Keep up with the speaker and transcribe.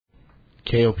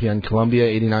KOPN Columbia,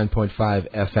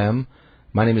 89.5 FM.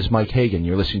 My name is Mike Hagan.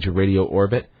 You're listening to Radio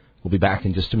Orbit. We'll be back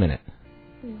in just a minute.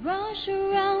 We rush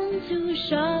around to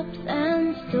shops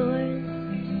and stores.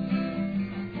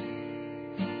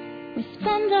 We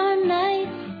spend our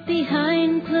nights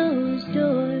behind closed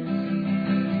doors,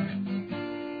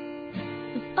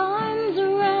 with arms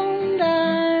around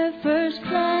our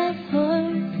first-class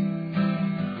horse.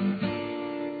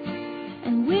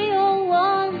 And we all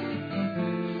want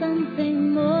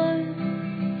something more,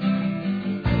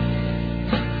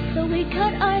 so we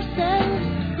cut ourselves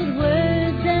with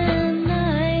words and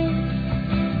knives.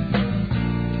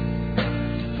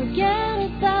 Forget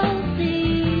about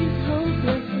these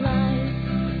hopeless lives.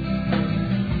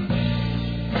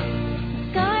 The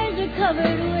skies are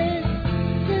covered with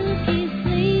silky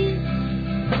sleeves.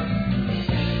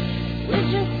 We're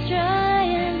just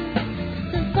trying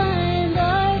to find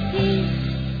our peace.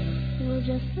 We'll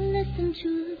just listen to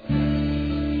the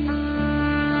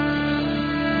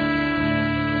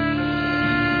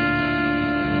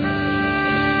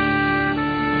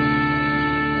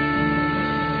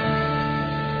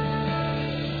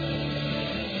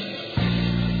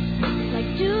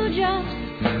dewdrops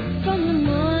from the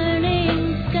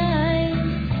morning sky.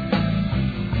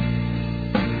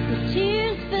 The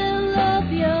tears fill up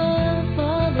your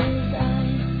father's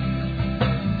eyes.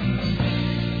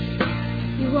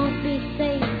 You won't be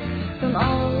safe from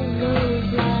all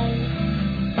those lies.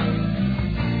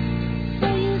 So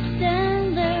you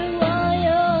stand there while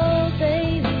your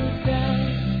baby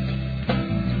cries.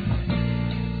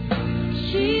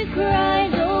 She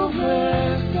cries over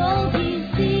salty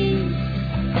seas.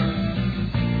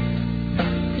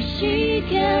 She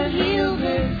can't heal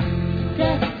her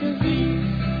death disease.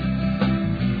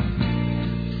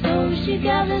 So she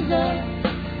gathers up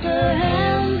her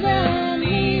hands and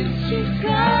knees. She's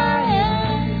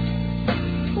crying,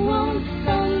 won't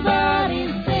somebody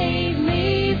save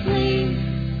me, please?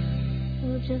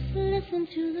 We'll just listen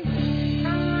to the breeze.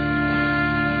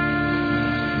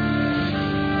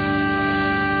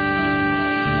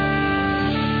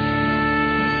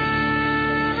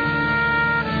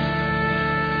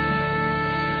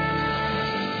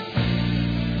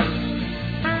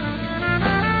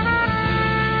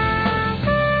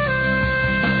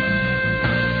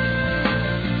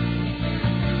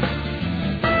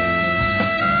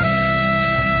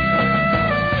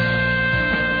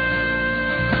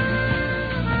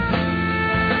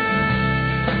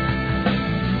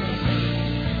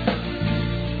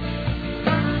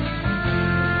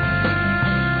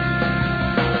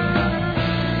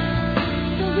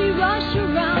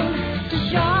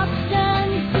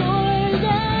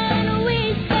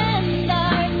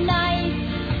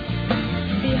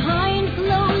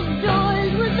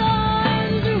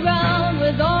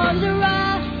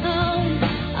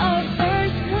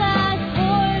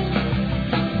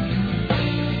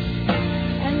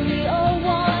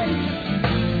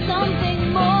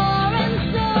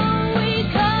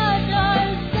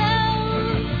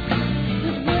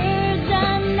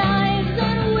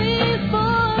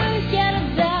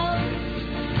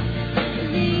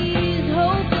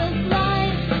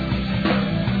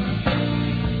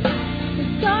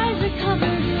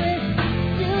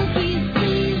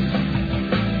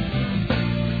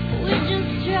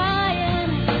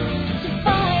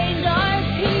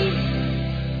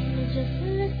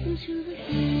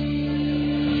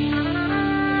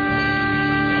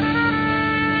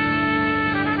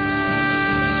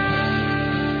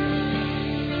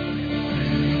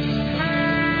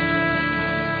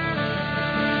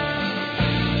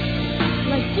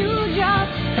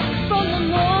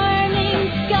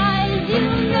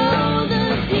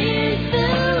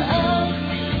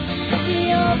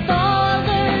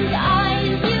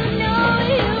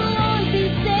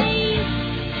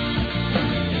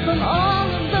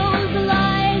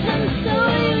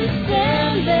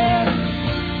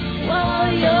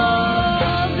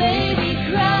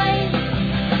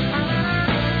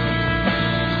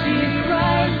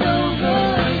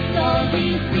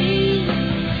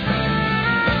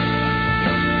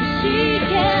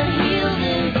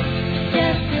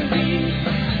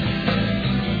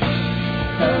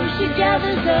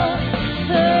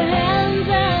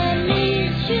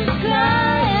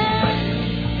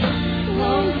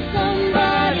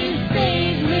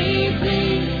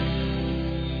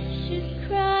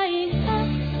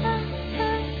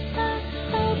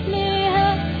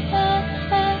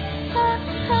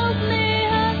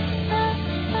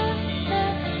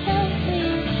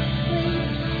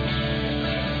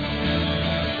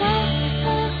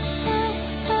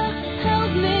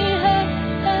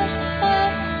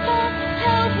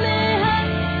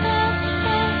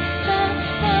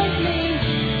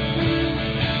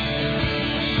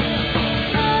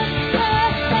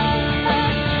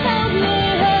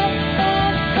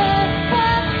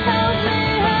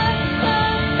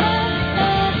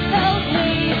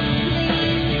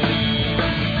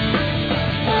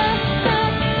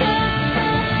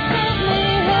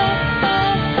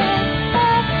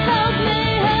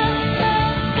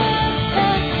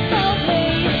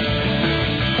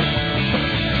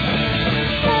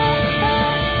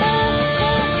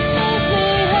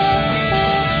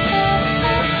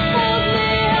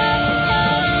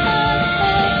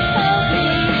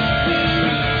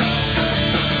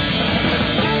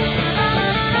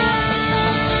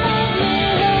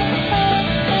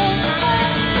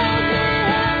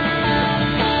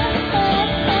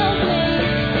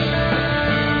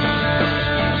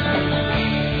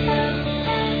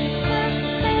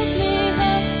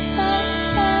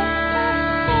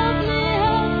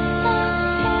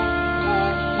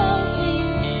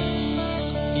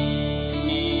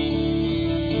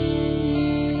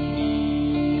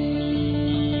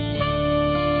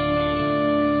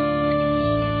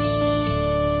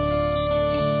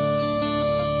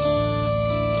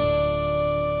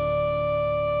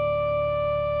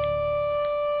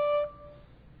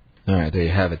 All right, there you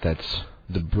have it. That's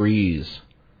The Breeze.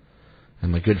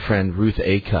 And my good friend Ruth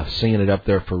Acuff singing it up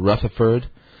there for Rutherford.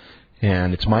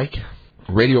 And it's Mike.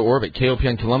 Radio Orbit,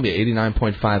 KOPN Columbia,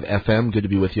 89.5 FM. Good to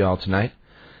be with you all tonight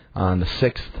on the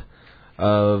 6th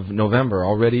of November.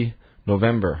 Already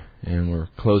November. And we're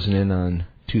closing in on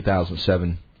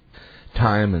 2007.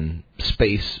 Time and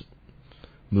space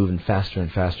moving faster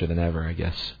and faster than ever, I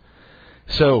guess.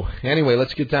 So, anyway,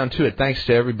 let's get down to it. Thanks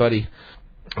to everybody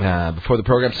before the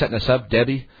program setting us up.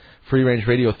 Debbie, Free Range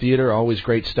Radio Theater, always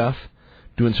great stuff.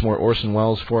 Doing some more Orson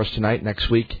Welles for us tonight, next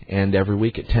week, and every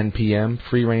week at 10 p.m.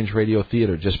 Free Range Radio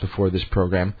Theater just before this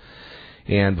program.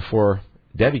 And before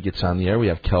Debbie gets on the air, we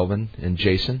have Kelvin and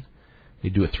Jason. They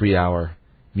do a 3-hour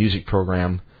music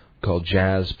program called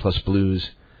Jazz plus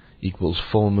Blues equals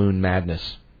Full Moon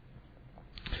Madness.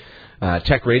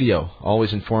 Tech Radio,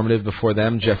 always informative before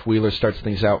them. Jeff Wheeler starts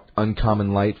things out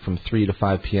Uncommon Light from 3 to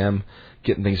 5 p.m.,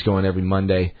 getting things going every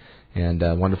Monday, and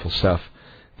wonderful stuff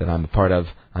that I'm a part of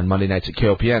on Monday nights at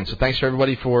KOPN. So thanks to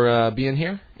everybody for being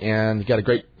here, and got a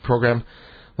great program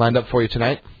lined up for you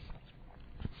tonight.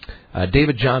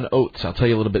 David John Oates, I'll tell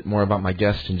you a little bit more about my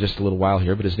guest in just a little while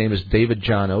here, but his name is David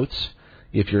John Oates.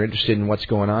 If you're interested in what's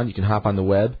going on, you can hop on the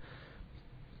web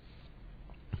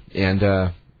and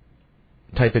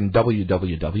type in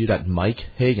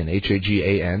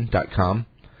www.mikehagan.com.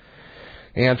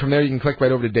 And from there you can click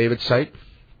right over to David's site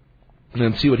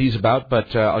and see what he's about.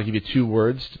 But I'll give you 2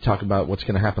 words to talk about what's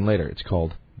going to happen later. It's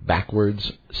called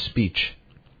backwards speech.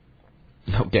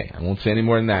 Okay, I won't say any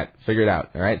more than that. Figure it out,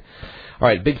 all right? All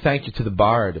right, big thank you to the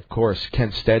Bard, of course,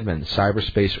 Kent Stedman,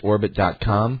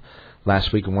 cyberspaceorbit.com.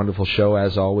 Last week, a wonderful show,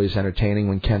 as always, entertaining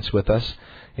when Kent's with us.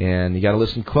 And you got to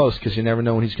listen close because you never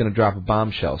know when he's going to drop a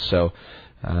bombshell. So,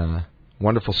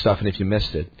 wonderful stuff. And if you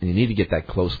missed it and you need to get that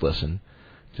close listen,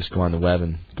 just go on the web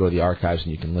and go to the archives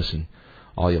and you can listen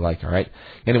all you like. All right.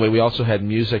 Anyway, we also had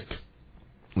music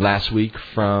last week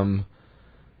from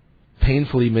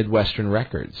Painfully Midwestern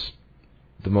Records,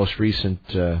 the most recent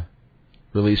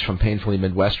release from Painfully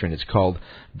Midwestern. It's called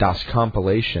Das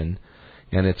Compilation,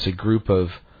 and it's a group of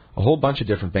a whole bunch of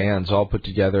different bands all put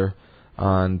together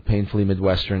on Painfully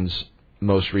Midwestern's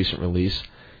most recent release,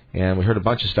 and we heard a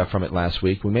bunch of stuff from it last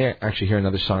week. We may actually hear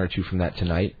another song or 2 from that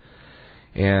tonight.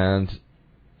 And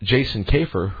Jason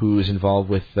Kafer, who is involved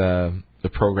with the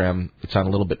program, it's on a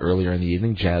little bit earlier in the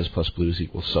evening, Jazz plus Blues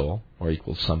equals Soul, or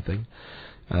equals something.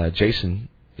 Jason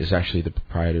is actually the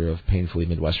proprietor of Painfully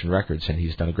Midwestern Records, and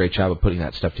he's done a great job of putting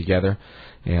that stuff together,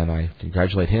 and I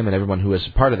congratulate him and everyone who is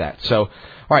a part of that. So, all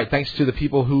right, thanks to the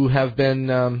people who have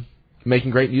been making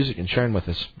great music and sharing with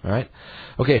us, all right?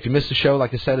 Okay, if you missed the show,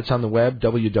 like I said, it's on the web,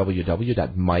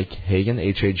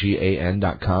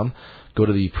 www.mikehagan.com. Go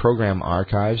to the program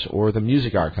archives or the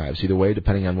music archives, either way,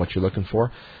 depending on what you're looking for,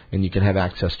 and you can have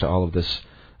access to all of this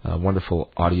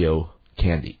wonderful audio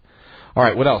candy. All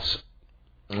right, what else?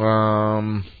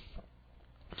 Like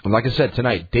I said,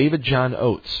 tonight, David John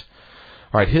Oates.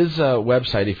 All right, his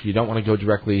website, if you don't want to go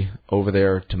directly over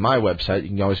there to my website, you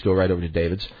can always go right over to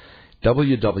David's.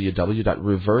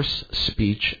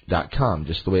 www.reversespeech.com,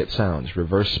 just the way it sounds,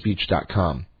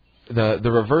 reversespeech.com.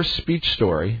 The reverse speech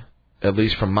story, at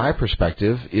least from my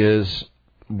perspective, is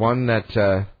one that,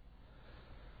 I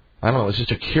don't know, it's just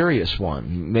a curious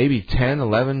one. Maybe 10,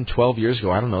 11, 12 years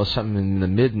ago, I don't know, something in the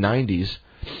mid-90s,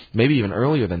 maybe even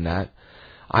earlier than that,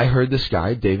 I heard this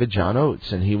guy, David John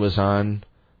Oates, and he was on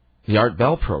the Art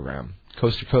Bell program,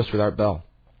 Coast to Coast with Art Bell.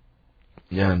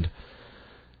 And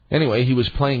anyway, he was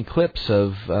playing clips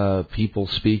of people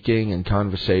speaking and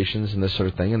conversations and this sort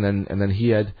of thing, and then he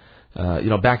had,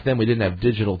 back then we didn't have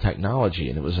digital technology,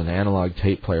 and it was an analog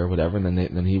tape player or whatever, and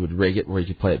then he would rig it where you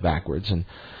could play it backwards, and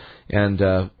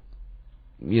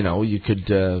you could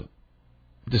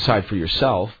decide for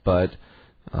yourself, but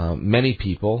many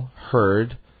people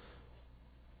heard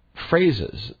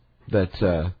phrases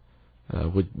that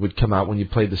would come out when you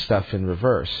played the stuff in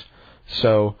reverse.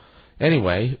 So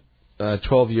anyway,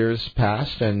 12 years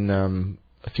passed, and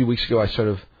a few weeks ago I sort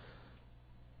of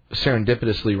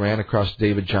serendipitously ran across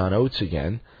David John Oates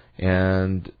again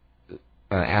and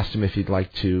asked him if he'd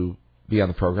like to be on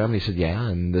the program, and he said yeah,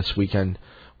 and this weekend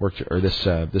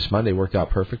this Monday worked out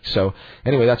perfect. So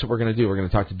anyway, that's what we're going to do. We're going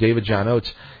to talk to David John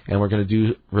Oates, and we're going to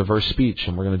do reverse speech,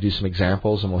 and we're going to do some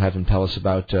examples, and we'll have him tell us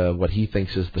about what he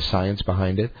thinks is the science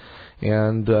behind it.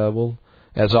 And we'll,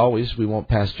 as always, we won't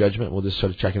pass judgment. We'll just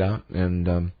sort of check it out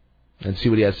and see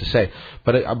what he has to say.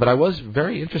 But I was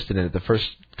very interested in it the first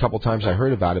couple times I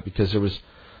heard about it, because there was,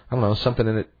 I don't know, something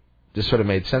in it just sort of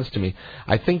made sense to me.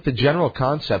 I think the general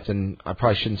concept, and I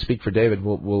probably shouldn't speak for David,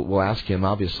 we'll ask him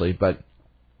obviously, but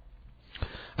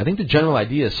I think the general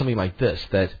idea is something like this,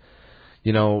 that,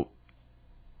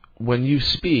 when you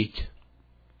speak,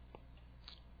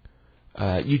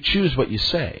 you choose what you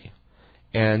say.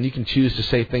 And you can choose to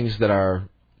say things that are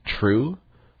true,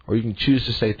 or you can choose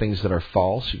to say things that are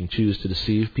false. You can choose to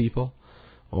deceive people,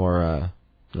 or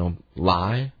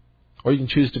lie, or you can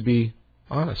choose to be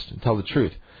honest and tell the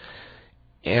truth.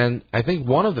 And I think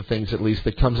one of the things, at least,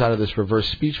 that comes out of this reverse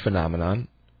speech phenomenon,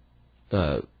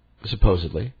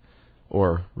 supposedly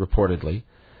or reportedly,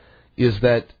 is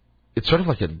that it's sort of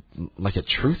like a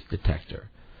truth detector.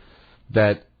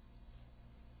 That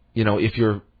if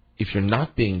you're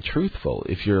not being truthful,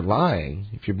 if you're lying,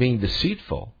 if you're being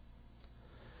deceitful,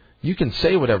 you can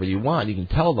say whatever you want. You can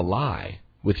tell the lie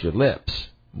with your lips,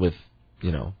 with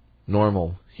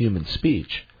normal human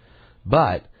speech,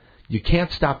 but you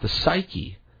can't stop the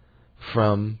psyche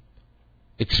from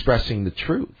expressing the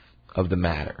truth of the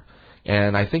matter.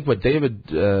 And I think what David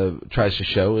tries to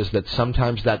show is that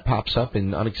sometimes that pops up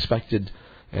in unexpected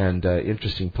and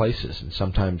interesting places, and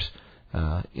sometimes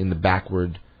in the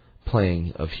backward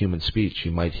playing of human speech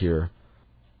you might hear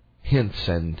hints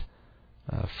and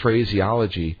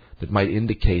phraseology that might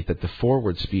indicate that the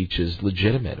forward speech is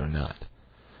legitimate or not.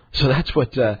 So that's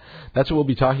what we'll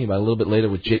be talking about a little bit later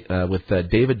with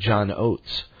David John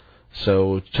Oates.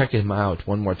 So check him out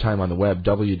one more time on the web,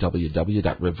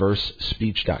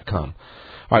 www.reversespeech.com.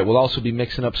 All right, we'll also be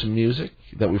mixing up some music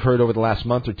that we've heard over the last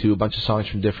month or two, a bunch of songs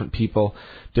from different people,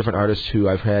 different artists who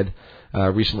I've had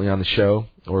recently on the show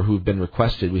or who've been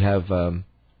requested. We have a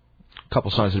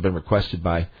couple songs that have been requested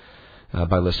by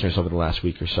listeners over the last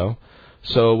week or so.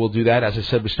 So we'll do that. As I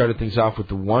said, we started things off with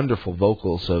the wonderful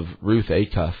vocals of Ruth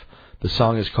Acuff. The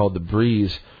song is called The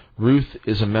Breeze. Ruth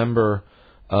is a member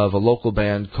of a local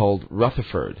band called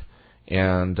Rutherford,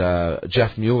 and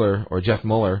Jeff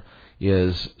Muller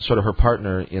is sort of her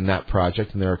partner in that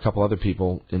project, and there are a couple other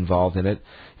people involved in it.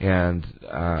 And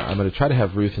I'm going to try to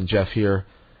have Ruth and Jeff here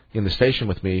in the station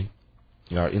with me,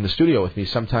 in the studio with me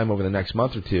sometime over the next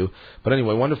month or two. But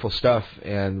anyway, wonderful stuff,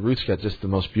 and Ruth's got just the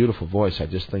most beautiful voice. I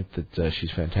just think that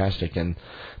she's fantastic, and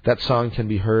that song can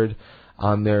be heard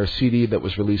on their CD that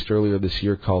was released earlier this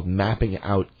year called Mapping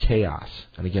Out Chaos.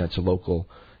 And again, it's a local,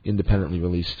 independently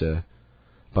released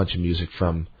bunch of music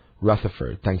from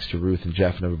Rutherford. Thanks to Ruth and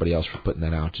Jeff and everybody else for putting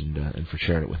that out and for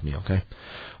sharing it with me, okay?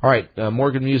 All right,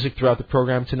 more good music throughout the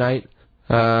program tonight.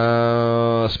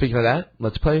 Speaking of that,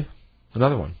 let's play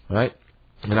another one, all right?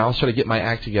 And I'll sort of get my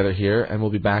act together here, and we'll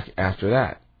be back after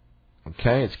that.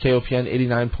 Okay, it's KOPN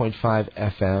 89.5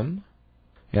 FM,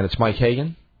 and it's Mike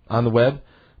Hagan on the web,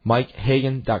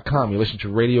 MikeHagan.com. You listen to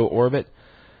Radio Orbit.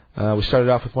 We started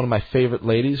off with one of my favorite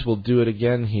ladies. We'll do it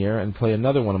again here and play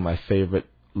another one of my favorite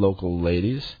local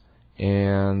ladies.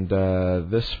 And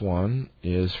this one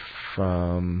is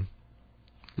from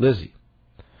Lizzie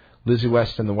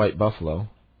West and the White Buffalo.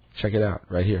 Check it out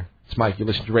right here. It's Mike. You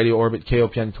listen to Radio Orbit,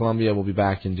 KOPN Columbia. We'll be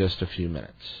back in just a few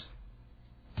minutes.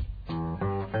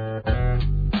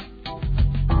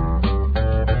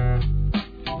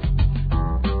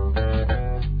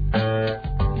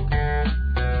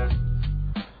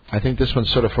 I think this one's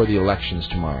sort of for the elections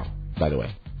tomorrow, by the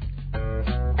way.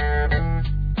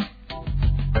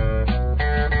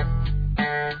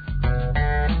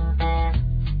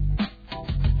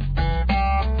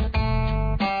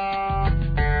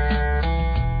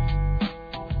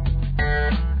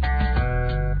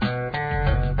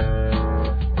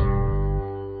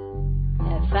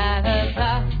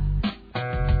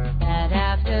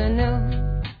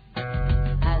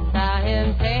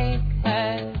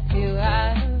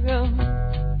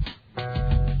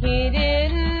 He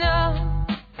didn't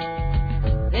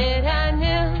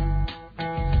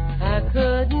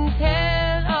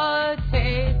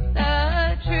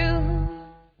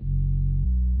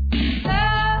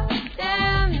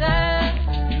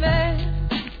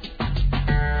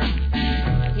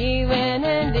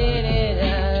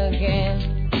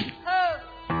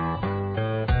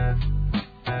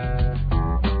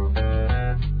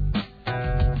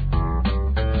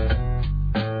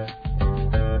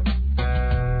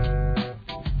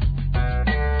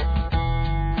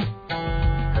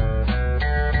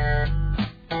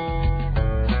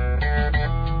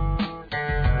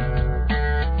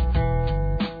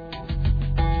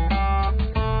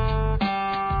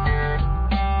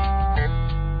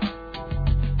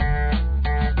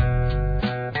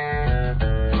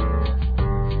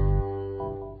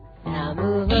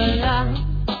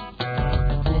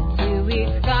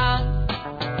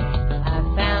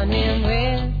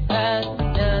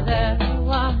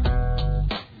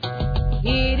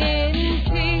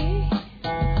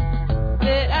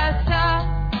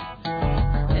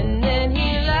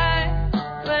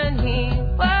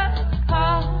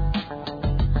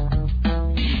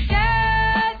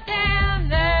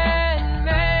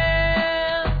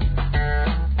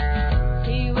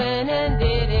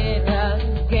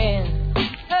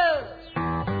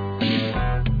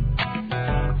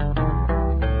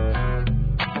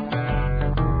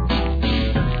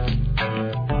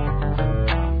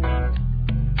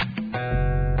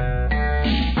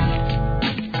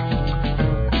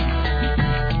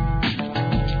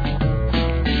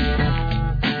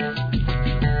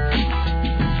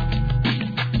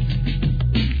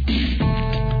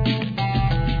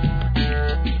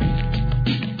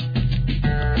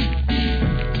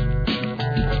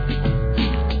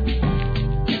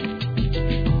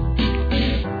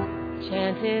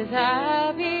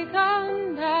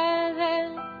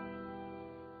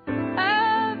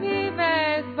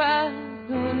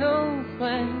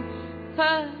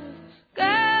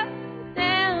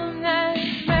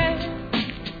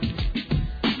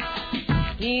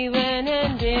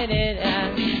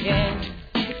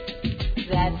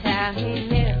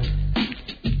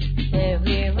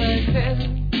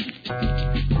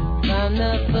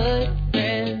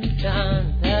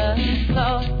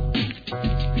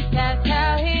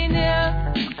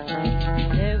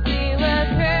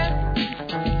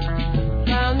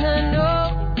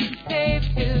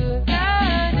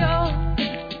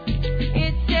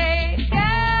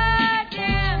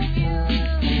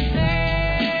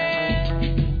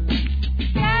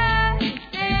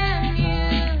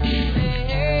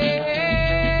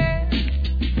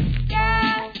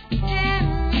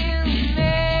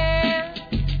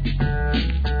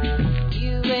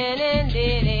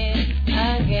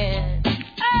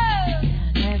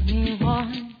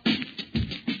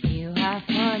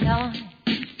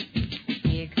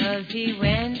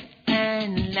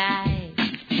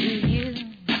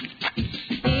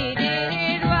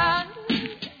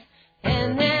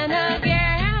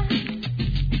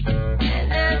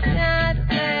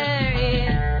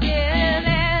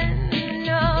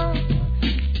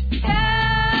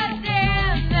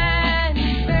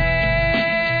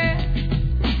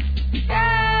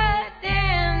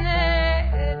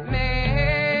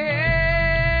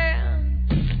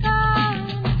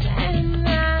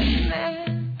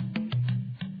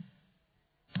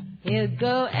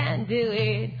go and do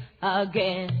it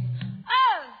again.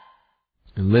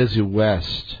 And Lizzie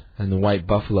West and the White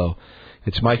Buffalo.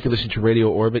 It's Mike. You listen to Radio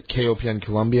Orbit, KOPN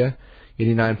Columbia,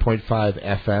 89.5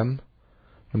 FM.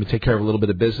 Let me take care of a little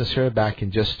bit of business here. Back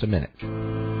in just a minute.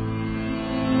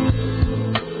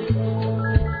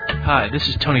 Hi, this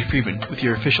is Tony Friedman with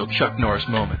your official Chuck Norris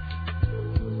moment.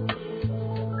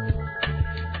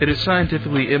 It is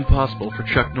scientifically impossible for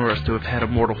Chuck Norris to have had a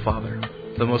mortal father.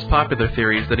 The most popular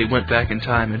theory is that he went back in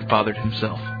time and fathered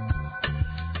himself.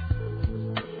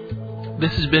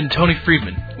 This has been Tony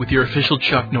Friedman with your official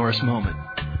Chuck Norris moment.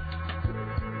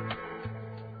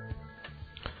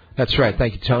 That's right.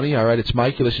 Thank you, Tony. All right, it's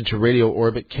Mike. You listen to Radio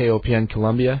Orbit, KOPN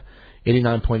Columbia,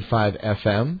 89.5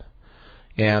 FM.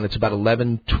 And it's about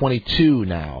 11:22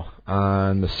 now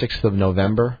on the 6th of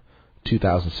November,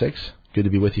 2006. Good to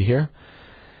be with you here.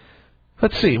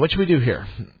 Let's see. What should we do here?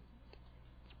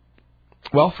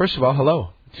 Well, first of all,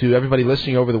 hello to everybody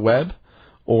listening over the web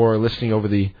or listening over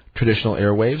the traditional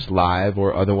airwaves, live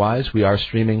or otherwise. We are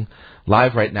streaming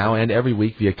live right now and every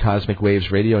week via Cosmic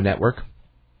Waves Radio Network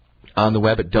on the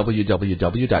web at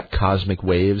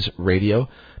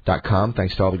www.cosmicwavesradio.com.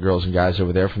 Thanks to all the girls and guys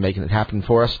over there for making it happen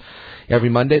for us every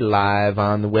Monday live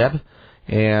on the web.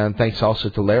 And thanks also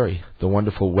to Larry, the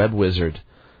wonderful web wizard,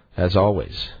 as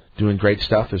always. Doing great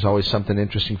stuff. There's always something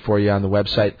interesting for you on the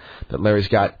website that Larry's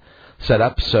got set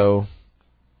up. So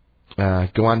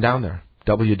go on down there,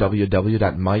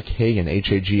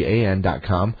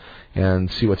 www.mikehagan.com,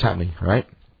 and see what's happening, all right?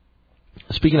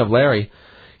 Speaking of Larry,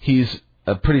 he's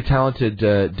a pretty talented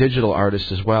digital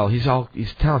artist as well. He's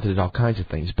talented at all kinds of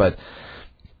things, but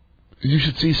you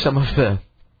should see some of the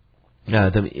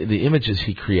images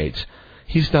he creates.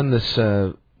 He's done this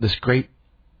great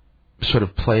sort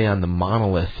of play on the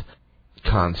monolith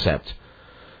concept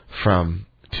from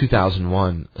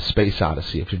 2001: A Space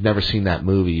Odyssey. If you've never seen that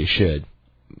movie, you should.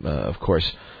 Of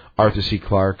course, Arthur C.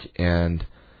 Clarke and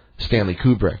Stanley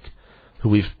Kubrick, who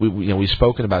we've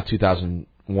spoken about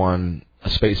 2001: A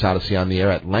Space Odyssey on the air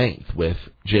at length with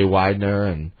Jay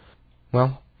Weidner, and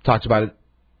talked about it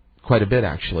quite a bit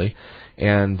actually.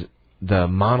 And the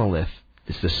monolith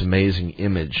is this amazing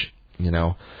image,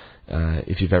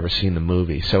 if you've ever seen the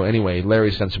movie. So anyway,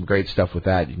 Larry's done some great stuff with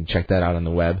that. You can check that out on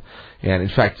the web. And in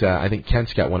fact, I think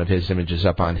Kent's got one of his images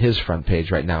up on his front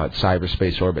page right now at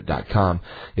cyberspaceorbit.com.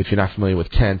 If you're not familiar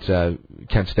with Kent, Kent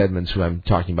Stedmans, who I'm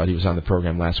talking about, he was on the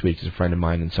program last week. He's a friend of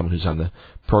mine and someone who's on the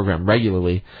program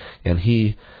regularly. And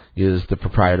he is the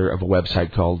proprietor of a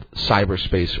website called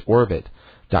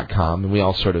cyberspaceorbit.com. And we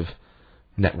all sort of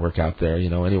network out there,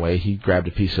 Anyway, he grabbed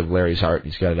a piece of Larry's art.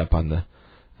 He's got it up on the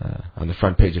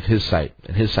front page of his site,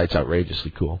 and his site's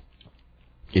outrageously cool.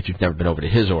 If you've never been over to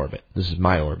his orbit, this is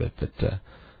my orbit, but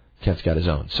Kent's got his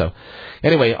own. So,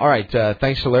 anyway, all right.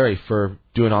 Thanks to Larry for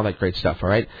doing all that great stuff. All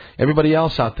right, everybody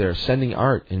else out there sending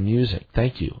art and music,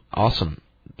 thank you. Awesome.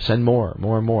 Send more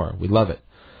and more. We love it.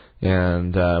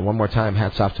 And one more time,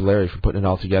 hats off to Larry for putting it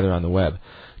all together on the web.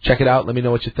 Check it out. Let me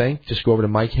know what you think. Just go over to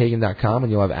MikeHagan.com,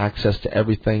 and you'll have access to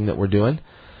everything that we're doing.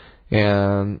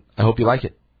 And I hope you like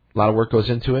it. A lot of work goes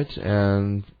into it,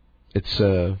 and it's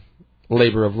a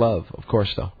labor of love, of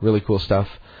course, though. Really cool stuff,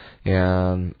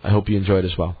 and I hope you enjoy it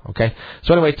as well, okay?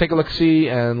 So anyway, take a look-see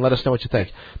and let us know what you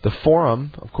think. The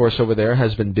forum, of course, over there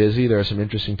has been busy. There are some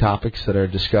interesting topics that are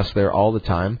discussed there all the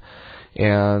time.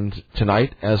 And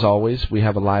tonight, as always, we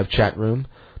have a live chat room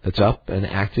that's up and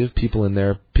active. People in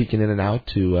there peeking in and out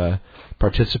to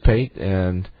participate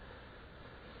and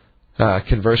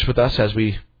converse with us as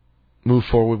we move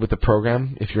forward with the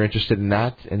program. If you're interested in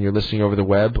that and you're listening over the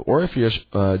web, or if you're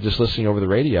just listening over the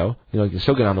radio, you can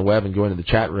still get on the web and go into the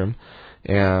chat room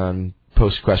and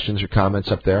post questions or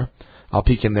comments up there. I'll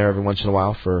peek in there every once in a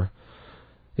while for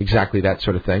exactly that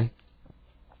sort of thing.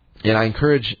 And I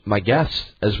encourage my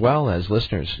guests as well as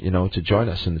listeners, to join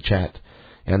us in the chat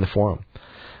and the forum.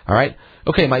 All right?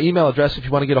 Okay, my email address, if you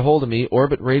want to get a hold of me,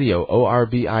 orbitradio,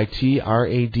 ORBITRADIO,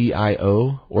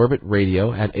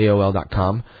 orbitradio at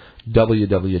AOL.com.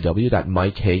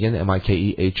 www.mikehagan,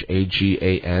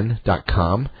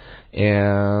 MikeHagan.com.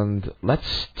 And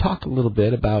let's talk a little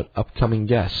bit about upcoming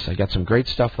guests. I got some great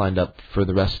stuff lined up for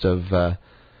the rest of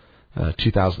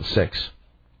 2006.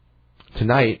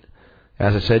 Tonight,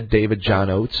 as I said, David John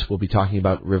Oates will be talking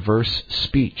about reverse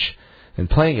speech and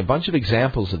playing a bunch of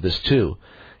examples of this too.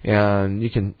 And you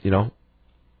can,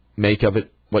 make of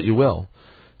it what you will.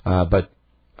 But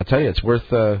I tell you, it's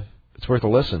worth a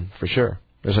listen for sure.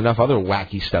 There's enough other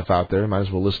wacky stuff out there. Might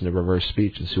as well listen to reverse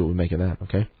speech and see what we make of that,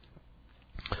 okay?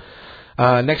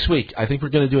 Next week, I think we're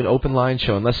going to do an open line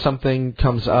show. Unless something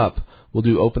comes up, we'll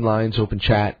do open lines, open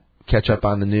chat, catch up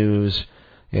on the news,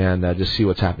 and just see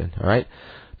what's happening. All right.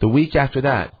 The week after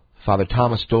that, Father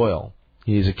Thomas Doyle.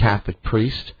 He's a Catholic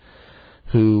priest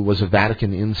who was a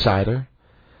Vatican insider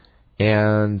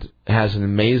and has an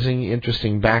amazing,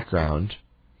 interesting background.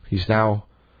 He's now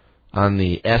on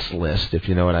the S list, if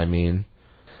you know what I mean.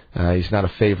 He's not a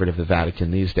favorite of the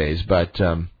Vatican these days, but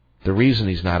the reason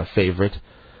he's not a favorite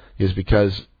is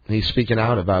because he's speaking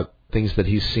out about things that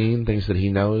he's seen, things that he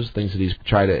knows, things that he's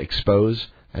tried to expose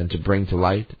and to bring to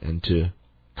light and to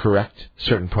correct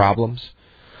certain problems.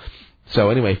 So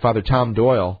anyway, Father Tom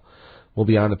Doyle will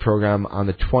be on the program on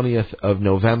the 20th of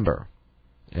November.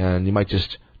 And you might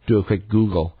just do a quick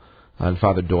Google on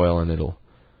Father Doyle, and it'll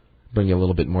bring you a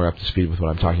little bit more up to speed with what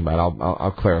I'm talking about.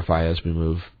 I'll clarify as we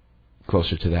move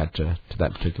closer to that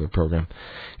particular program.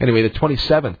 Anyway, the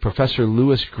 27th, Professor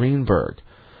Louis Greenberg,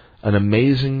 an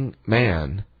amazing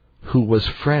man who was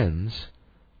friends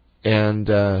and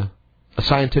a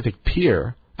scientific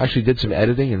peer, actually did some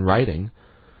editing and writing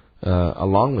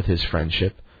along with his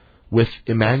friendship with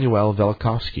Immanuel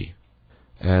Velikovsky.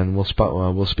 And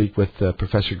we'll speak with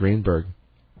Professor Greenberg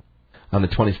on the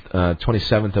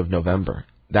 27th of November.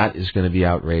 That is going to be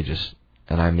outrageous.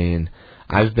 And I mean,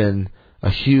 I've been a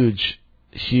huge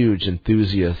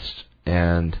enthusiast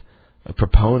and a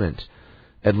proponent,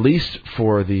 at least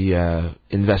for the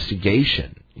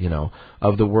investigation,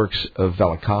 of the works of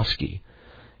Velikovsky.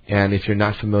 And if you're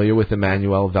not familiar with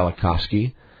Immanuel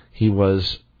Velikovsky, he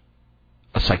was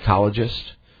a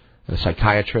psychologist, a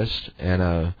psychiatrist, and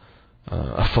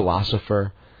a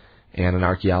philosopher, and an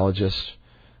archaeologist,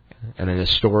 and an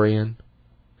historian.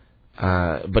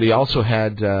 But he also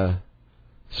had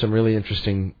some really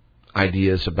interesting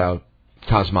ideas about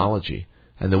cosmology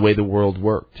and the way the world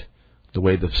worked, the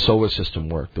way the solar system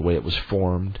worked, the way it was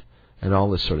formed, and all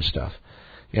this sort of stuff.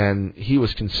 And he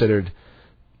was considered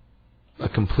a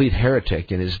complete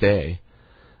heretic in his day,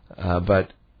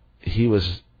 but he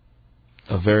was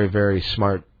a very, very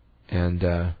smart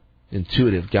and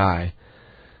intuitive guy.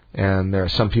 And there are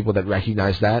some people that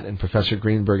recognize that, and Professor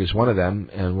Greenberg is one of them,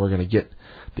 and we're going to get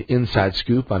the inside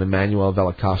scoop on Immanuel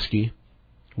Velikovsky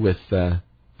with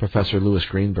Professor Louis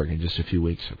Greenberg in just a few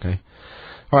weeks, okay?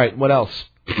 All right, what else?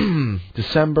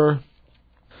 December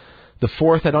the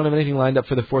 4th, I don't have anything lined up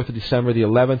for the 4th of December. The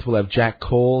 11th, we'll have Jack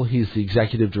Cole. He's the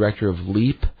executive director of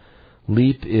LEAP.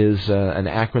 LEAP is an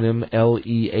acronym,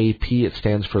 LEAP. It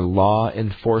stands for Law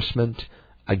Enforcement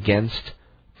Against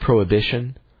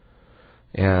Prohibition.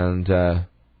 And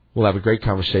we'll have a great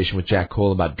conversation with Jack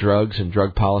Cole about drugs and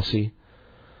drug policy.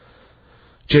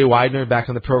 Jay Weidner back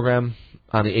on the program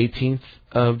on the 18th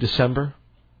of December,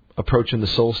 approaching the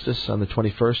solstice on the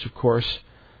 21st, of course,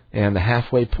 and the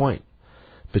halfway point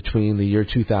between the year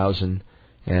 2000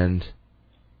 and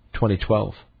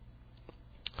 2012,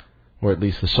 or at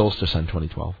least the solstice on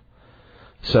 2012.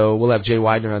 So we'll have Jay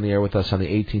Weidner on the air with us on the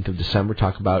 18th of December,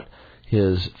 talk about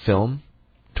his film,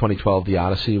 2012, The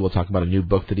Odyssey. We'll talk about a new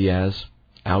book that he has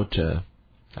out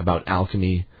about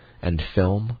alchemy and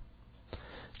film.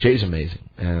 Jay's amazing,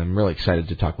 and I'm really excited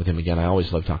to talk with him again. I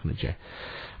always love talking to Jay.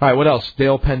 All right, what else?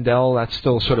 Dale Pendell, that's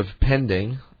still sort of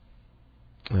pending.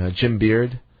 Jim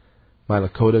Beard, my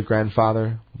Lakota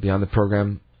grandfather, will be on the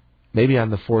program maybe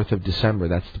on the 4th of December.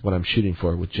 That's what I'm shooting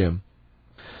for with Jim.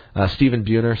 Stephen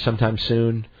Buhner sometime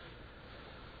soon.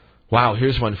 Wow,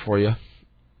 here's one for you.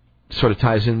 Sort of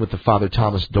ties in with the Father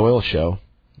Thomas Doyle show,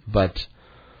 but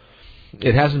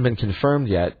it hasn't been confirmed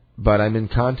yet, but I'm in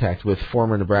contact with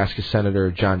former Nebraska Senator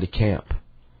John DeCamp.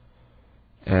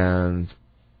 And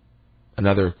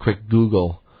another quick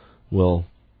Google will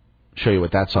show you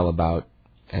what that's all about,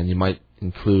 and you might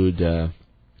include the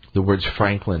words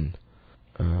Franklin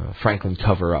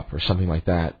cover-up or something like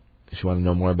that, if you want to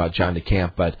know more about John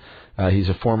DeCamp. But he's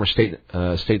a former state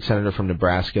senator from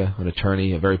Nebraska, an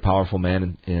attorney, a very powerful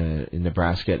man in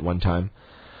Nebraska at one time,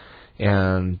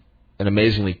 and an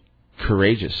amazingly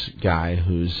courageous guy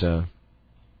who's,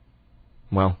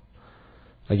 well,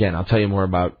 again, I'll tell you more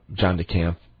about John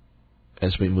DeCamp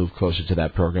as we move closer to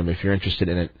that program. If you're interested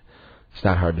in it, it's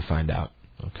not hard to find out,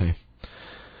 okay?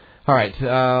 All right,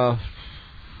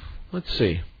 let's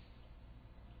see.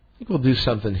 I think we'll do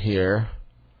something here.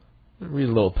 I'll read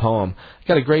a little poem. I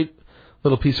got a great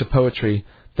little piece of poetry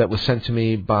that was sent to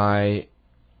me by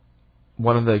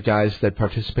one of the guys that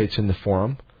participates in the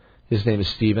forum. His name is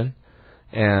Stephen,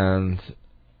 and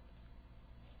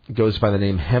goes by the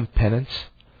name Hemp Penance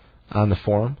on the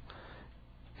forum.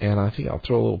 And I think I'll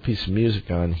throw a little piece of music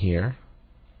on here.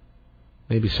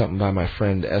 Maybe something by my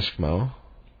friend Eskimo.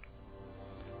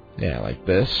 Yeah, like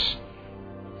this.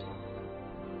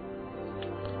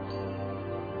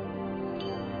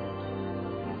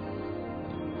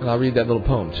 And I'll read that little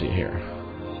poem to you here.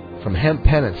 from Hemp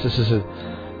Penance. This is,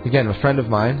 again, a friend of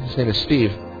mine. His name is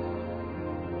Steve.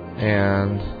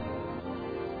 And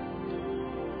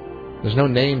there's no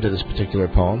name to this particular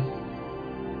poem,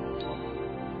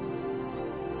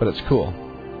 but it's cool.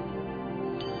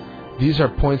 These are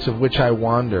points of which I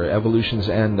wander, evolution's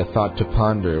end, a thought to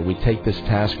ponder. We take this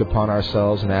task upon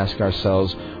ourselves and ask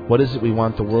ourselves, what is it we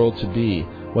want the world to be?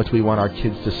 What do we want our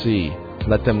kids to see?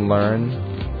 Let them learn,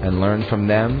 and learn from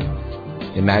them,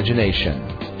 imagination.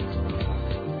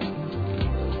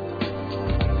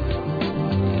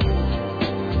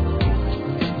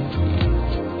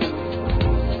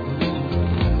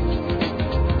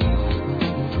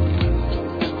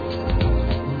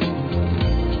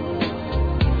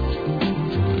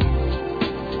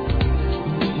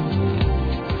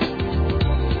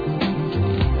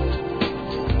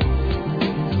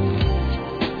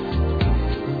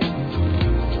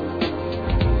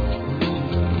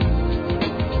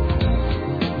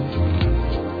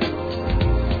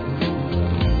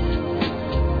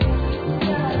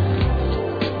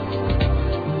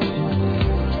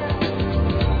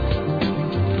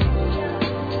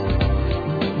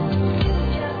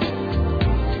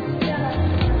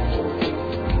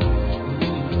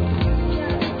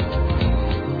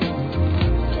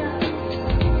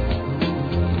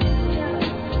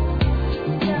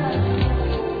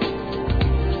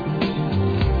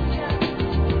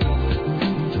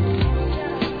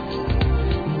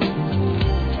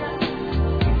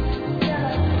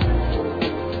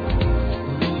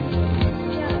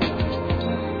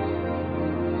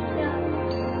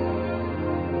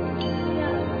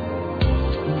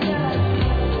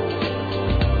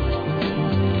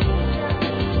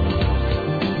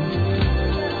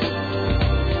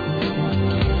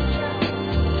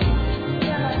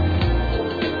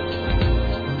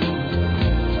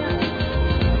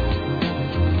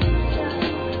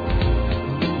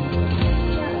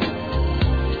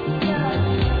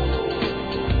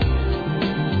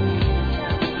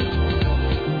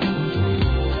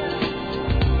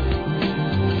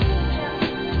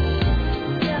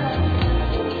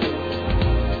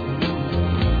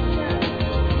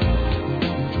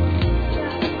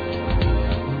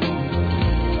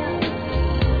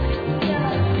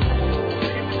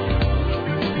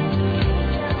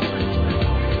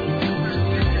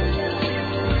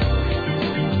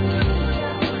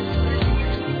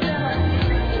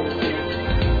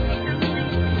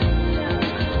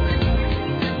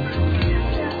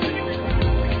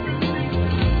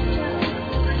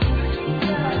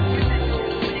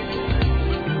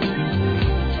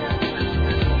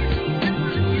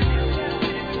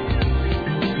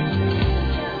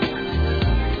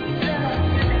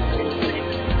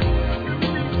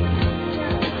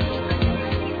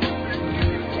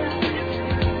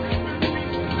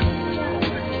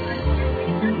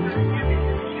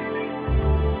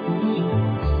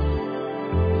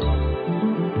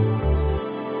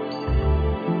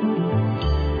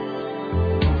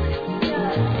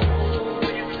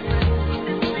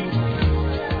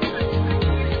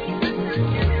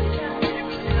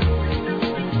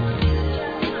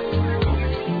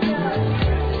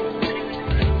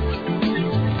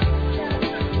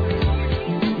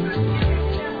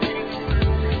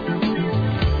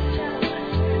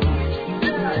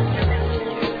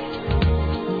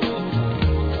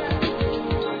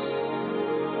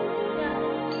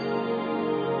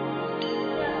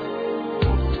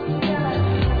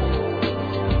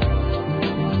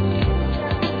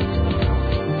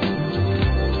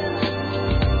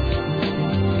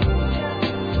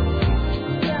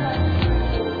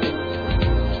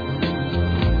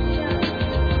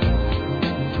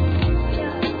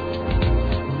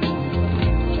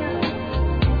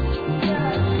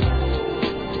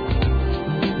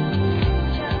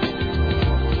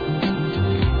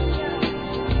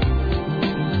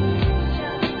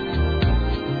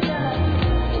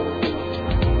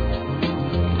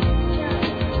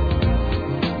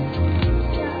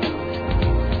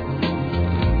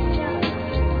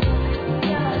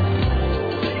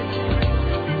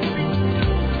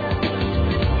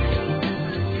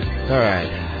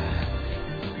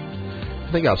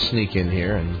 I think I'll sneak in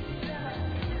here and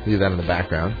leave that in the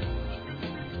background.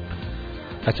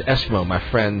 That's Eskimo, my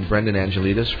friend Brendan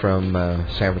Angelides from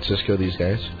San Francisco these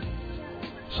days.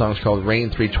 The song's called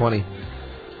Rain 320.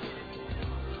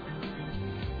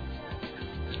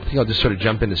 I think I'll just sort of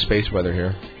jump into space weather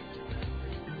here.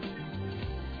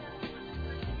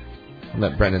 I'll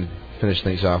let Brendan finish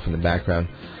things off in the background.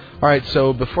 All right,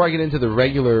 so before I get into the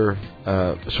regular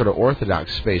sort of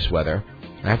orthodox space weather,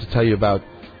 I have to tell you about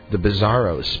the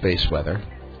Bizarro space weather.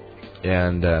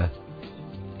 And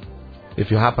if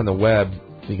you hop on the web,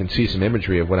 you can see some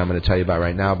imagery of what I'm going to tell you about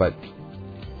right now. But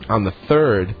on the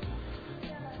 3rd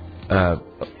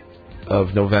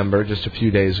of November, just a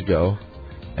few days ago,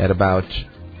 at about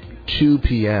 2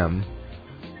 p.m.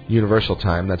 Universal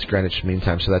Time, that's Greenwich Mean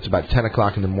Time, so that's about 10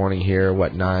 o'clock in the morning here,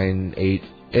 8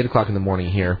 o'clock in the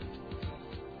morning here,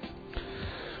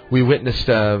 we witnessed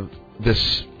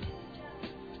this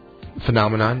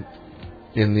phenomenon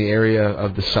in the area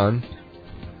of the sun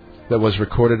that was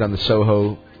recorded on the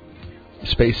SOHO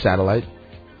space satellite.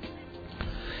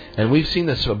 And we've seen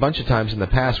this a bunch of times in the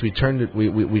past. We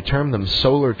termed them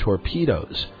solar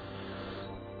torpedoes.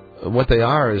 What they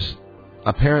are is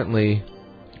apparently,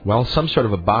 well, some sort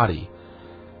of a body.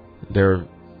 The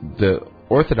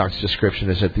orthodox description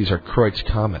is that these are Kreutz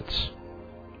comets,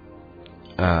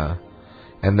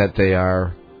 and that they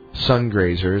are sun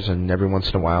grazers, and every once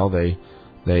in a while they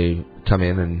come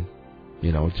in and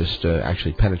just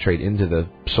actually penetrate into the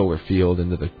solar field,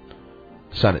 into the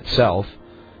sun itself,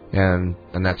 and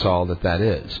that's all that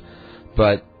is.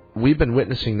 But we've been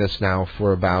witnessing this now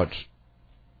for about,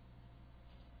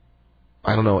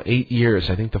 8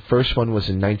 years. I think the first one was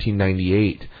in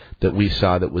 1998 that we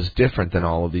saw that was different than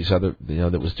all of these other,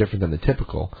 that was different than the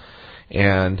typical.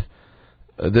 And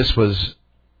this was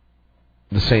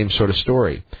the same sort of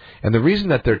story. And the reason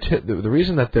that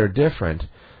they're different,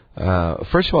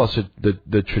 first of all, is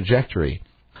the trajectory.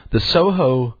 The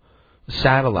SOHO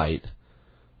satellite,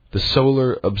 the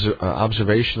solar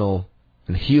observational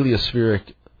and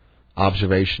heliospheric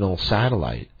observational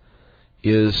satellite,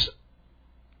 is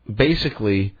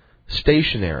basically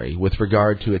stationary with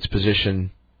regard to its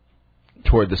position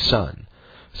toward the sun.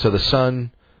 So the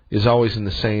sun is always in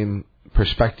the same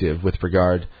perspective with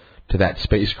regard to that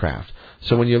spacecraft.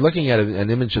 So when you're looking at an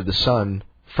image of the sun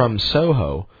from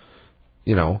SOHO,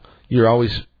 you're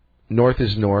always, north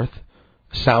is north,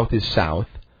 south is south,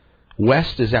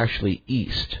 west is actually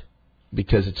east,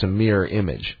 because it's a mirror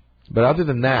image. But other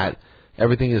than that,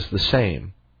 everything is the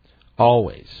same,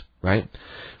 always, right?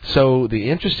 So the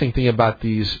interesting thing about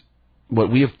these,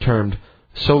 what we have termed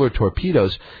solar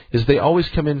torpedoes, is they always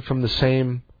come in from the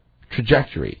same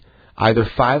trajectory, either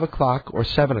 5 o'clock or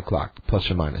 7 o'clock, plus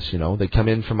or minus. They come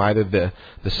in from either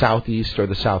the southeast or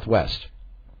the southwest.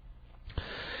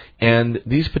 And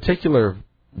these particular,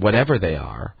 whatever they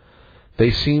are, they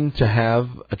seem to have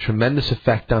a tremendous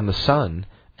effect on the sun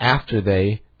after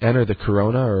they enter the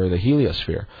corona or the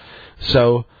heliosphere.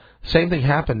 So, same thing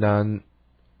happened on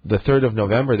the 3rd of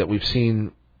November that we've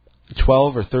seen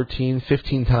 12 or 13,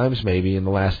 15 times maybe in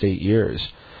the last 8 years.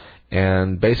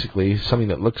 And basically, something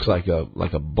that looks like a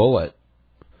bullet.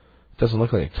 It doesn't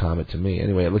look like a comet to me.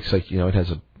 Anyway, it looks like, it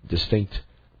has a distinct,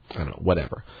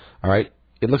 whatever. All right?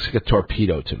 It looks like a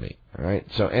torpedo to me. All right?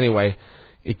 So anyway,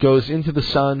 it goes into the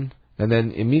sun, and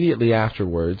then immediately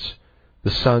afterwards,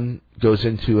 the sun goes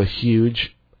into a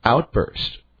huge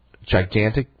outburst.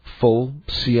 Gigantic, full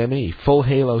CME, full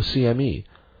halo CME.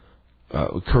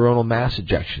 Coronal mass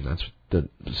ejection. That's what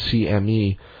the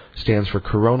CME stands for,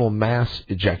 coronal mass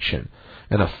ejection.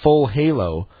 And a full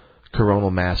halo coronal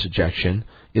mass ejection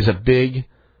is a big,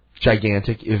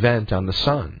 gigantic event on the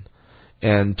sun.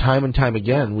 And time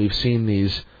again, we've seen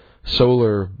these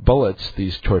solar bullets,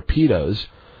 these torpedoes,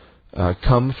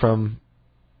 come from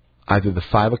either the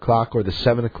 5 o'clock or the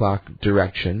 7 o'clock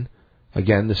direction.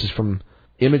 Again, this is from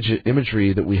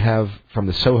imagery that we have from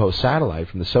the SOHO satellite,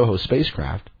 from the SOHO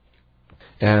spacecraft.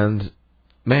 And,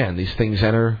 man, these things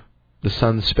enter the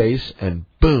sun's space, and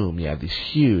boom, you have these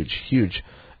huge, huge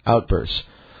outbursts.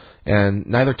 And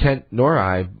neither Kent nor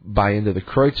I buy into the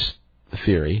Kreutz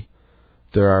theory.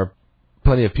 There are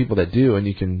plenty of people that do, and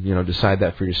you can, decide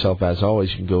that for yourself. As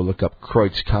always, you can go look up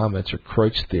Kreutz comets or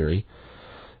Kreutz theory.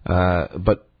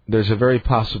 But there's a very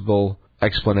possible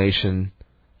explanation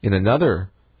in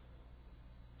another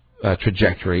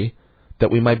trajectory that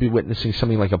we might be witnessing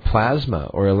something like a plasma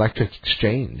or electric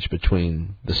exchange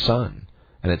between the sun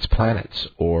and its planets,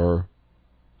 or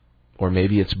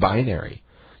maybe it's binary.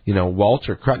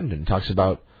 Walter Cruttenden talks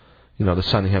about, the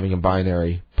sun having a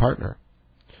binary partner.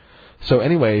 So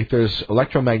anyway, there's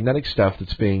electromagnetic stuff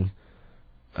that's being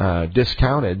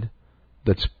discounted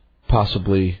that's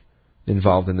possibly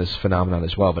involved in this phenomenon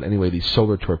as well. But anyway, these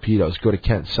solar torpedoes, go to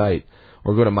Kent's site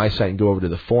or go to my site and go over to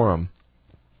the forum,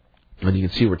 and you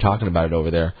can see we're talking about it over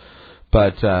there.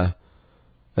 But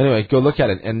anyway, go look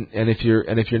at it. And if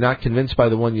you're not convinced by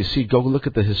the one you see, go look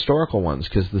at the historical ones,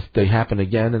 because they happen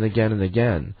again and again and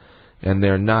again, and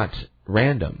they're not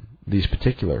random, these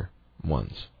particular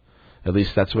ones. At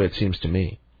least that's the way it seems to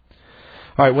me.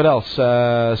 All right, what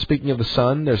else? Speaking of the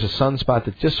sun, there's a sunspot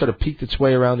that just sort of peeked its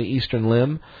way around the eastern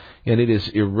limb, and it is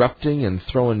erupting and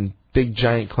throwing big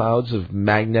giant clouds of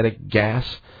magnetic gas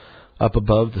up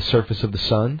above the surface of the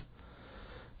sun.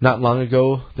 Not long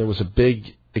ago, there was a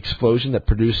big explosion that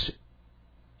produced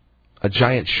a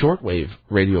giant shortwave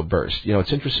radio burst. You know,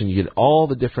 it's interesting. You get all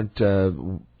the different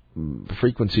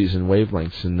frequencies and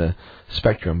wavelengths in the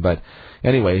spectrum. But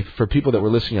anyway, for people that were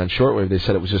listening on shortwave, they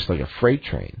said it was just like a freight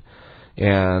train.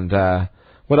 And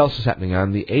what else is happening?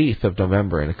 On the 8th of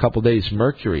November, in a couple days,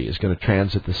 Mercury is going to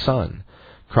transit the sun,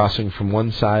 crossing from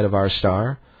one side of our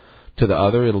star to the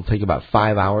other. It'll take about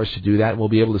 5 hours to do that, and we'll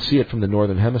be able to see it from the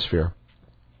northern hemisphere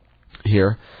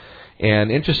here.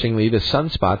 And interestingly, the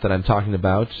sunspot that I'm talking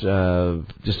about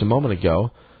just a moment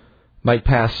ago might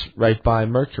pass right by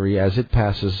Mercury as it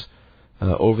passes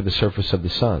over the surface of the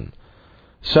sun.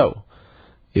 So,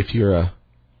 if you're a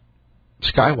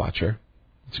sky watcher,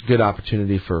 it's a good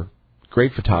opportunity for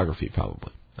great photography,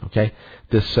 probably. Okay?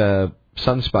 This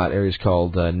sunspot area is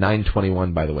called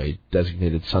 921, by the way,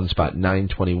 designated sunspot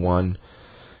 921.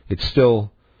 It's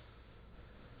still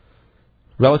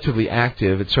relatively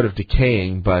active. It's sort of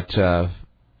decaying, but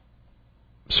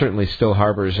certainly still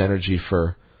harbors energy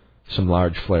for some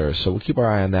large flares. So we'll keep our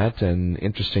eye on that, and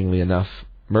interestingly enough,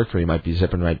 Mercury might be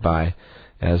zipping right by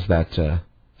as that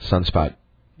sunspot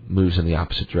moves in the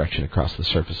opposite direction across the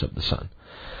surface of the sun.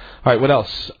 All right, what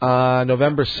else?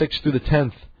 November 6th through the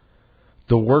 10th,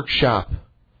 the workshop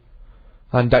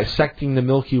on dissecting the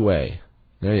Milky Way.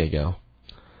 There you go.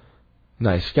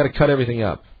 Nice. Got to cut everything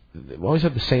up. We always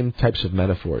have the same types of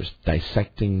metaphors.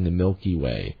 Dissecting the Milky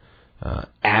Way.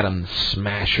 Atom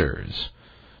smashers.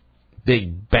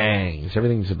 Big bangs.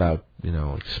 Everything's about,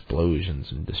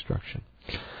 explosions and destruction.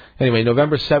 Anyway,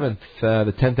 November 7th,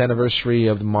 the 10th anniversary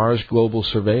of the Mars Global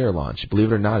Surveyor launch.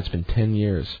 Believe it or not, it's been 10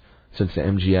 years since the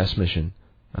MGS mission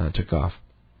took off.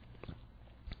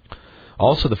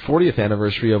 Also, the 40th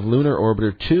anniversary of Lunar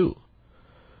Orbiter 2,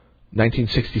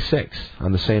 1966,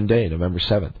 on the same day, November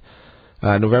 7th.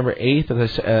 November 8th,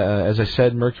 as I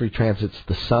said, Mercury transits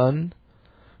the Sun.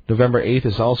 November 8th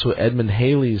is also Edmund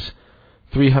Halley's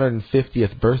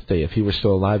 350th birthday. If he were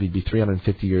still alive, he'd be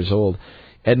 350 years old.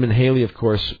 Edmund Halley, of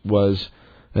course, was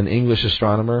an English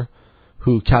astronomer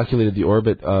who calculated the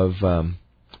orbit of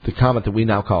the comet that we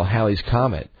now call Halley's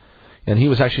Comet. And he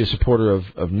was actually a supporter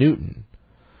of Newton,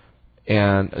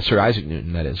 and Sir Isaac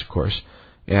Newton, that is, of course.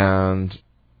 And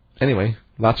anyway,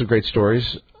 lots of great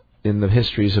stories in the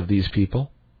histories of these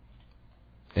people.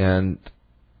 And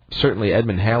certainly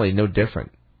Edmund Halley, no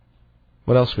different.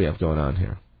 What else do we have going on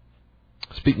here?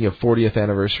 Speaking of 40th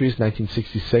anniversaries,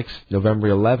 1966, November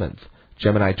 11th,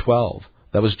 Gemini 12.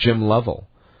 That was Jim Lovell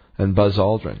and Buzz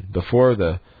Aldrin. Before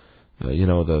the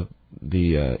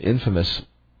infamous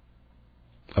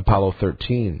Apollo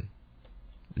 13,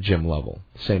 Jim Lovell.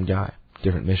 Same guy,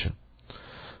 different mission.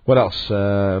 What else?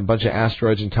 A bunch of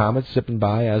asteroids and comets zipping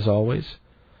by, as always.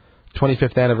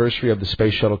 25th anniversary of the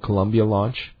Space Shuttle Columbia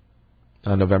launch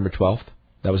on November 12th.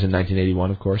 That was in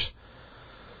 1981, of course.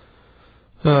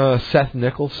 Seth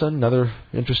Nicholson, another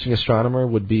interesting astronomer,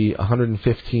 would be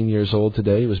 115 years old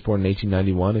today. He was born in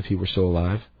 1891, if he were still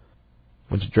alive.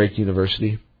 Went to Drake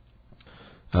University.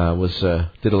 Did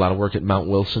a lot of work at Mount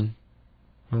Wilson.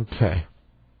 Okay.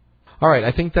 All right,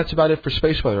 I think that's about it for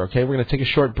space weather, okay? We're going to take a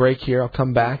short break here. I'll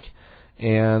come back,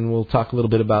 and we'll talk a little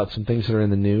bit about some things that are in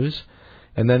the news.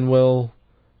 And then we'll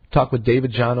talk with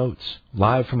David John Oates,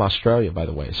 live from Australia, by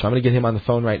the way. So I'm going to get him on the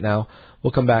phone right now.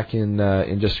 We'll come back in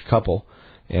just a couple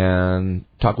and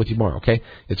talk with you more, okay?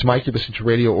 It's Mike. You're listening to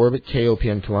Radio Orbit,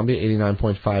 KOPN Columbia,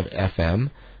 89.5 FM.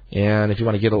 And if you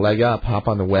want to get a leg up, hop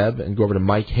on the web and go over to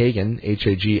Mike Hagan,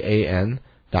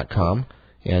 HAGAN.com,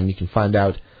 and you can find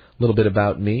out a little bit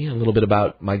about me, a little bit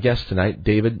about my guest tonight,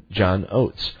 David John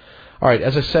Oates. All right,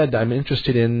 as I said, I'm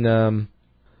interested in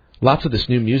lots of this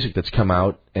new music that's come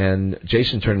out, and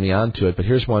Jason turned me on to it, but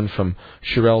here's one from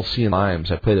Sherelle C. Limes.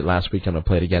 I played it last week. I'm going to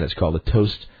play it again. It's called A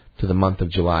Toast to the Month of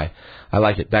July. I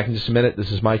like it. Back in just a minute.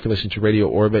 This is Mike. You're listening to Radio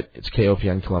Orbit. It's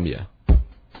KOPN Columbia.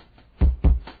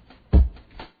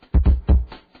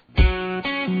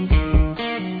 You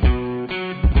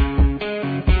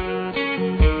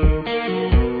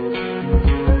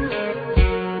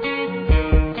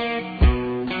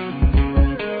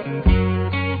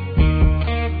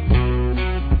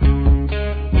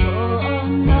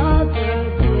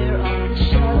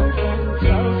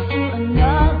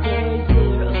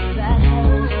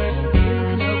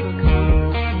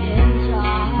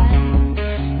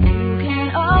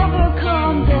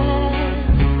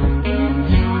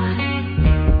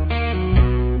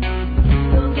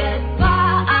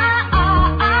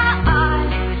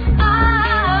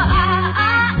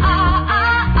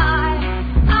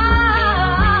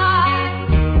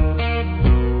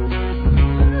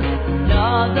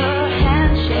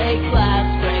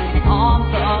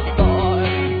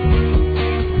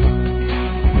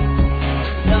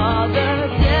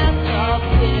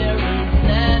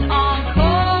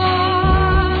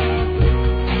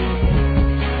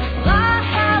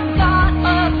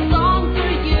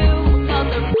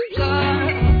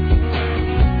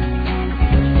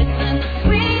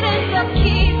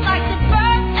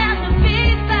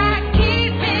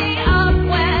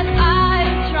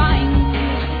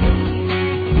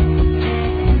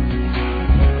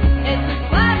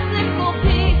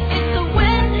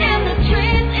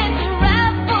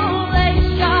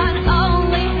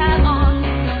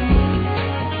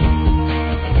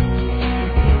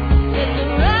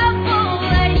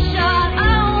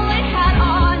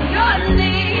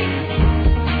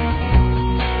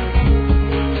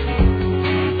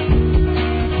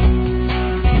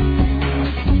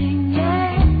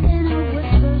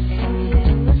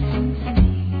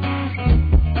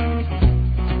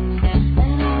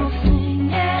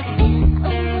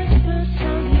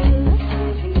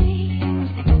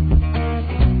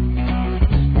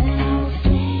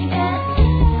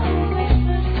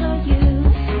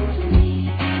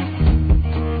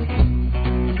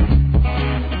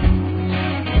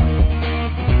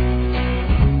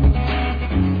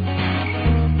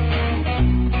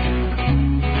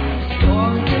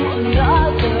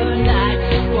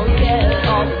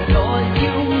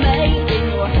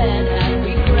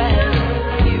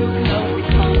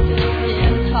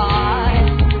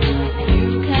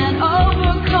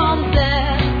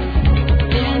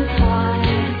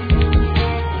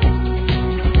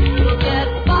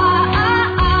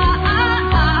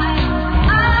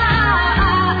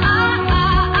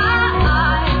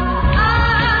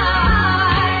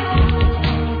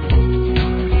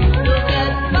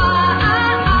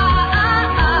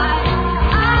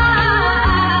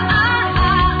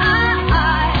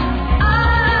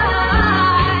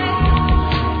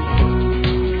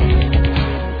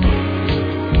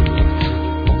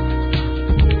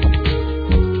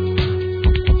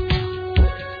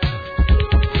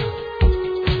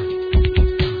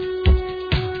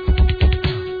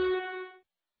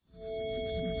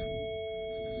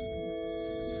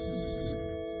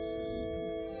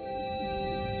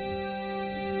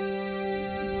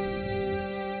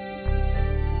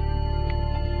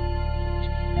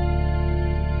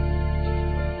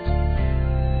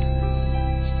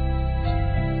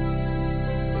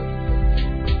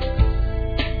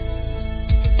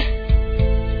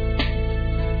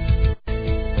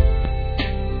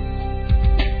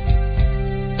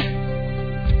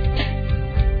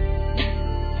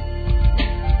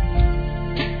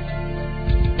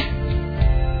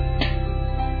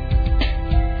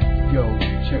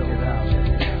check it out.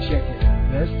 Check it.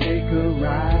 Let's take a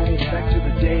ride back to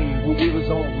the day when we was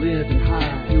all living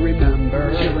high. You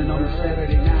remember chilling on a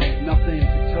Saturday night, nothing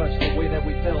could touch the way that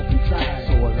we felt inside.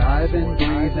 So alive and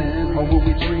breathing, or were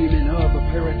we dreaming of a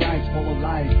paradise full of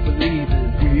life?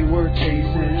 Believing we were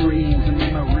chasing dreams and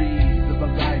memories of the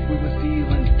life we was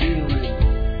feeling.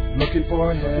 Looking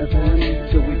for heaven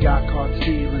till we got caught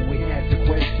stealing. We had to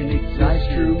question life's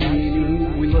true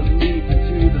meaning. We looked deep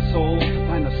into the soul to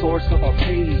find the source of our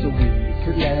pain, so we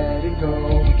could let it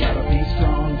go. We gotta be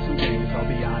strong. Some things are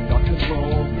beyond our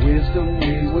control. Wisdom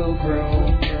we will grow,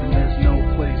 and there's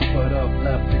no place but up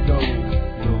left to go.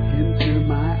 Look into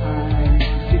my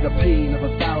eyes, see the pain of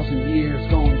 1,000 years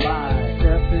gone by.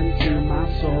 Step into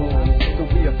my soul.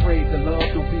 Don't be afraid to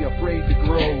love. Don't be afraid to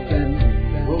grow.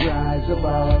 Then we'll rise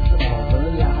above all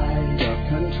the lies of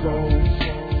control.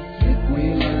 If we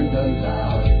learn to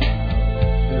love,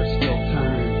 there's still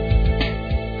time.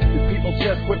 If people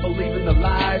just quit believing the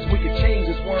lies, we can change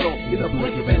this world in a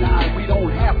blink of an eye. We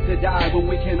don't have to die when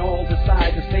we can all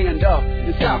decide to stand up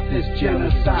and stop this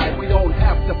genocide. We don't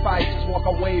have to fight, just walk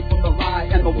away from the lie,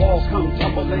 and the walls come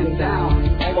tumbling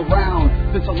down all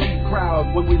around this elite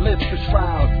crowd when we lift the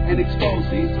shroud and expose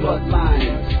these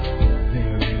bloodlines.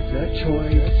 A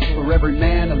choice for every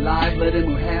man alive. Let him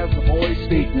who has a voice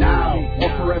speak now, or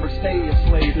forever stay a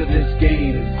slave to this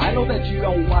game. I know that you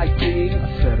don't like me.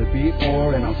 I said it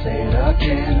before and I'll say it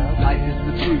again. Life is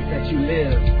the truth that you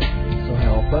live, so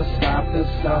help us stop the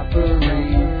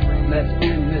suffering. Let's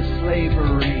end this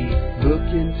slavery. Look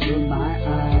into my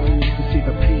eyes to see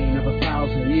the pain of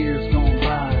 1,000 years gone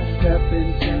by. Step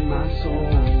into my soul.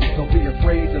 Don't be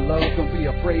afraid to love. Don't be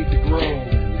afraid to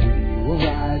grow. We'll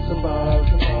rise above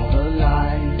all the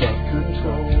lies of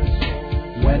control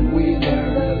when we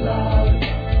learn to love.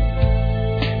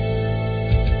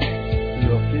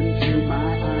 Look into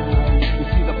my eyes to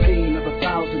see the pain of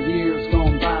 1,000 years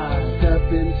gone by.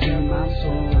 Step into my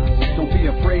soul. Don't be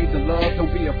afraid to love.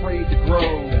 Don't be afraid to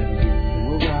grow. And we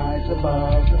will rise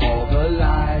above all the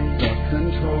lies of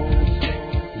control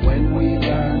when we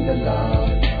learn to love.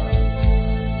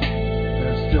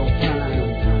 There's still time.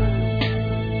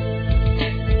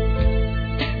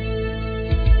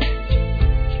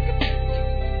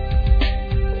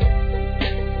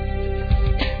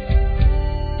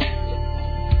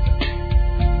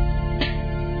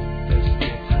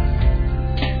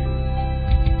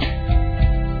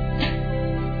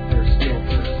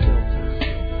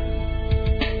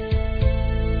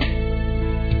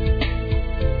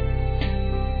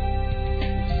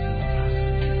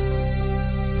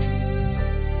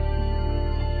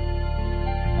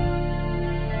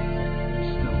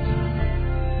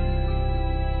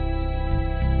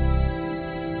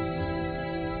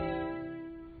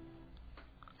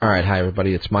 All right, hi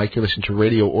everybody, it's Mike. You're listening to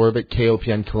Radio Orbit,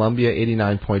 KOPN Columbia,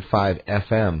 89.5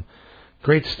 FM.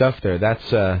 Great stuff there.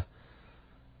 That's a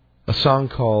song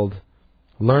called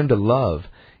Learn to Love,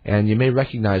 and you may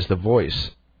recognize the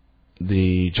voice.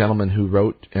 The gentleman who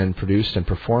wrote and produced and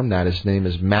performed that, his name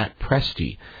is Matt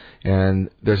Presti,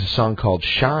 and there's a song called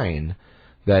Shine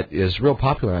that is real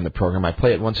popular on the program. I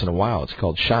play it once in a while. It's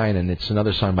called Shine, and it's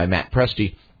another song by Matt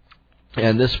Presti,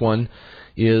 and this one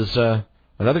is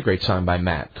another great song by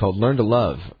Matt called Learn to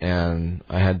Love, and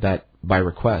I had that by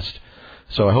request.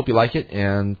 So I hope you like it,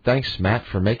 and thanks, Matt,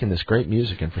 for making this great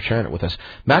music and for sharing it with us.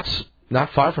 Matt's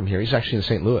not far from here. He's actually in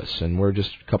St. Louis, and we're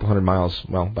just a couple hundred miles,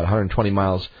 well, about 120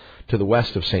 miles to the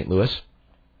west of St. Louis.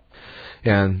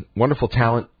 And wonderful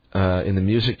talent in the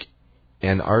music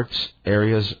and arts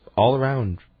areas all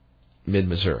around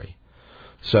mid-Missouri.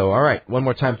 So, all right, one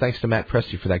more time, thanks to Matt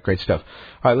Presti for that great stuff.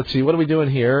 All right, let's see, what are we doing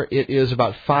here? It is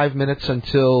about 5 minutes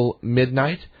until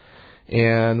midnight,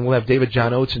 and we'll have David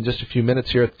John Oates in just a few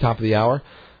minutes here at the top of the hour.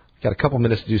 Got a couple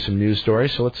minutes to do some news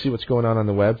stories, so let's see what's going on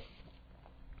the web.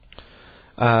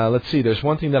 Let's see, there's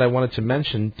one thing that I wanted to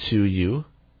mention to you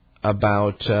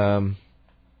about, well,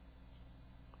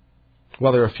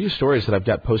 there are a few stories that I've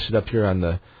got posted up here on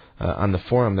the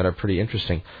forum that are pretty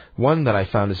interesting. One that I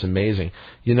found is amazing.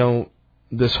 You know,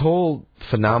 this whole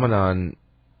phenomenon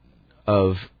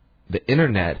of the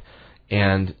Internet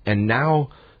and now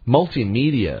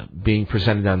multimedia being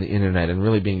presented on the Internet and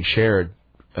really being shared,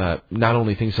 not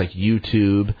only things like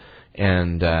YouTube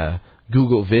and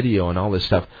Google Video and all this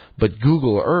stuff, but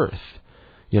Google Earth.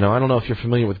 You know, I don't know if you're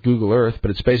familiar with Google Earth,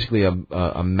 but it's basically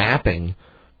a mapping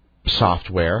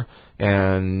software,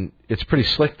 and it's pretty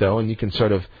slick, though, and you can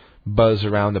sort of buzz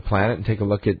around the planet and take a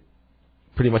look at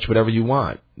pretty much whatever you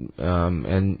want.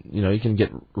 And, you know, you can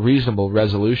get reasonable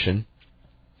resolution,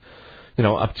 you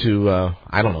know, up to,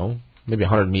 I don't know, maybe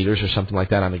 100 meters or something like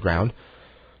that on the ground.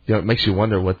 You know, it makes you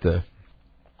wonder what the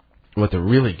what the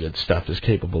really good stuff is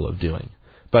capable of doing.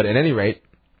 But at any rate,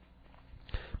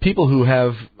 people who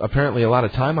have apparently a lot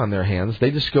of time on their hands,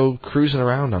 they just go cruising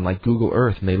around on like Google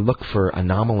Earth and they look for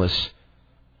anomalous,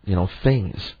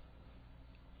 things.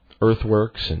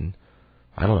 Earthworks and,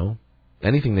 I don't know,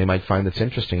 anything they might find that's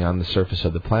interesting on the surface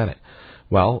of the planet.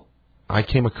 Well, I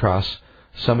came across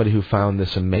somebody who found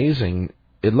this amazing,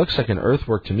 it looks like an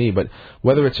earthwork to me, but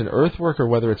whether it's an earthwork or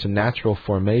whether it's a natural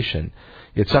formation,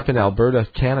 it's up in Alberta,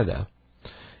 Canada,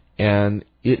 and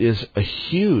it is a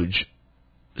huge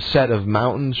set of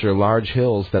mountains or large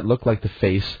hills that look like the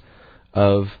face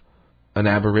of an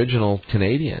Aboriginal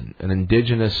Canadian, an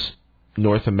indigenous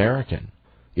North American.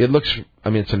 It looks,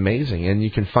 it's amazing, and you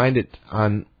can find it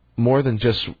on more than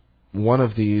just one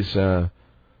of these tools.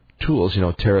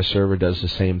 TerraServer does the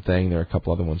same thing. There are a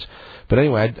couple other ones. But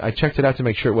anyway, I checked it out to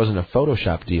make sure it wasn't a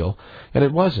Photoshop deal, and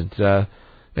it wasn't.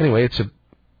 Anyway,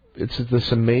 it's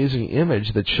this amazing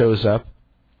image that shows up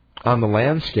on the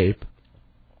landscape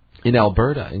in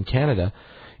Alberta, in Canada,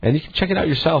 and you can check it out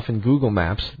yourself in Google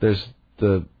Maps. There's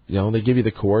they give you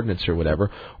the coordinates or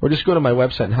whatever, or just go to my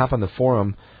website and hop on the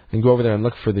forum and go over there and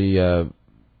look for the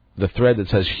thread that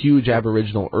says huge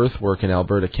Aboriginal earthwork in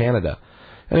Alberta, Canada.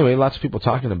 Anyway, lots of people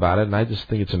talking about it, and I just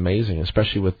think it's amazing,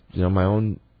 especially with my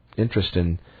own interest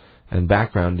in and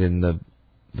background in the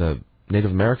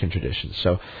Native American traditions.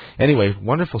 So anyway,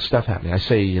 wonderful stuff happening. I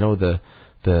say,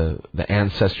 the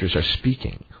ancestors are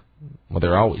speaking. Well,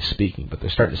 they're always speaking, but they're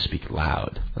starting to speak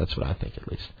loud. That's what I think,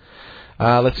 at least.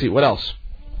 Let's see, what else?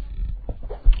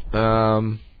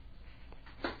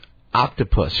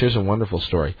 Octopus. Here's a wonderful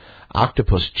story.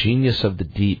 Octopus, genius of the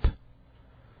deep.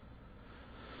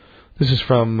 This is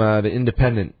from The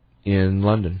Independent in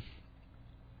London.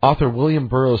 Author William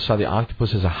Burroughs saw the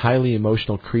octopus as a highly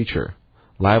emotional creature,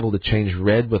 liable to change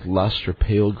red with lust or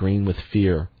pale green with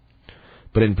fear.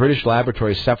 But in British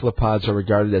laboratories, cephalopods are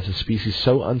regarded as a species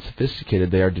so unsophisticated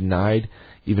they are denied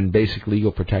even basic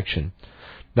legal protection.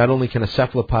 Not only can a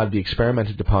cephalopod be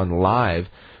experimented upon live,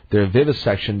 their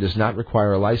vivisection does not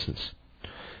require a license.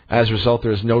 As a result,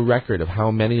 there is no record of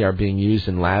how many are being used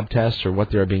in lab tests or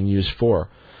what they are being used for.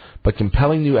 But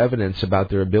compelling new evidence about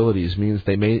their abilities means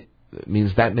that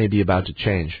may be about to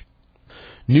change.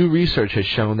 New research has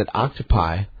shown that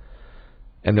octopi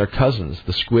and their cousins,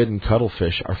 the squid and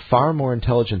cuttlefish, are far more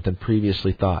intelligent than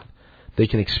previously thought. They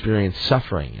can experience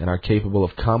suffering and are capable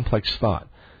of complex thought,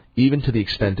 even to the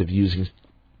extent of using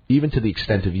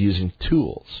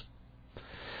tools.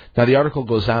 Now, the article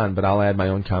goes on, but I'll add my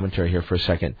own commentary here for a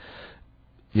second.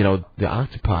 The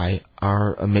octopi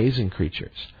are amazing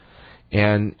creatures.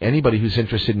 And anybody who's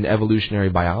interested in evolutionary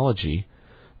biology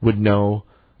would know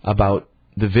about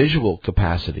the visual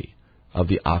capacity of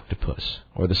the octopus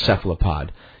or the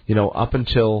cephalopod. Up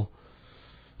until,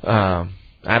 the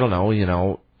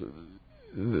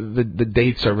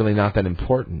dates are really not that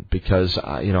important because,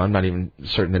 I'm not even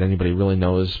certain that anybody really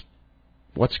knows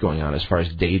what's going on as far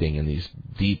as dating and these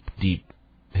deep, deep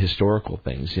historical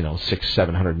things,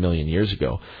 600-700 million years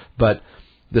ago. But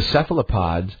the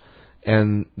cephalopods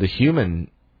and the human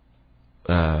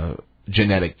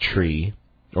genetic tree,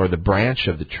 or the branch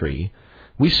of the tree,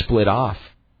 we split off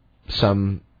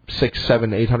some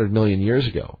 600-800 million years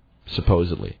ago,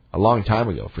 supposedly. A long time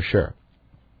ago, for sure.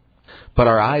 But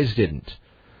our eyes didn't.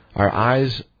 Our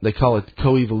eyes, they call it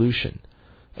coevolution.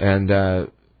 And our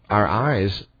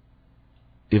eyes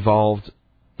evolved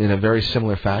in a very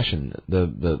similar fashion.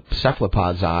 The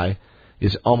cephalopod's eye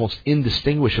is almost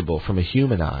indistinguishable from a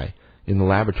human eye in the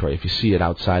laboratory if you see it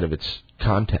outside of its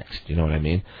context, you know what I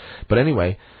mean? But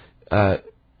anyway,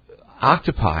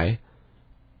 octopi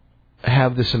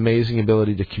have this amazing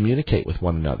ability to communicate with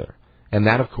one another. And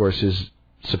that, of course, is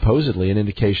supposedly an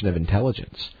indication of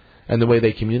intelligence. And the way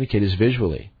they communicate is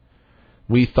visually.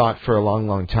 We thought for a long,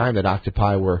 long time that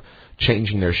octopi were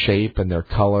changing their shape and their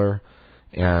color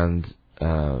and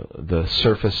the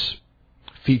surface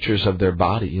features of their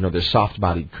body. They're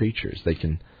soft-bodied creatures. They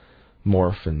can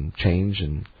morph and change,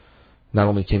 and not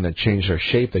only can they change their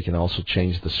shape, they can also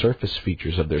change the surface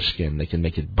features of their skin. They can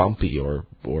make it bumpy or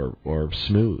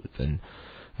smooth, and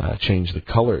change the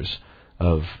colors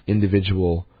of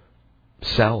individual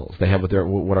cells. They have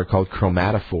what are called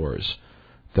chromatophores,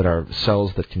 that are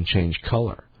cells that can change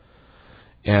color.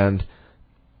 And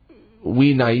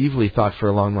we naively thought for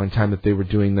a long, long time that they were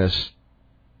doing this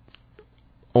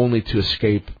only to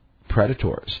escape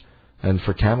predators and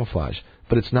for camouflage.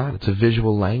 But it's not. It's a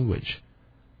visual language.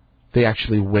 They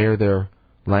actually wear their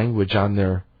language on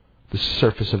the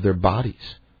surface of their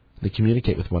bodies. They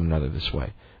communicate with one another this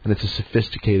way. And it's a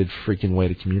sophisticated freaking way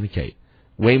to communicate.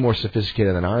 Way more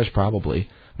sophisticated than ours, probably.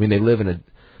 I mean, they live in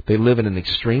they live in an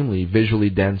extremely visually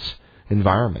dense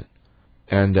environment.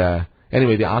 And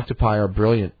anyway, the octopi are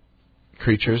brilliant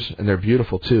creatures, and they're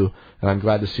beautiful too, and I'm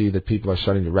glad to see that people are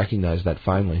starting to recognize that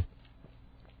finally.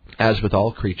 As with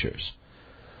all creatures.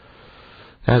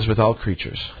 As with all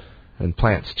creatures. And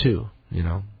plants too, you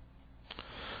know.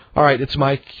 All right, it's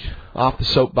Mike off the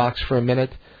soapbox for a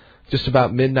minute. Just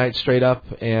about midnight straight up,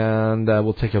 and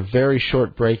we'll take a very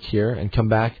short break here and come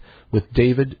back with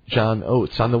David John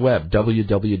Oates on the web,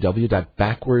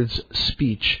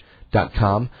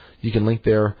 www.backwardsspeech.com. You can link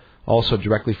there also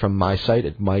directly from my site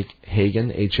at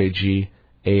MikeHagan,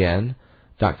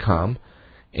 HAGAN.com.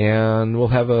 And we'll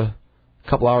have a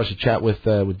couple hours to chat with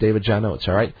David John Oates,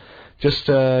 all right? Just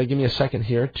give me a second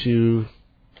here to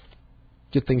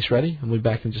get things ready, and we'll be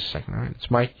back in just a second, all right? It's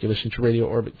Mike. You're listening to Radio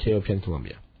Orbit, KOPN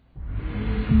Columbia.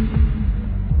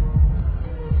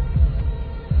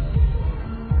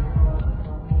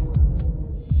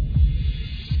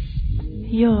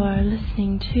 You're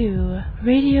listening to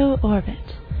Radio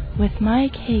Orbit with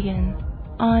Mike Hagan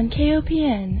on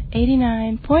KOPN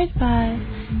 89.5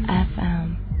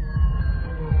 FM.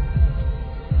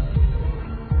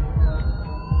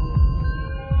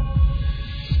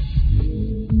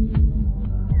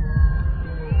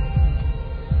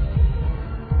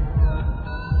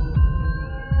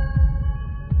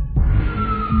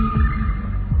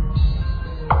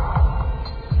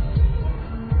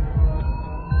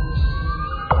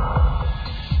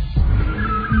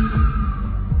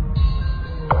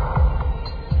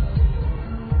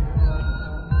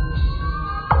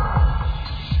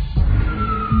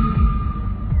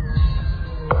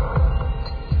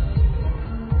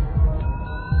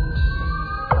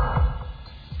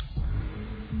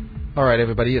 All right,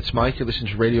 everybody, it's Mike. You're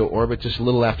listening to Radio Orbit just a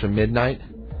little after midnight.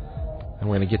 And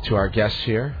we're going to get to our guest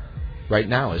here right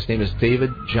now. His name is David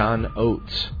John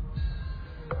Oates.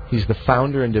 He's the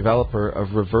founder and developer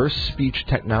of Reverse Speech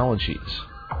Technologies.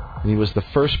 And he was the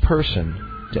first person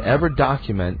to ever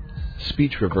document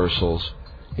speech reversals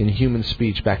in human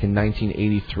speech back in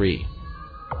 1983.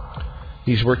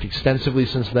 He's worked extensively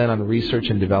since then on research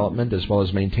and development, as well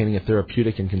as maintaining a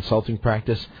therapeutic and consulting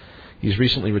practice. He's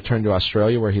recently returned to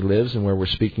Australia, where he lives and where we're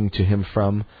speaking to him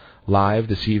from live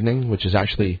this evening, which is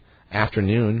actually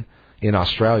afternoon in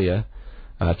Australia,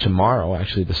 tomorrow,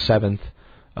 actually the 7th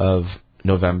of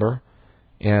November.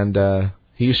 And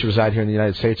he used to reside here in the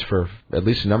United States for at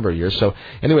least a number of years. So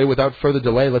anyway, without further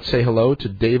delay, let's say hello to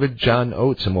David John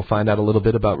Oates, and we'll find out a little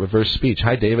bit about reverse speech.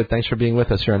 Hi, David. Thanks for being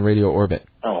with us here on Radio Orbit.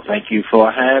 Oh, thank you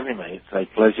for having me. It's a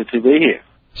pleasure to be here.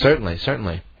 Certainly,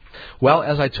 certainly. Well,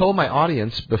 as I told my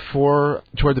audience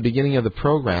toward the beginning of the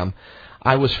program,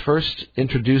 I was first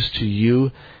introduced to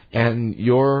you and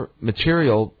your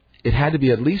material. It had to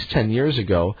be at least 10 years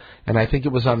ago, and I think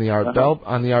it was on the Art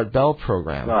Bell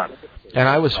program. Right. And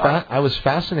I was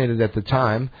fascinated at the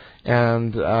time,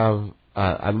 and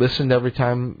I listened every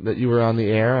time that you were on the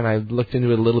air, and I looked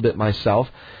into it a little bit myself,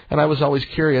 and I was always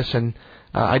curious. And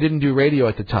I didn't do radio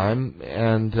at the time,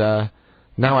 and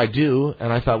now I do,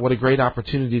 and I thought, what a great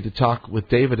opportunity to talk with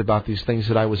David about these things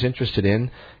that I was interested in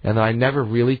and that I never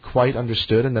really quite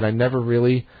understood and that I never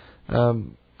really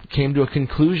came to a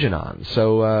conclusion on.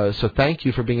 So thank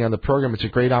you for being on the program. It's a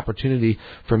great opportunity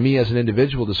for me as an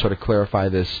individual to sort of clarify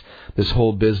this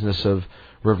whole business of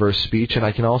reverse speech, and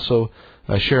I can also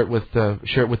share it with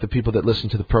the people that listen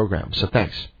to the program. So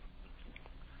thanks.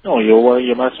 Oh,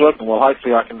 you're most welcome. Well,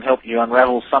 hopefully I can help you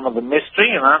unravel some of the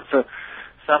mystery and answer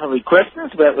some of the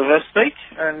questions about reverse speech.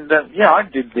 And I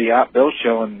did the Art Bell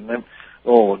show,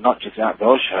 or not just the Art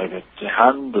Bell show, but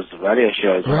hundreds of radio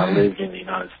shows when I lived in the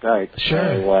United States.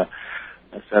 Sure.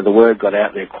 So the word got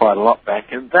out there quite a lot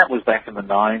back, and that was back in the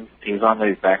 90s. I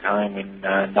moved back home in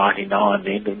 99, the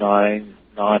end of 99.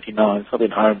 So I've been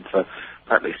home for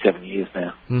practically 7 years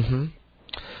now. Mm-hmm.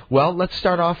 Well, let's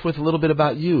start off with a little bit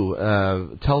about you.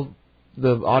 Tell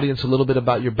the audience a little bit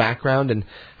about your background and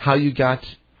how you got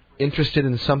interested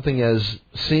in something as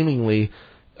seemingly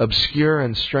obscure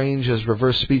and strange as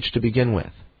reverse speech to begin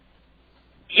with.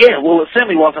 Yeah, well, it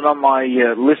certainly wasn't on my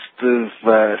list of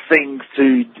things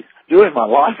to do in my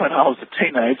life when I was a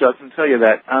teenager, I can tell you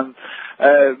that.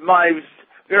 My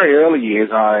very early years,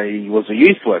 I was a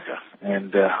youth worker,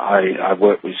 and I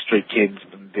worked with street kids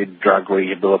and did drug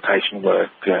rehabilitation work,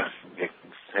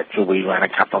 etc. We ran a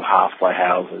couple of halfway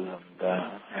houses,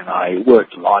 and I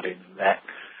worked a lot in that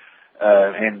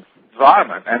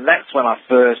environment, and that's when I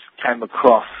first came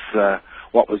across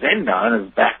what was then known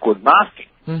as backward masking,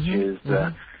 which is,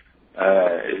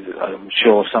 I'm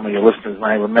sure some of your listeners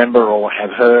may remember or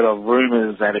have heard of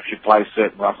rumours that if you play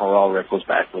certain rock and roll records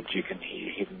backwards, you can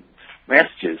hear hidden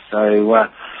messages. So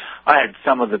I had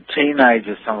some of the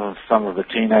teenagers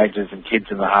and kids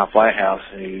in the halfway house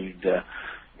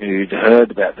who'd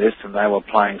heard about this, and they were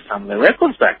playing some of their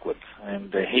records backwards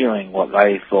and hearing what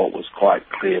they thought was quite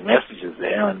clear messages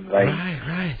there, and they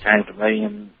came to me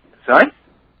and sorry.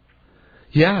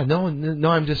 Yeah, no.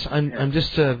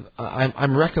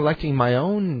 I'm recollecting my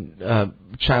own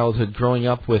childhood growing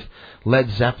up with Led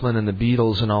Zeppelin and the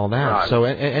Beatles and all that. Right. So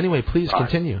anyway, please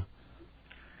continue.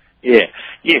 Yeah.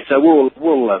 So we'll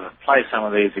play some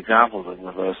of these examples of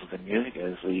reversals in music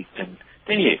as we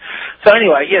continue. So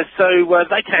anyway, so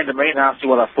they came to me and asked me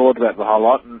what I thought about the whole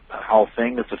lot and the whole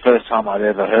thing. It's the first time I'd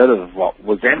ever heard of what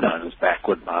was then known as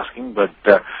backward masking, but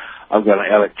I've got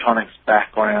an electronics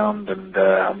background and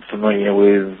I'm familiar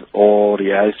with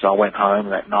audio, so I went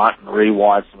home that night and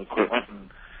rewired some equipment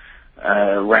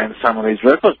and ran some of these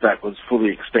records backwards,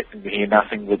 fully expecting to hear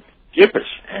nothing but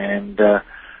gibberish. And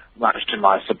much to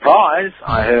my surprise,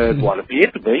 I heard what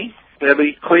appeared to be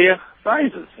fairly clear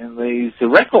phrases in these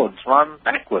records run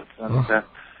backwards, and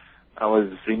I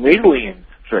was immediately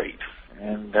intrigued.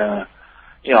 And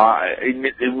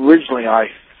originally I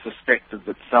suspected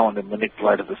that someone had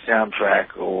manipulated the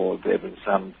soundtrack, or there had been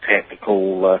some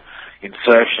technical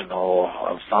insertion or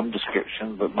of some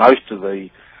description, but most of the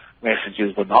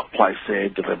messages were not placed there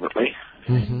deliberately.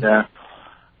 Mm-hmm.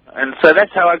 And so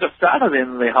that's how I got started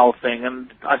in the whole thing.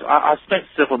 And I spent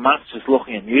several months just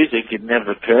looking at music. It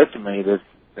never occurred to me that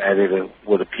it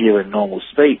would appear in normal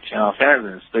speech. And I found it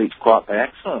in speech quite by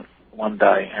accident one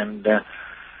day. And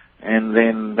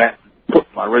then that put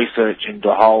my research into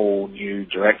a whole new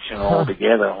direction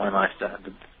altogether when I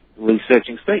started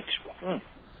researching speech.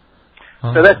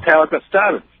 So that's how I got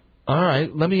started. All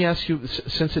right. Let me ask you,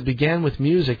 since it began with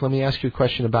music, let me ask you a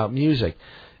question about music.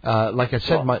 Like I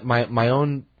said, my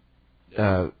own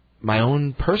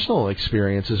personal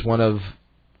experience is one of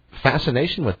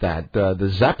fascination with that. The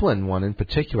Zeppelin one in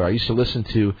particular. I used to listen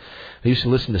to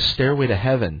Stairway to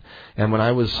Heaven, and when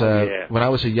I was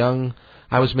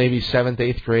I was maybe 7th,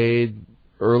 8th grade,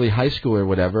 early high school or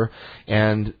whatever,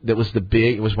 and it was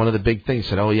one of the big things.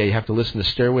 Said, oh yeah, you have to listen to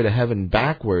Stairway to Heaven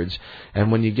backwards, and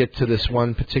when you get to this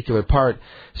one particular part,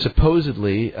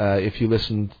 supposedly, if you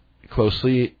listened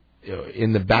closely,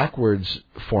 in the backwards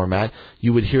format,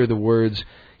 you would hear the words,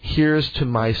 "Here's to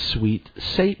my sweet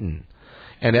Satan."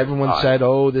 And everyone said,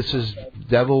 oh, this is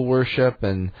devil worship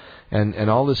and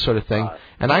all this sort of thing.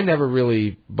 And I never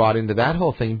really bought into that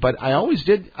whole thing, but I always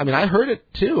did. I mean, I heard it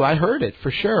too. I heard it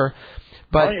for sure.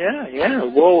 But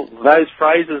well, those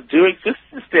phrases do exist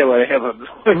in Stairway to Heaven.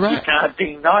 Right. You can't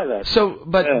deny that. So,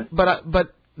 but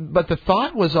the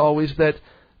thought was always that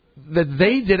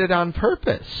they did it on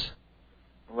purpose.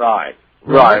 Right.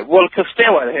 Well, because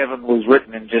Stairway to Heaven was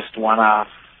written in just one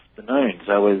afternoon,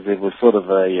 so it was sort of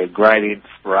a great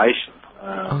inspiration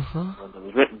when it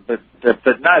was written.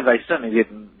 But no, they certainly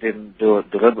didn't do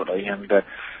it deliberately, and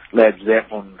Led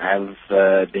Zeppelin have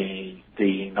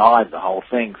denied the whole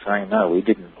thing, saying no, we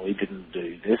didn't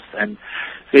do this. And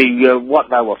what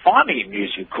they were finding in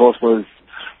music, of course,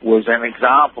 was an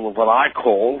example of what I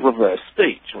call reverse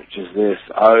speech, which is this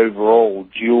overall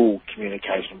dual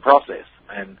communication process.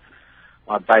 And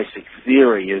my basic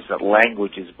theory is that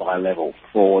language is bi-level,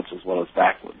 forwards as well as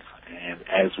backwards. And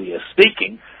as we are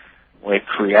speaking, we're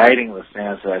creating the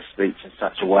sounds of our speech in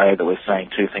such a way that we're saying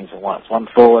two things at once, one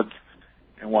forwards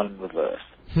and one in reverse.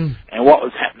 And what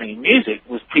was happening in music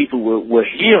was people were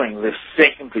hearing this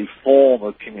secondary form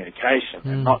of communication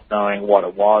and not knowing what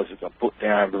it was. It got put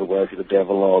down to the work of the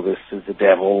devil, or this is the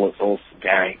devil, it's all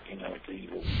satanic, it's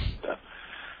evil stuff,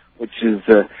 which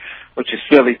is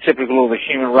fairly typical of the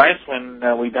human race. When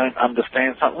we don't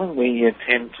understand something, we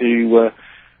tend to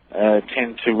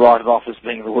write it off as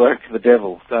being the work of the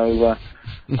devil. So,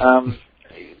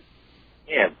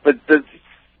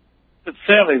 but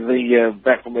certainly the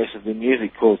backward message in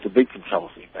music caused a big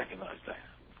controversy back in those days.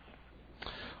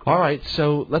 All right,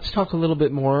 so let's talk a little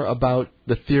bit more about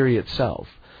the theory itself.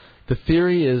 The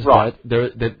theory is that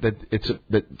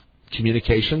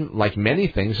communication, like many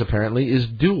things apparently, is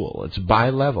dual. It's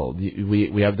bi-level.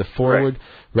 We have the forward,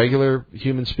 regular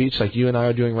human speech like you and I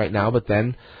are doing right now, but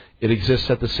then it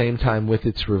exists at the same time with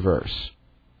its reverse.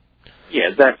 Yeah,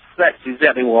 that's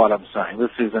exactly what I'm saying.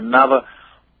 This is another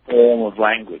form of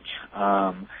language.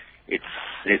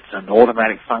 It's an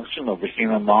automatic function of the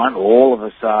human mind. All of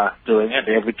us are doing it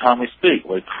every time we speak.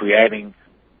 We're creating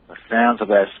the sounds of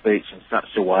our speech in such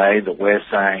a way that we're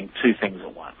saying two things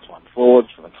at once. One forwards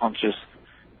from the conscious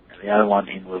and the other one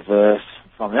in reverse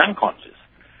from the unconscious.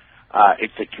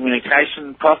 It's a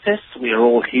communication process. We are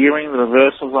all hearing the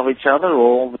reversals of each other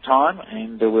all the time,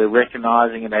 and we're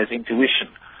recognizing it as intuition,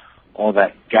 or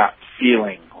that gut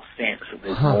feeling or sense that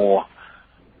there's more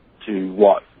to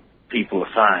what people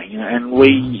are saying. And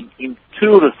we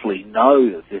intuitively know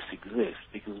that this exists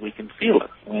because we can feel it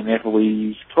whenever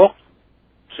we talk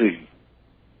to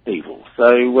people.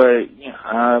 So,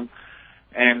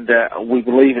 we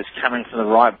believe it's coming from the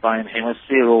right brain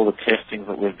hemisphere. All the testing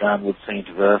that we've done would seem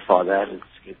to verify that.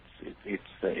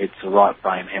 It's the right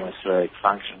brain hemispheric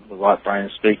function. The right brain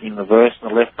is speaking in reverse,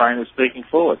 and the left brain is speaking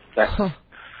forward. That's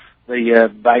the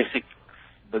basic.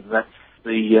 That's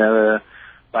the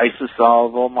basis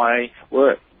of all my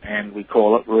work, and we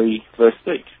call it reverse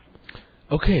speech.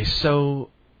 Okay, so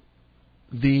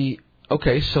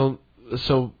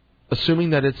assuming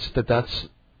that that's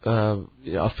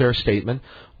a fair statement,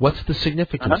 what's the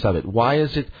significance of it? Why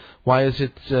is it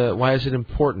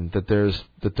important that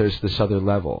there's this other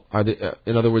level?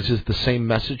 In other words, is the same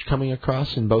message coming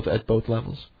across at both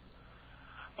levels?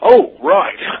 Oh,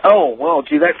 right. Oh, well,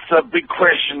 gee, that's a big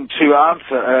question to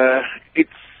answer.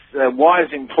 Why is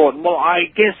it important? Well, I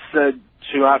guess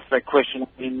to answer that question,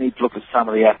 we need to look at some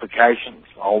of the applications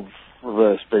of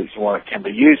reverse speech and what it can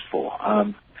be used for.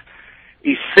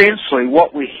 Essentially,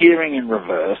 what we're hearing in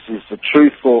reverse is the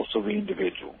true thoughts of the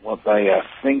individual, what they are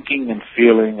thinking and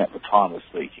feeling at the time of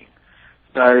speaking.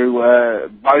 So,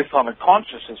 both on a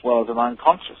conscious as well as an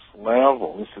unconscious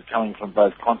level. This is coming from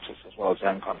both conscious as well as the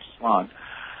unconscious mind.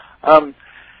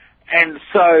 And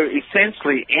so,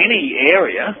 essentially, any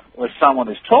area where someone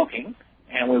is talking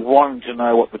and we're wanting to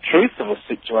know what the truth of a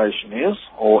situation is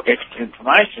or extra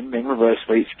information, then reverse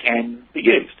speech can be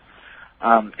used.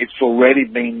 It's already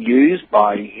been used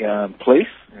by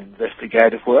police in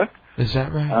investigative work. Is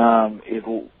that right?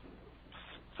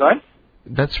 Sorry?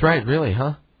 That's right, really,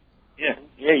 huh? Yeah.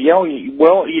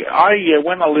 Well,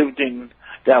 when I lived in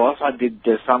Dallas, I did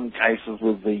some cases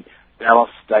with the Dallas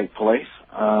State Police.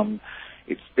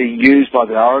 It's being used by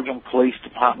the Oregon Police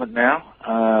Department now.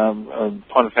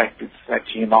 Point of fact, it's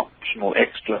actually an optional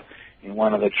extra in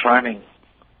one of the training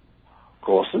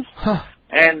courses. Huh.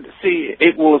 And see,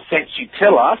 it will essentially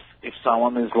tell us if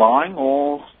someone is lying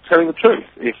or telling the truth.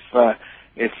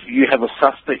 If you have a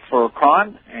suspect for a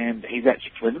crime and he's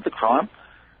actually committed the crime,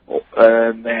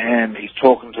 and he's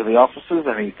talking to the officers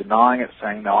and he's denying it,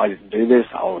 saying, no, I didn't do this,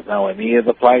 I was nowhere near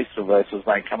the place, or versus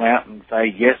they come out and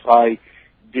say, yes, I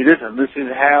did it, and this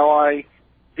is how I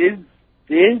did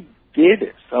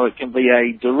it. So it can be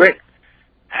a direct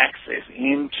access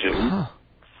into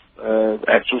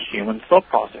actual human thought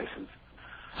processes.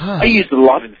 I use it a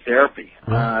lot in therapy.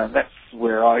 That's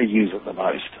where I use it the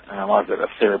most. I've got a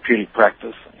therapeutic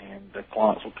practice, and the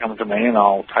clients will come to me, and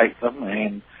I'll tape them,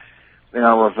 and then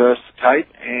I'll reverse the tape,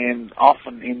 and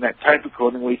often in that tape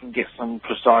recording we can get some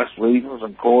precise reasons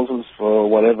and causes for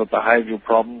whatever behavioural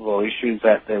problems or issues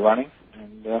that they're running,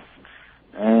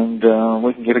 and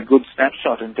we can get a good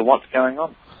snapshot into what's going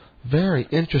on. Very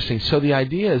interesting. So the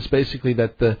idea is basically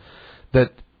that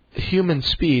human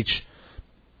speech,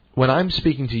 when I'm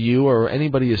speaking to you or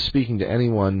anybody is speaking to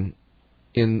anyone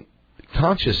in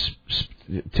conscious,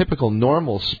 typical,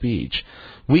 normal speech,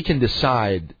 we can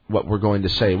decide what we're going to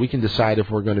say. We can decide if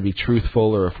we're going to be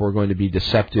truthful or if we're going to be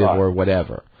deceptive or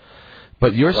whatever.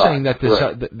 But you're saying that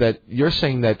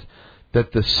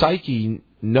that the psyche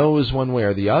knows one way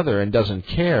or the other and doesn't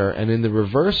care, and in the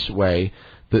reverse way,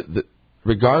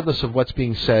 regardless of what's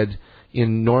being said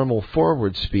in normal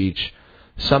forward speech,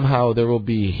 somehow there will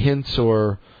be hints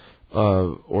or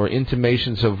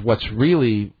intimations of what's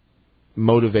really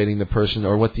motivating the person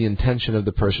or what the intention of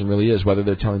the person really is, whether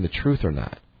they're telling the truth or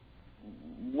not.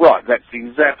 Right, that's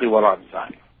exactly what I'm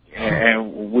saying.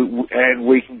 And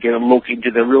we can get a look into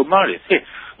the real motives. Here,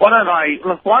 why don't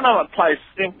I play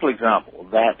a simple example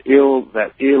that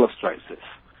illustrates this?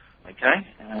 Okay?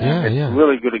 It's a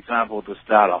really good example to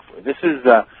start off with. This is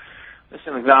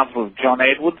an example of John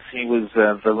Edwards. He was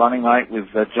the running mate with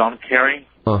John Kerry.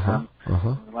 In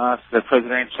the last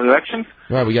presidential elections.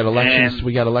 Right, we got elections.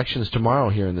 We got elections tomorrow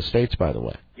here in the States, by the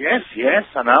way. Yes,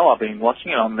 I know. I've been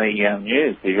watching it on the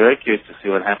news. Be very curious to see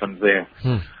what happens there.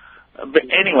 But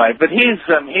anyway,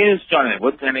 here's John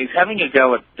Edwards, and he's having a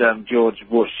go at George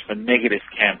Bush for negative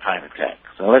campaign attack.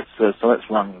 So let's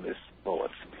run this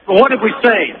forward. Well, what did we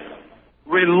say?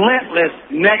 Relentless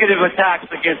negative attacks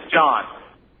against John.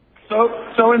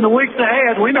 So in the weeks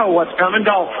ahead, we know what's coming,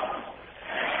 don't we?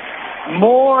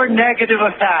 More negative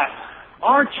attacks.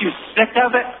 Aren't you sick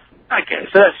of it? Okay,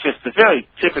 so that's just a very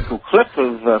typical clip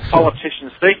of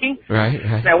politicians speaking. Right.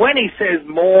 Now, when he says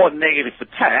more negative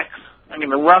attacks, I'm going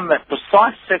to run that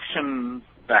precise section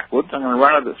backwards. I'm going to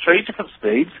run it at 3 different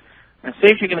speeds and see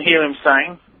if you can hear him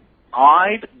saying,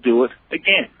 I'd do it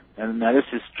again. And now this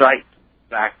is straight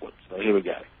backwards. So here we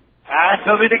go. I'd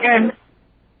do it again.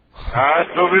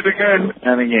 Do it again.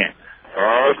 And again.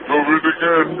 Do it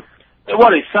again.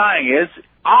 What he's saying is,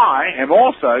 I am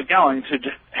also going to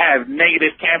have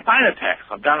negative campaign attacks.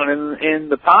 I've done it in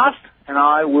the past, and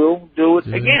I will do it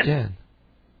again.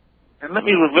 And let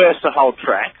me reverse the whole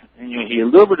track, and you'll hear a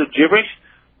little bit of gibberish.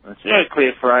 It's a very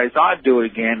clear phrase. I do it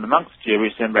again, amongst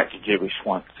gibberish, then back to gibberish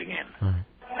once again.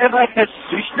 If I could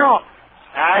stop.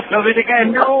 Do it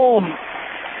again. No.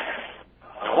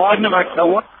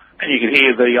 And you can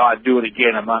hear the I do it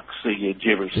again amongst the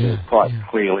gibberish quite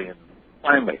clearly and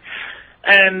plainly.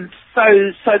 And so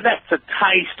that's a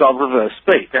taste of reverse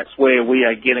speech. That's where we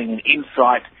are getting an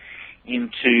insight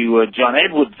into John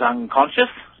Edwards' unconscious,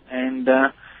 and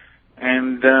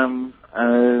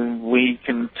we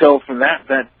can tell from that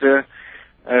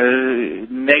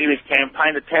negative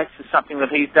campaign attacks is something that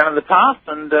he's done in the past,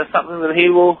 and something that he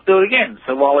will do again.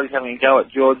 So while he's having a go at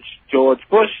George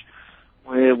Bush,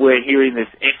 we're hearing this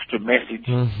extra message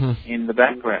in the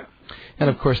background. And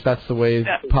of course, that's the way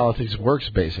politics works,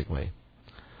 basically.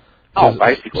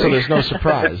 Basically. So there's no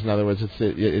surprise. In other words,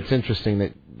 it's interesting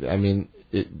that, I mean,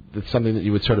 it's something that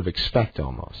you would sort of expect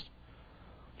almost.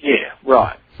 Yeah,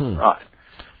 right, right.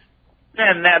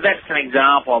 And now that's an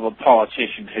example of a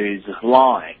politician who's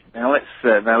lying. Now let's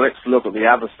look at the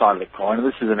other side of the coin.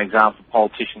 This is an example of a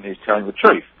politician who's telling the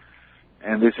truth.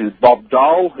 And this is Bob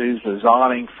Dole, who's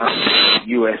resigning from the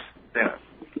U.S. Senate.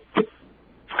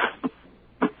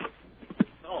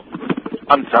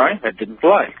 I'm sorry, that didn't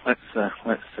play. Let's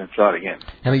try it again.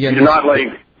 And again, you do not lay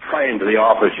claim to the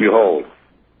office you hold.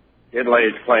 It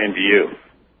lays claim to you.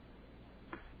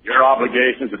 Your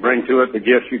obligation is to bring to it the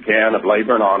gifts you can of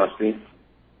labor and honesty,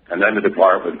 and then to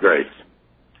depart with grace.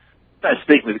 So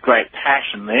speak with great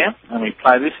passion there, and we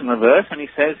play this in reverse, and he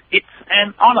says, it's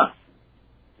an honour.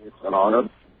 It's an honour.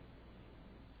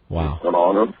 Wow. It's an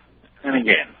honour. And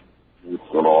again. It's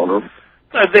an honour.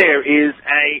 So there is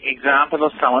a example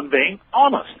of someone being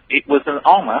honest. It was an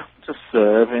honour to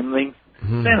serve in the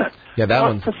Senate. Yeah, that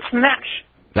one's a snatch.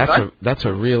 That's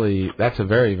a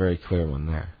very, very clear one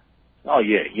there. Oh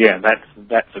yeah,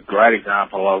 that's a great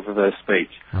example of reverse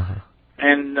speech.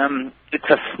 And it's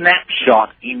a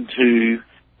snapshot into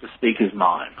the speaker's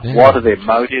mind. Yeah. What are their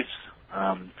motives?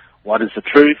 What is the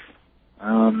truth?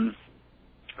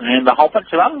 And a whole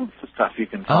bunch of other stuff you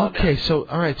can find. Okay, so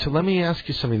all right, so let me ask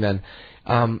you something then.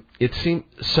 It seems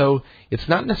so. It's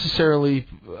not necessarily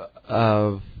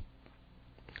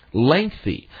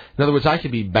lengthy. In other words, I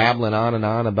could be babbling on and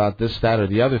on about this, that, or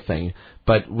the other thing,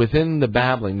 but within the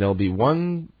babbling, there'll be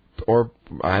one, or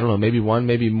I don't know, maybe one,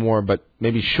 maybe more, but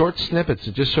maybe short snippets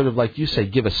that just sort of, like you say,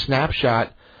 give a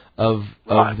snapshot of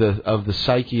the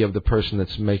psyche of the person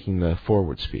that's making the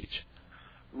forward speech.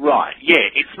 Right, yeah,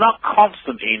 it's not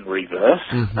constant in reverse,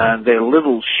 and they're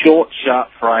little short, sharp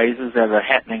phrases that are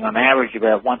happening on average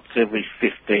about once every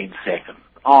 15 seconds,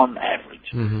 on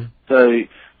average.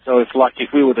 So it's like if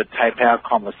we were to tape our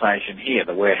conversation here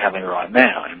that we're having right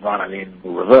now and run it in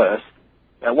reverse,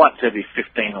 once every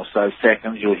 15 or so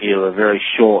seconds you'll hear a very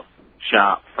short,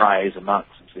 sharp phrase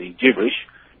amongst the gibberish.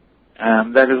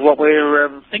 That is what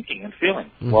we're thinking and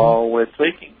feeling while we're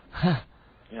speaking.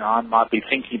 You know, I might be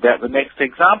thinking about the next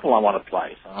example I want to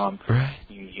play. So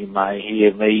you may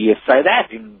hear me say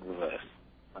that in reverse.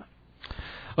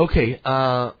 Okay,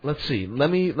 let's see.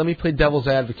 Let me play devil's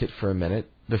advocate for a minute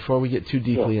before we get too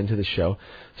deeply into the show.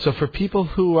 So for people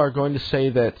who are going to say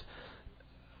that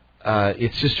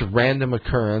it's just a random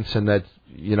occurrence and that,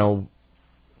 you know,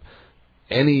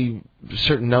 any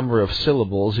certain number of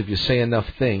syllables, if you say enough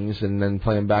things and then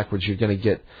play them backwards, you're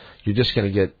just going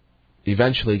to get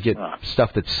eventually get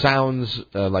stuff that sounds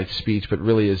like speech, but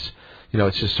really is, you know,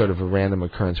 it's just sort of a random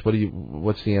occurrence.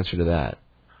 What's the answer to that?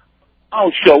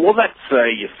 Oh, sure. Well, that's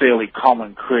a fairly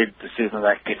common criticism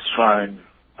that gets thrown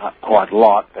up quite a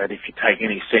lot, that if you take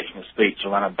any section of speech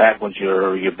and run it backwards,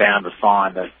 you're bound to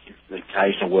find the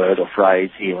occasional word or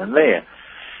phrase here and there.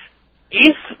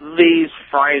 If these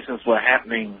phrases were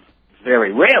happening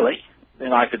very rarely,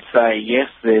 then I could say, yes,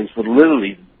 there's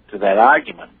validity to that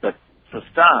argument, but for a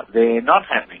start, they're not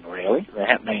happening rarely. They're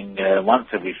happening once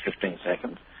every 15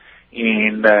 seconds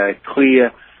in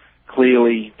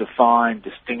clearly defined,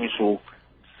 distinguishable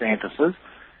sentences.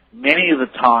 Many of the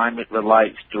time, it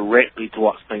relates directly to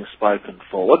what's being spoken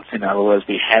forwards. In other words,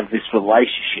 we have this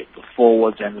relationship. The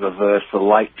forwards and the reverse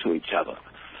relate to each other.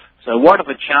 So what are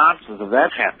the chances of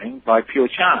that happening? By pure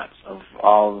chance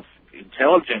of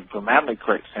intelligent, grammatically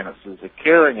correct sentences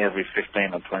occurring every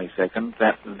 15 or 20 seconds,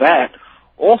 that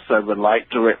also relate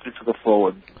directly to the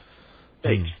forward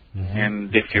speech.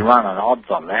 And if you run an odds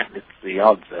on that, the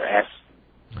odds are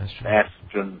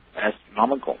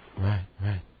astronomical. Right.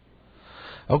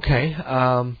 Okay.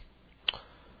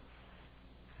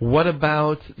 What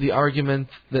about the argument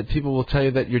that people will tell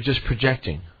you that you're just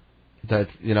projecting, that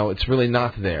it's really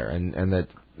not there, and that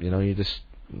you just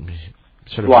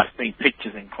sort of like seeing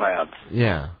pictures in clouds?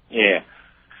 Yeah.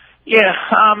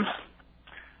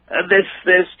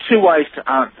 There's two ways to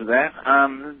answer that.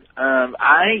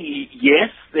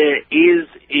 Yes, there is.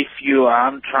 If you are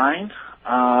untrained,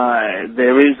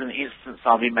 there is an instance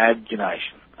of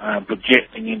imagination,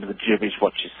 projecting into the gibberish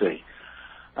what you see.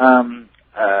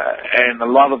 And a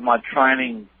lot of my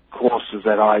training courses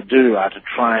that I do are to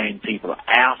train people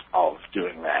out of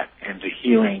doing that and to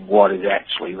hearing what is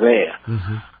actually there.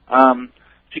 Mm-hmm.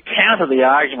 To counter the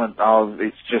argument of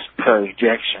it's just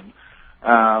projection,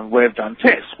 we've done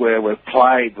tests where we've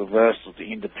played reversals to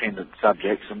independent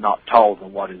subjects and not told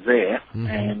them what is there, mm-hmm.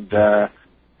 and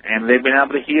they've been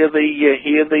able to hear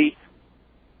the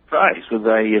phrase with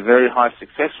a very high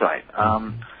success rate.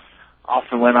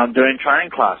 Often when I'm doing training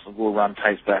classes, we'll run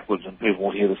tapes backwards and people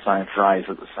will hear the same phrase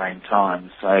at the same time.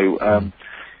 So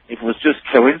if it was just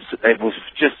if it was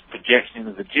just projection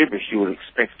into the gibberish, you would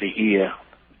expect to hear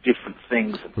different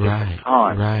things at different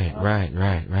times. Right.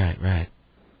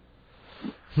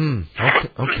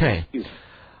 Okay.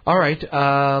 All right.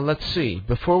 Let's see.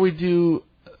 Before we do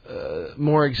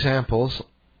more examples,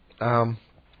 let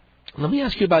me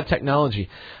ask you about technology.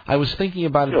 I was thinking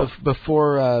about it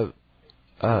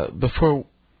before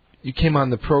you came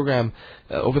on the program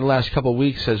over the last couple of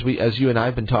weeks, as you and I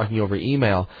have been talking over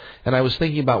email, and I was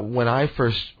thinking about when I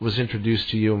first was introduced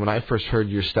to you and when I first heard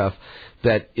your stuff,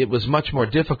 that it was much more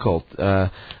difficult. I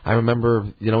remember,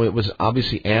 it was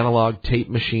obviously analog tape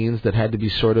machines that had to be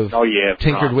sort of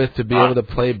tinkered with to be able to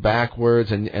play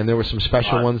backwards, and there were some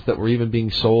special ones that were even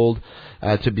being sold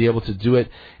to be able to do it.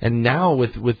 And now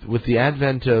with the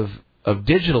advent of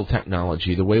digital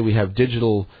technology, the way we have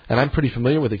digital, and I'm pretty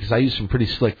familiar with it because I use some pretty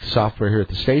slick software here at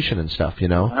the station and stuff,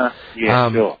 Sure.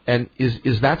 And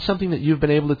is that something that you've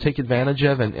been able to take advantage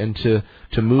of and to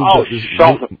move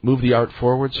move the art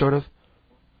forward, sort of?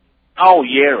 Oh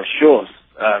yeah, sure.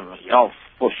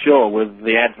 For sure. With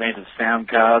the advent of sound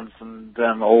cards and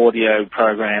audio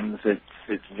programs,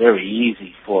 it's very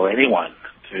easy for anyone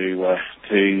to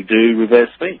do reverse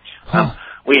speech.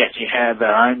 We actually have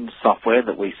our own software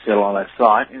that we sell on our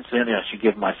site. Incidentally, I should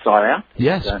give my site out.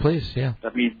 Yes, please, yeah.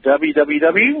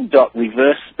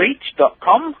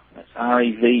 www.reversespeech.com. That's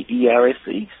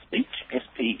REVERSE, speech,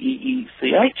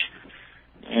 SPEECH.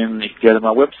 And if you go to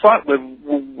my website,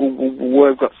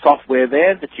 we've got software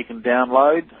there that you can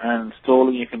download and install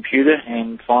in your computer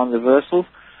and find reversals.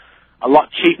 A lot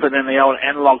cheaper than the old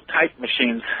analog tape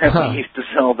machines that we used to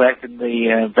sell back in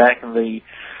the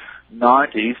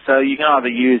 90s. So you can either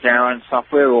use our own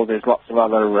software, or there's lots of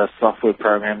other software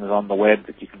programs on the web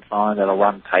that you can find that'll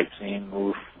run tapes in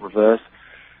reverse.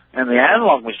 And the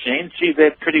analog machines,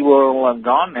 they're pretty well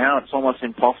gone now. It's almost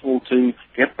impossible to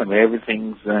get them.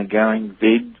 Everything's going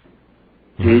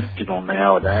digital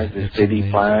nowadays. There's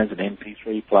CD players and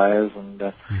MP3 players, and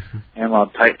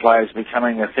analog tape players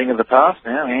becoming a thing of the past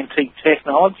now. Antique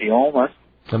technology, almost.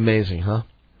 It's amazing, huh?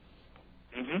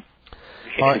 It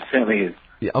certainly is.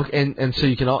 Yeah, okay, and so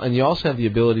you can you also have the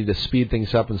ability to speed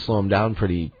things up and slow them down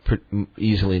pretty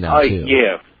easily now too.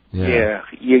 Yeah.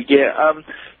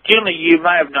 Generally, you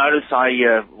may have noticed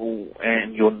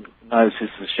and you'll notice as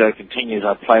the show continues,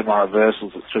 I play my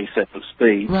reversals at 3 separate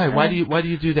speeds. Right. Why do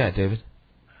you do that, David?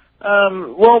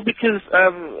 Well, because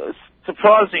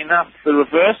surprisingly enough, the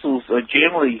reversals are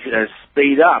generally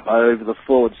speed up over the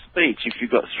forward speech. If you've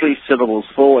got 3 syllables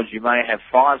forward, you may have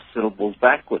 5 syllables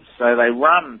backwards. So they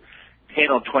run 10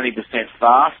 or 20%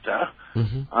 faster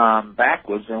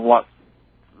backwards than what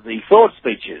the forward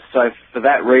speech is. So for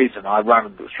that reason, I run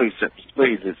at 3 separate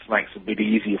speeds. It makes it a bit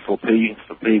easier for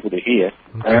people to hear.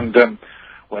 Okay. And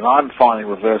when I'm finding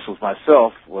reversals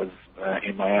myself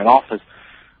in my own office,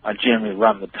 I generally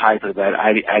run the tape at about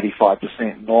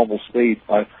 85% normal speed.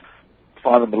 I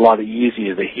find them a lot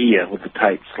easier to hear with the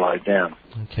tape slowed down.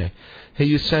 Okay. Hey,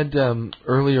 you said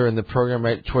earlier in the program,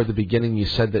 right toward the beginning, you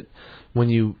said that when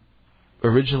you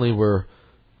originally were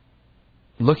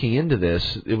looking into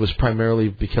this, it was primarily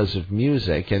because of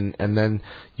music, and then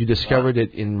you discovered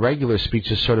it in regular speech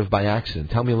just sort of by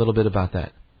accident. Tell me a little bit about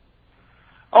that.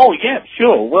 Oh yeah,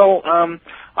 sure. Well,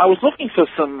 I was looking for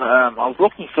some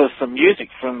music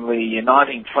from the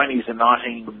 1920s and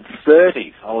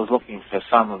 1930s. I was looking for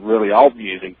some really old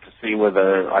music to see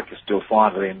whether I could still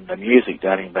find it in the music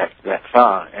dating back that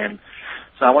far. And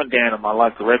so I went down to my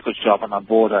local record shop and I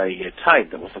bought a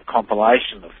tape that was a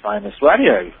compilation of famous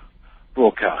radio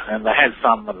broadcasts, and they had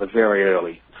some of the very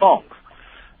early songs.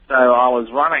 So I was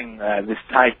running this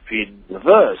tape in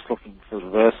reverse, looking for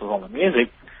reversals on the music,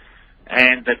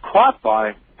 and quite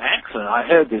by accident, I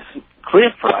heard this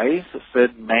clear phrase that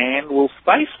said, "Man will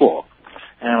spacewalk."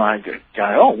 And I go,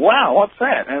 "Oh, wow, what's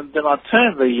that?" And then I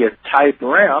turned the tape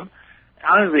around,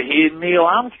 only to hear Neil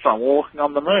Armstrong walking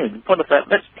on the moon.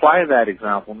 Let's play that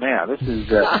example now. This is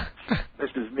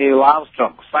Neil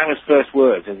Armstrong, famous first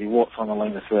words as he walks on the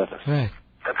lunar surface. Right.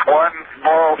 It's one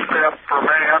small step for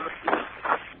man,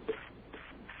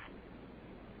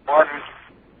 one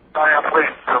giant leap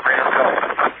for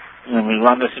mankind. And we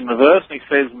run this in reverse, and he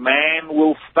says, "Man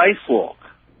will spacewalk."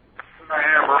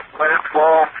 Man will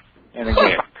spacewalk. And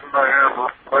again. Man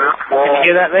will spacewalk. Can you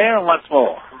hear that there? And once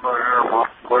more. Man will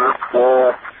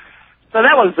spacewalk. So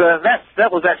that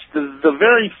was actually the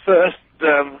very first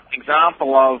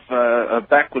example of a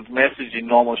backwards message in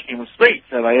normal human speech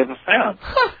that I ever found.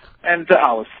 And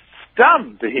I was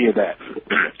stunned to hear that.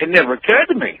 It never occurred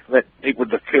to me that it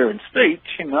would occur in speech.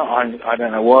 You know, I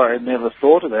don't know why I never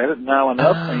thought about it. No one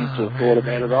else seems to have thought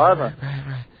about it either.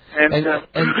 Right. And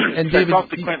so David,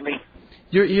 consequently,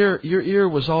 your ear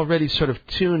was already sort of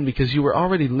tuned because you were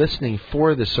already listening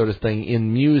for this sort of thing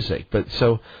in music. But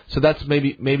so that's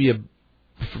maybe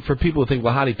for people who think,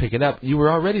 well, how do you pick it up? You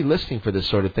were already listening for this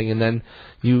sort of thing, and then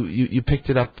you picked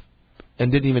it up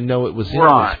and didn't even know it was in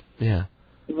right. Yeah.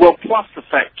 Well, plus the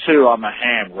fact, too, I'm a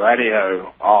ham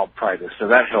radio operator, so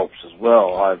that helps as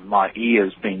well. My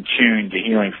ear's been tuned to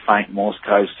hearing faint Morse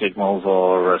code signals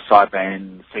or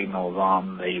sideband signals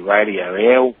on the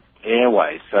radio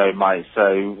airway. So I'm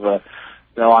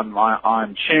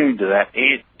tuned to that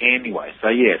anyway. So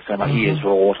so my ears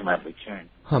were automatically tuned.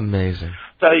 Amazing.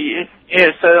 So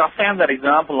so I found that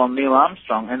example on Neil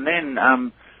Armstrong, and then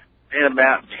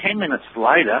about 10 minutes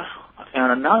later, I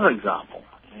found another example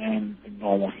in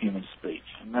normal human speech,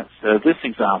 and that's this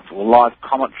example, a live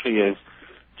commentary of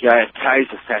JFK's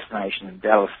assassination in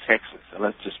Dallas, Texas. So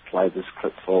let's just play this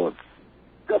clip forward.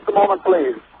 Just a moment,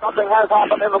 please. Something has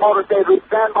happened in the motorcade.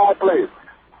 Stand by, please.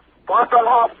 Parkland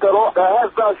Hospital, there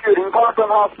has been a shooting.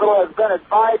 Parkland Hospital has been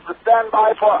advised to stand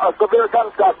by for a severe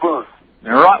gunshot wound.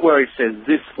 Now, right where he says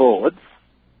this forward,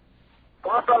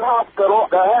 Parkland Hospital,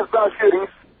 there has been a shooting.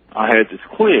 I heard this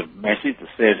clear message that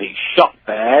says he's shot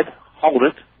bad, hold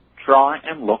it, try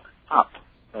and look up.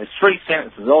 Those three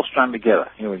sentences all strung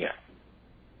together. Here we go.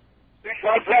 He's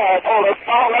shot bad, hold it,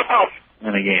 all up.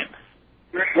 And again.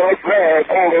 He's shot bad,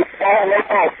 hold it, all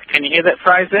up. Can you hear that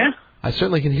phrase there? I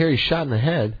certainly can hear he's shot in the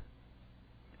head.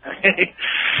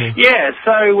 Yeah,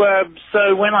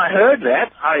 so when I heard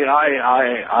that,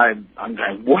 I'm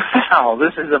going, wow,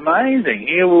 this is amazing.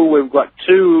 Here we've got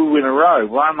two in a row,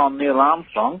 one on Neil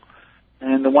Armstrong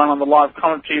and the one on the live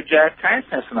commentary of JFK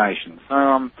assassination.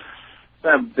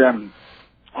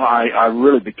 I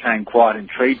really became quite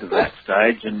intrigued at that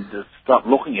stage and just stopped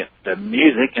looking at the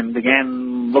music and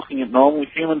began looking at normal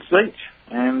human speech.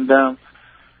 And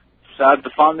started to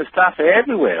find this stuff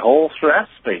everywhere, all throughout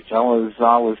speech. I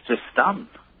was just stunned,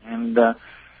 and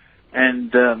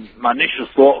my initial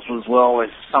thoughts was, well,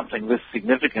 if something this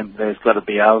significant, there's got to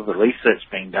be other research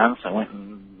being done. So I went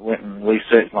and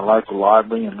researched my local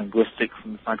library and linguistics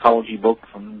and psychology books,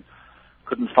 and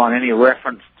couldn't find any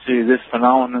reference to this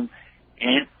phenomenon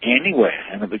anywhere.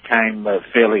 And it became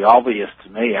fairly obvious to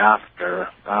me after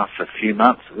a few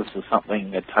months that this was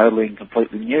something totally and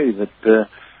completely new that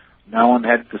no one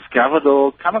had discovered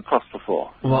or come across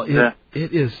before. Well,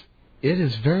 it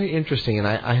is very interesting, and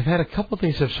I've had a couple of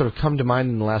things that have sort of come to mind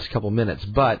in the last couple of minutes,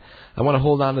 but I want to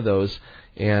hold on to those,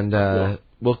 and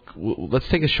let's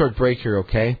take a short break here,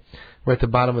 okay? We're at the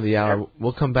bottom of the hour.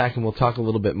 We'll come back and we'll talk a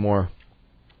little bit more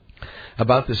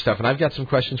about this stuff, and I've got some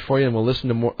questions for you, and we'll listen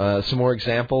to some more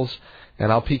examples,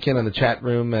 and I'll peek in on the chat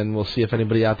room, and we'll see if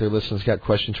anybody out there listening has got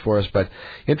questions for us. But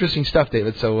interesting stuff,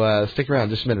 David, so stick around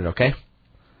just a minute, okay?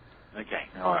 Okay,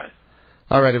 all right.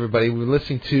 All right, everybody. We're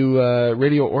listening to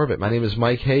Radio Orbit. My name is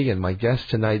Mike Hagan. My guest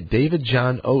tonight, David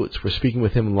John Oates. We're speaking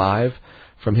with him live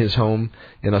from his home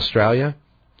in Australia.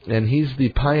 And he's the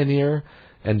pioneer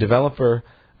and developer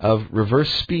of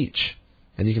reverse speech.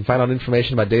 And you can find out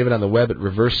information about David on the web at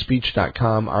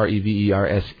reversespeech.com,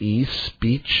 REVERSE,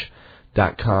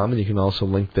 speech.com. And you can also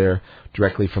link there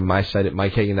directly from my site at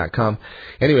mikehagan.com.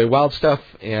 Anyway, wild stuff,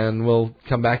 and we'll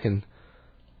come back and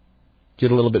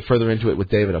get a little bit further into it with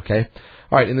David, okay?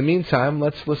 All right, in the meantime,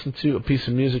 let's listen to a piece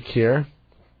of music here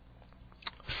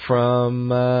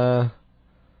from, how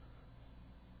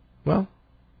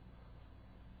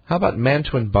about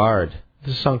Mantuan Bard?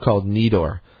 This is a song called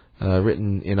Nidor,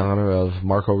 written in honor of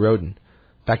Marco Rodin.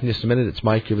 Back in just a minute, it's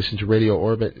Mike. You're listening to Radio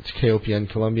Orbit. It's KOPN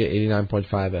Columbia, 89.5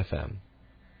 FM.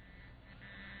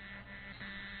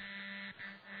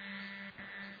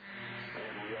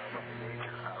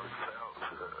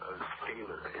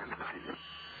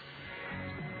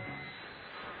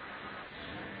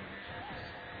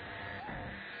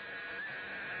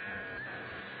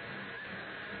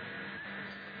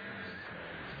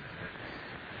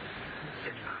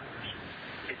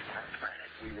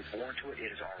 power to it,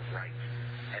 it is our right.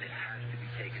 And it has to be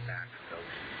taken back from those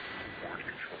who want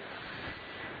control.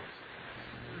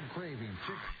 Craving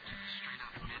chicken. Straight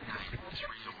up midnight. It's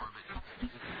Radio Orbit.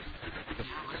 Yeah,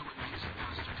 look at what music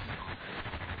does to people.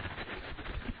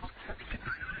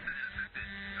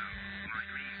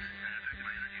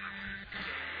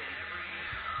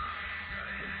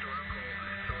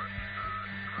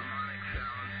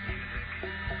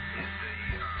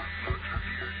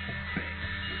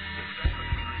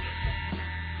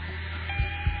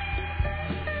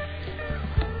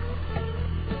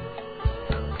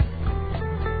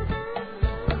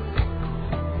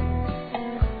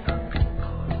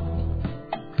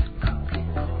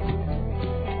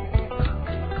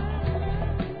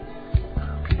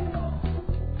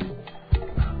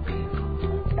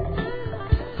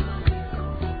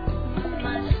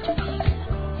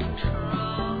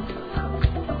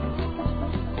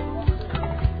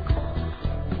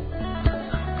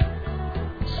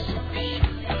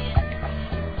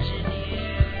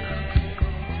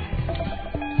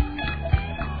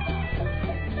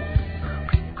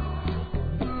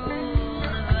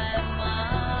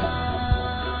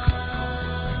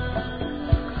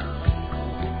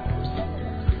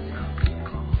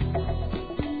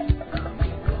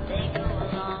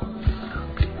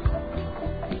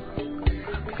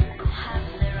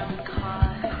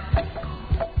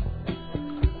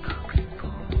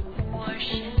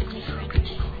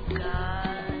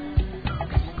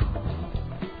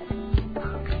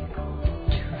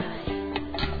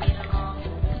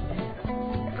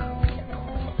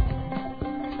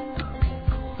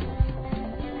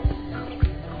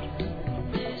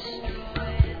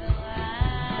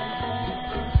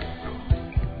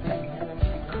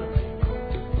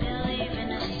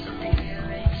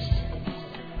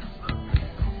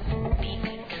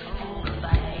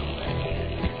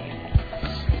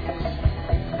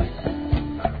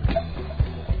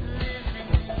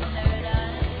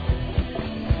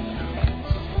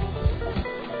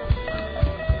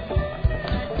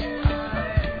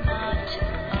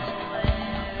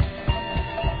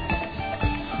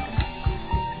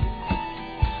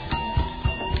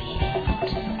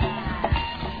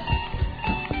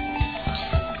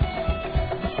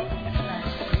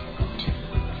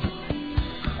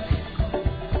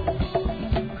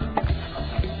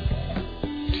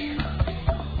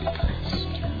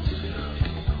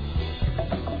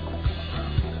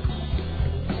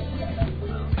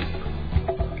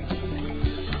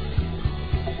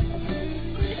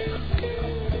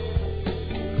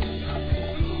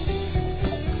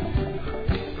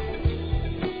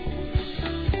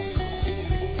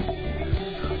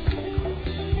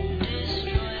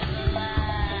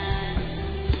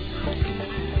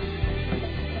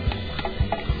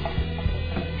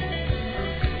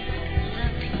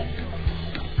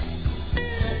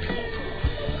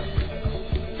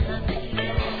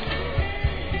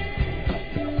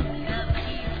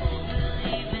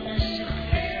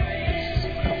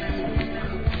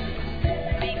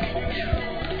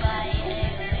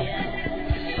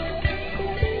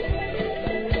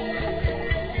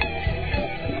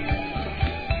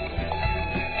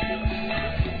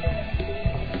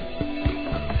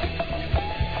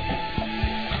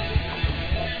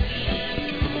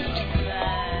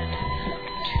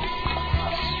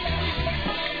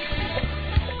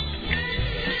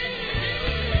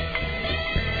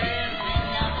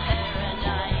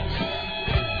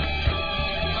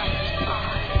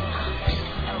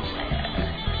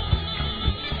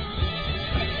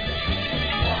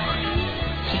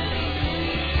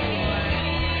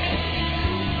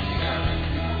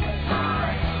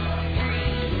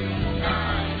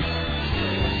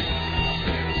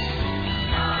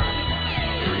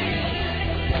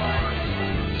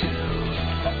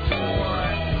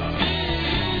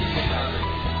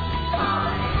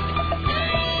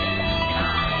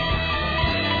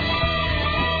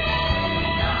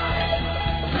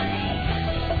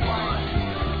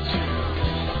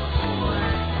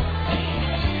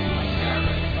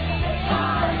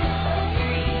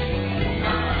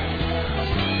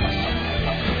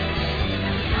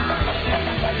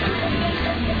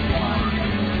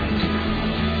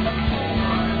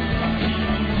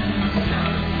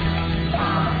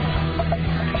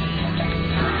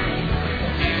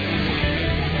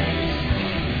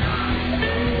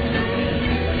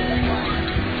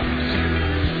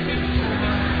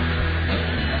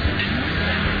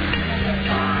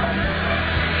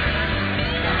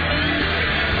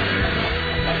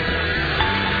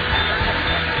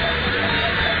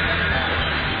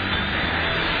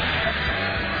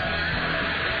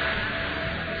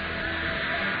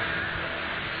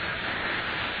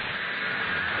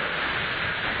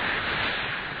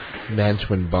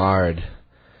 Mantuan Bard.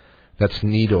 That's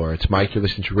Nidor. It's Mike. You're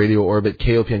listening to Radio Orbit,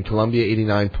 KOPN Columbia,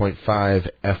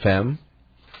 89.5 FM.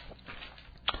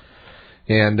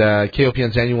 And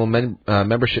KOPN's annual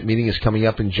membership meeting is coming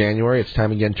up in January. It's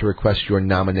time again to request your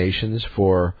nominations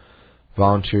for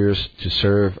volunteers to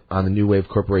serve on the New Wave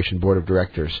Corporation Board of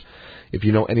Directors. If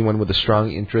you know anyone with a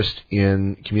strong interest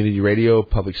in community radio,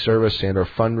 public service, and or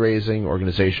fundraising,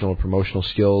 organizational or promotional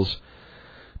skills,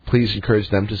 please encourage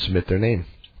them to submit their name.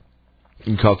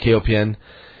 You can call KOPN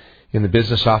in the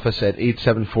business office at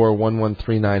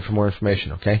 874-1139 for more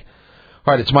information, okay?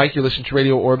 All right, it's Mike. You're listening to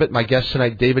Radio Orbit. My guest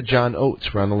tonight, David John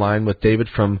Oates. We're on the line with David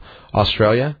from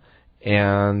Australia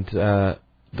and the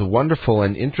wonderful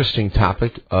and interesting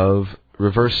topic of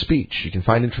reverse speech. You can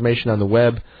find information on the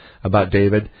web about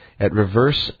David at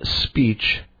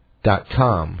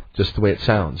reversespeech.com, just the way it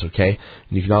sounds, okay?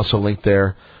 And you can also link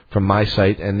there from my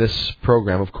site, and this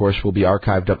program, of course, will be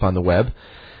archived up on the web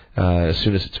as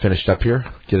soon as it's finished up here.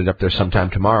 Get it up there sometime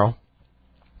tomorrow.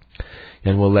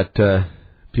 And we'll let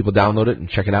people download it and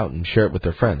check it out and share it with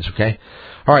their friends, okay?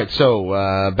 All right,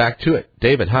 so back to it.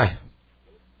 David, hi.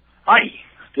 Hi.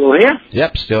 Still here?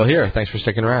 Yep, still here. Thanks for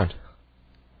sticking around.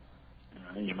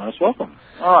 You're most welcome.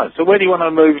 All right, so where do you want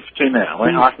to move to now?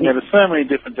 I can go to so many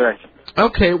different directions.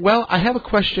 Okay, well, I have a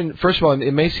question. First of all,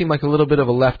 it may seem like a little bit of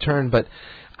a left turn, but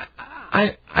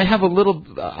I have a little.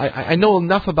 I know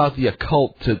enough about the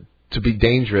occult to be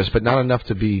dangerous, but not enough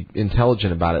to be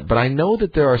intelligent about it. But I know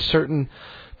that there are certain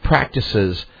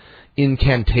practices,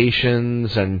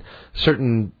 incantations, and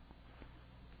certain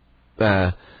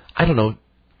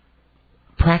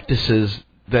practices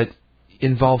that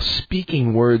involve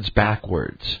speaking words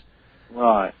backwards.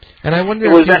 Right. And I wonder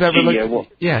if you've ever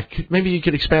looked. Maybe you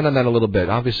could expand on that a little bit.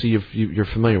 Obviously, you're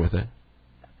familiar with it.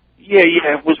 Yeah,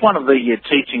 it was one of the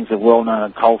teachings of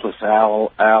well-known occultist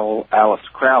Alice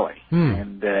Crowley,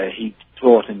 and he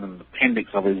taught in an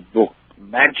appendix of his book,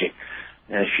 Magic.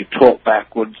 If you talk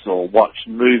backwards or watch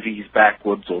movies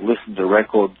backwards or listen to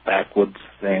records backwards,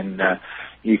 then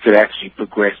you could actually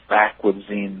progress backwards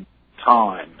in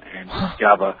time and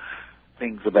discover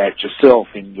things about yourself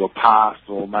in your past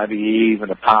or maybe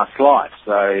even a past life.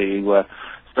 So it was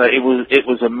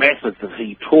a method that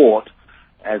he taught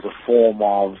as a form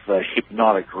of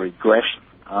hypnotic regression.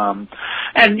 And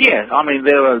yeah, I mean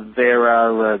there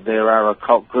are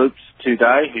occult groups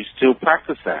today who still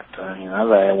practice that. They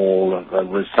all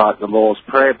recite the Lord's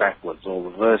Prayer backwards or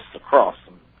reverse the cross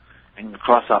and the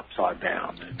cross upside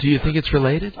down. Do you think it's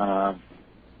related? No,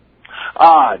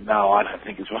 I don't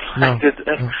think it's related.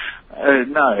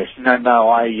 No.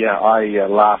 I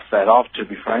laugh that off. To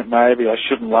be frank, maybe I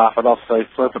shouldn't laugh it off so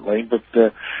flippantly, but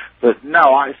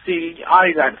no, I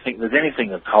don't think there's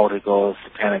anything occultic or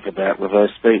satanic about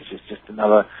reverse speech. It's just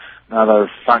another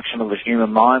function of the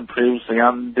human mind previously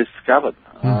undiscovered.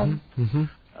 So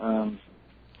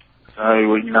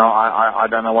I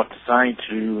don't know what to say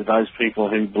to those people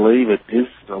who believe it is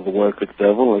the work of the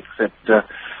devil, except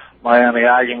my only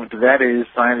argument to that is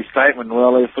the only statement,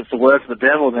 well, if it's the work of the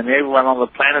devil, then everyone on the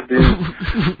planet is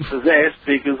possessed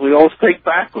because we all speak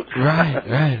backwards.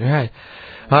 Right.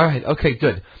 All right, okay,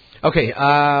 good. Okay,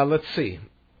 let's see.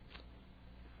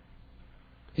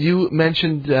 You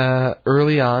mentioned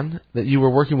early on that you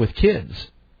were working with kids.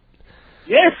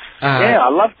 Yes, I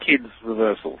love kids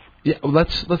reversals. Yeah,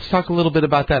 let's talk a little bit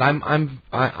about that.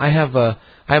 I have a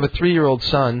 3-year-old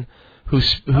son who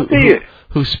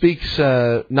speaks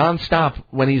nonstop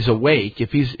when he's awake.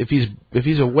 If he's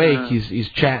awake, he's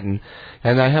chatting.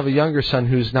 And I have a younger son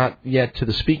who's not yet to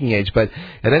the speaking age. But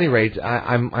at any rate,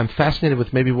 I'm fascinated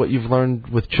with maybe what you've learned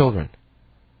with children.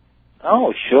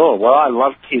 Oh, sure. Well, I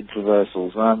love kids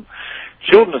reversals.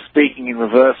 Children are speaking in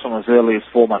reversal as early as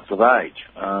 4 months of age.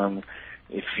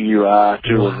 If you are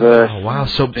to reverse. Wow.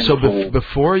 So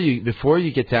before you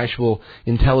get to actual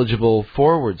intelligible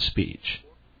forward speech.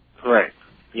 Correct.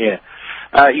 Yeah.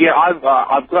 I've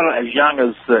got it as young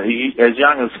as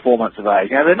 4 months of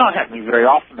age. Now they're not happening very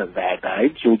often at that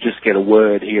age. You'll just get a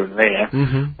word here and there.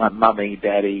 Like mummy,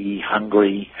 daddy,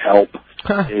 hungry, help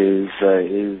is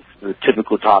the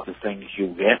typical type of things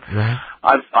you'll get. Right.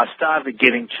 I started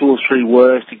getting 2 or 3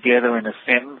 words together in a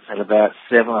sentence at about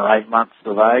 7 or 8 months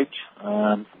of age.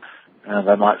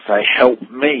 They might say, help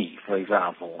me, for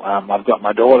example. I've got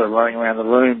my daughter running around the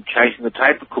room chasing the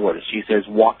tape recorder. She says,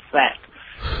 what's that?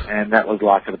 And that was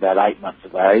like at about 8 months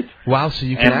of age. Wow, so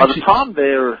you can and by the time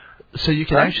they're... So you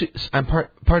can actually...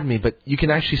 pardon me, but you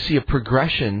can actually see a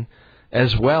progression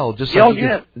as well, just like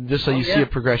you see a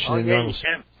progression in your... you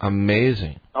can.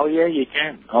 Amazing. Oh, yeah, you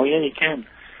can.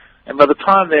 And by the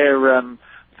time they're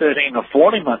 13 or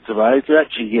 14 months of age, they're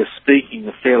actually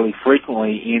speaking fairly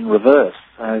frequently in reverse.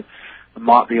 So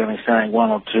might be only saying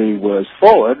one or two words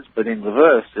forwards, but in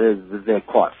reverse, they're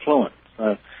quite fluent.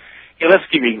 So, let's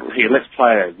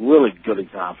play a really good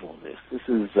example of this. This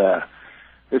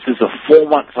is a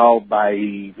 4-month-old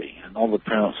baby, and all the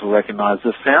parents will recognise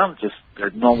this sound, just a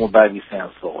normal baby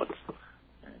sound forwards.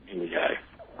 And here we go.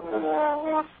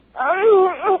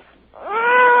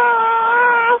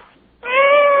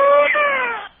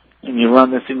 And you run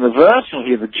this in reverse, you'll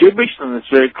hear the gibberish, and it's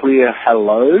very clear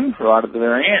hello right at the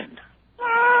very end.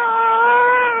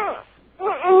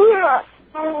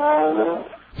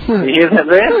 You hear that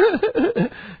there?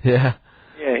 Yeah.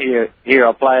 Yeah, here,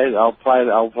 I'll play it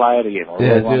again.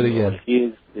 Yeah, do it again.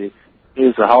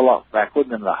 Here's the whole lot backward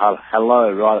and the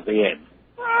hello right at the end.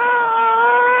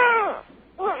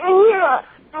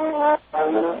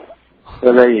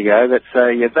 So there you go. That's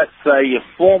a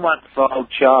 4-month-old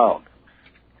child.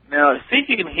 Now, see if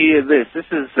you can hear this. This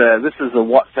is a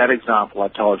what's that example I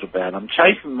told you about. I'm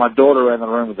chasing my daughter around the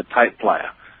room with a tape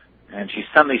player, and she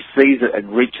suddenly sees it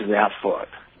and reaches out for it.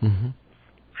 Mm-hmm.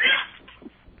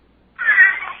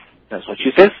 That's what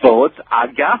she says forwards,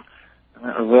 Aga, and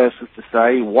it reverses to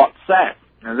say, what's that?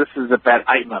 Now, this is about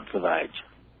 8 months of age.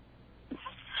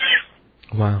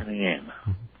 Wow. And again.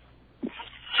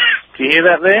 Do you hear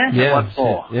that there? Yeah. What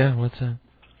for? Yeah, what's that?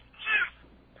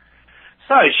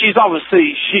 So she's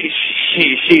obviously,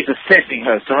 she's assessing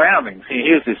her surroundings.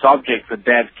 Here's this object that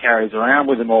Dad carries around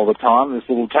with him all the time, this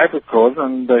little tape recorder,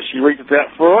 and she reaches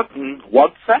out for it, and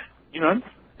what's that? You know?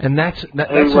 And that's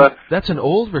an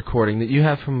old recording that you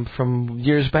have from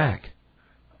years back.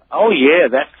 Oh yeah,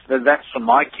 that's from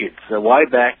my kids, way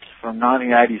back from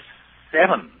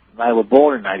 1987. They were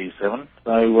born in '87,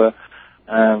 so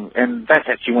and that's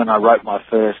actually when I wrote my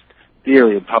first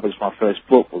theory and published my first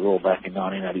book. Was all back in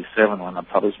 1987 when I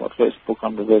published my first book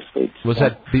on reverse speech. Was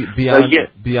that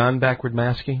beyond backward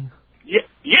masking? Yeah,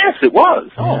 yes, it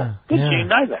was. Yeah, oh, good, yeah. You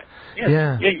know that. Yes.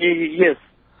 Yeah. Yes.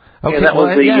 Okay, yeah, that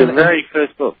was the very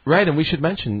first book. Right, and we should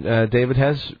mention, David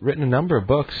has written a number of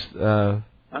books,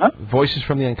 Voices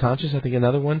from the Unconscious, I think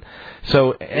another one.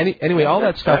 So, anyway, all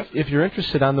that stuff, if you're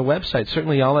interested on the website,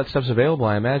 certainly all that stuff's available,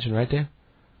 I imagine, right, Dave?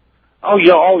 Oh,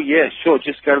 yeah, sure.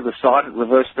 Just go to the site at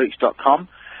reversespeech.com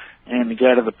and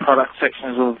go to the product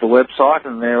sections of the website,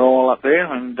 and they're all up there,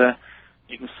 and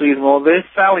you can see them all there.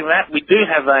 Failing that, we do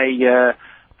have a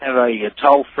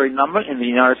toll-free number in the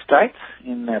United States,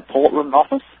 in our Portland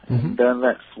office, and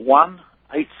that's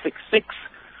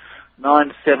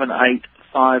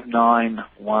 1-866-978-5910.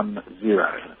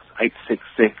 That's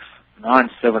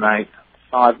 866-978-5910.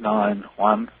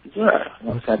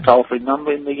 That's our toll-free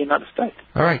number in the United States.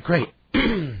 All right, great.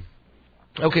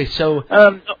 Okay, so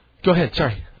go ahead.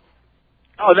 Sorry.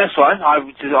 Oh, that's right. I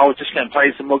was just going to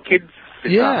play some more kids.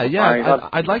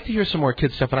 I'd like to hear some more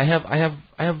kids stuff, and I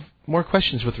have more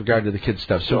questions with regard to the kids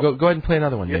stuff. So go ahead and play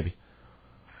another one, maybe.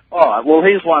 All right. Well,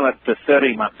 here's one at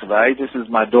 13 months of age. This is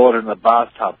my daughter in the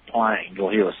bathtub playing. You'll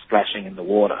hear her splashing in the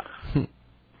water.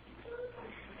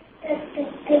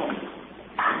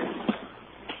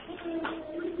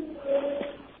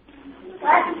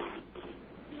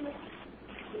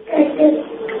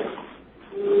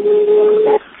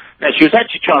 Now, she was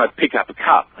actually trying to pick up a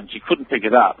cup, and she couldn't pick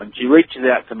it up, and she reaches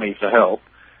out to me for help.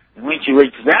 And when she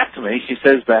reaches out to me, she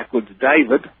says backwards,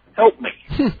 David, help me.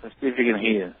 Let's see if you can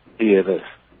hear this.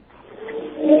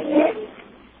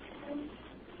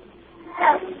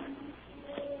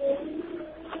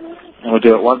 And we'll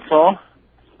do it once more.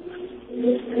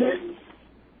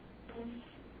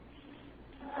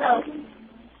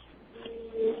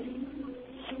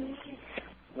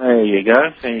 There you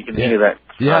go. So you can hear that.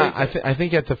 Yeah, I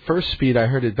think at the first speed I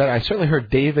heard it better. I certainly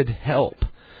heard David help.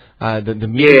 The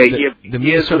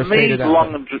music sort of faded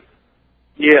out.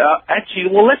 Actually,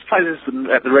 well, let's play this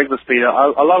at the regular speed.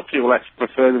 A lot of people actually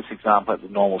prefer this example at the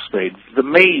normal speed. The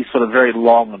me is sort of very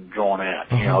long and drawn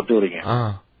out. Uh-huh. I'll do it again.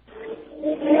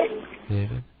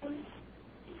 David.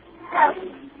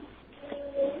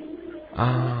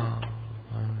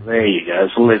 There you go.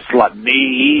 So it's like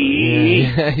me.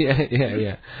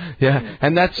 Yeah.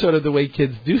 And that's sort of the way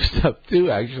kids do stuff too,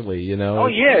 actually. You know. Oh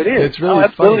yeah, it is. It's really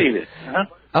absolutely funny. It is. Uh-huh.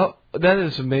 Oh, that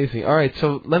is amazing. All right,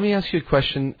 so let me ask you a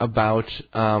question about.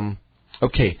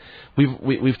 Okay,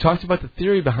 we've talked about the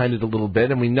theory behind it a little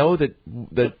bit, and we know that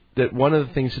one of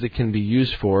the things that it can be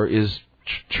used for is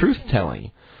truth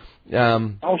telling.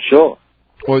 Oh, sure.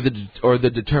 Or the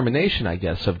determination, I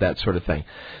guess, of that sort of thing.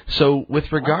 So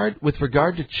with regard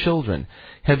to children,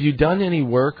 have you done any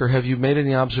work or have you made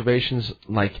any observations,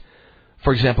 like,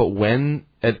 for example, when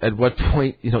at what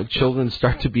point children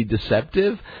start to be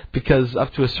deceptive? Because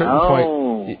up to a certain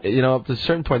point,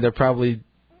 they're probably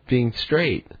being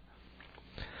straight.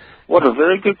 What a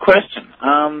very good question.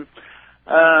 And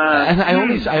I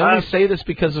only say this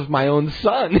because of my own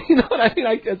son. You know what I mean?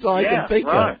 That's all I can think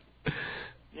right. of.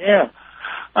 Yeah.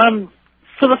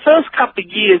 For the first couple of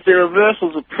years, their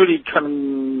reversals are pretty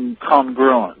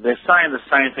congruent. They're saying the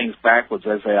same things backwards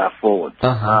as they are forwards.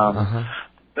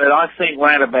 But I think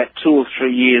around about 2 or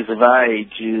 3 years of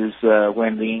age is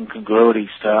when the incongruity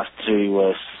starts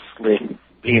to slip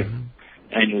in,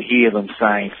 and you hear them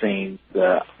saying things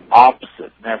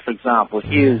opposite. Now, for example,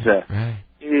 here's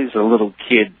a little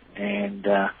kid, and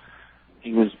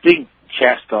he was being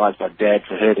chastised by Dad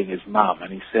for hurting his mum,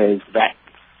 and he says, "That's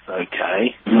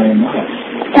okay."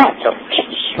 That's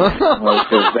well, he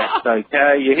says, "That's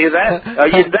okay." You hear that?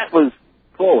 That was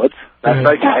forwards. That's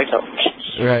okay.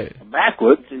 Right.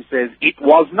 Backwards, he says, "It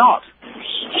was not."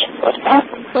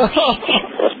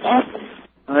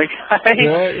 Okay.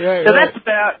 Right. So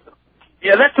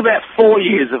that's about 4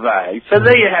 years of age. So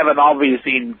there you have an obvious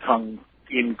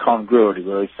incongruity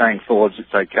where he's saying forwards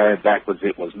it's okay, and backwards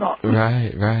it was not.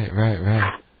 Right.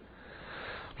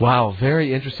 Wow,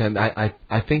 very interesting. I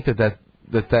think that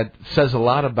says a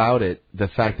lot about it. The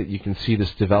fact that you can see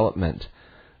this development.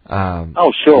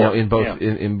 Oh, sure. You know,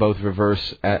 in both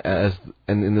reverse and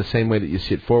in the same way that you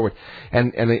see it forward.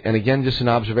 And again, just an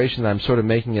observation that I'm sort of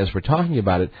making as we're talking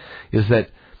about it is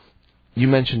that you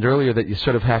mentioned earlier that you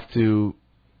sort of have to.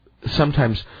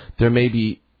 Sometimes there may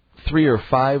be 3 or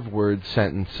 5 word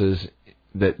sentences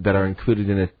that are included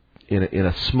in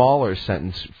a smaller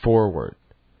sentence forward.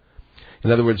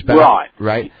 In other words, back,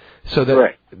 right? So that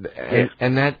Correct.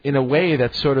 And that in a way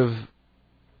that sort of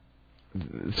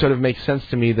makes sense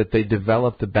to me that they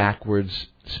develop the backwards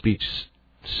speech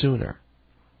sooner.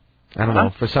 I don't know.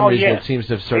 For some reason, it seems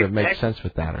to sort of make sense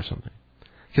with that or something.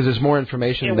 Because there's more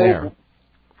information there.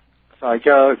 Sorry.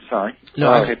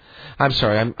 No, I'm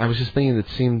sorry. I was just thinking it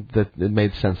seemed that it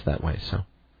made sense that way. So.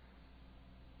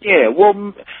 Yeah, well,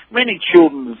 many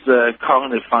children's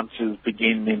cognitive functions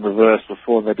begin in reverse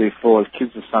before they do forwards.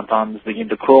 Kids will sometimes begin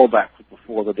to crawl backwards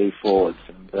before they do forwards.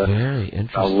 And, very interesting.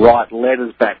 They'll write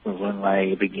letters backwards when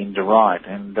they begin to write.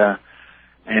 And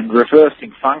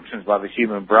reversing functions by the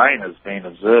human brain has been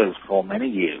observed for many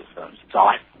years.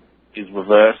 Sight is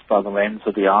reversed by the lens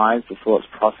of the eyes before it's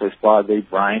processed by the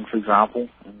brain, for example.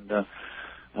 And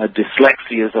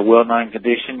dyslexia is a well-known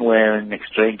condition where in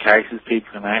extreme cases people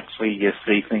can actually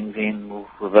see things in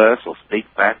reverse or speak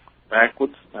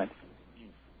backwards.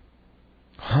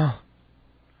 Huh.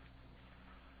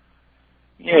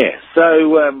 Yeah, so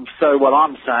what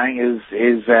I'm saying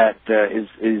is that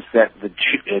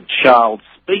the child's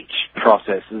speech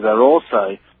processes are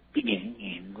also beginning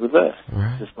in reverse,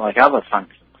 just like other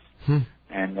functions.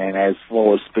 And then as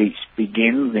forward speech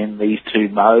begins, then these two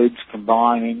modes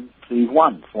combine into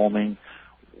one, forming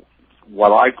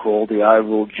what I call the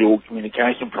overall dual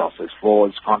communication process,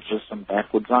 forwards conscious and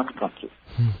backwards unconscious.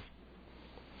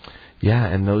 Yeah,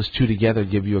 and those two together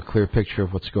give you a clear picture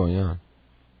of what's going on.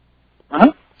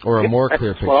 Or a more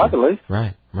clear picture. That's what I believe.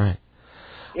 Right.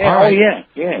 Yeah, all right.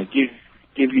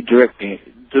 Give you direct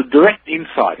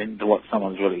insight into what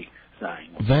someone's really saying.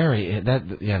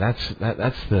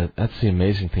 That's the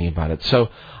amazing thing about it. So,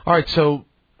 all right, so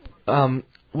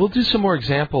we'll do some more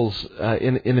examples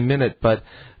in a minute, but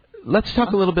let's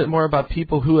talk a little bit more about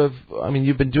people who have. I mean,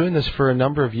 you've been doing this for a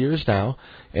number of years now,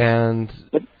 and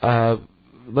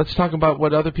let's talk about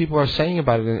what other people are saying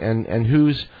about it and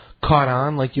who's caught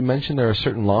on. Like you mentioned, there are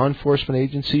certain law enforcement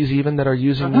agencies even that are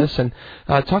using this, and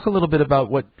talk a little bit about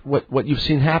what you've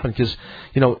seen happen, because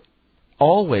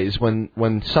always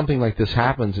when something like this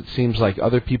happens, it seems like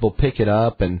other people pick it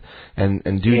up and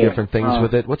do different things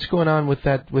with it. What's going on with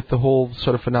the whole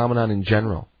sort of phenomenon in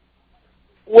general?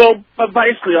 Well, but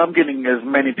basically I'm getting as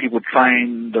many people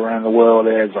trained around the world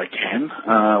as I can.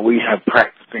 We have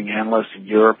practicing analysts in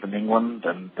Europe and England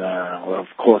and, of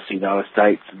course, the United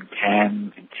States and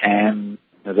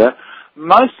Canada.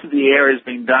 Most of the area has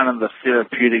been done in the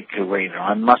therapeutic arena.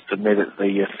 I must admit that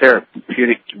the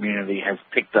therapeutic community has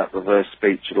picked up reverse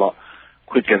speech a lot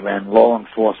quicker than law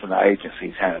enforcement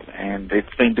agencies have, and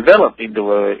it's been developed into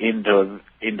a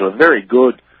very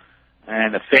good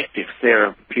and effective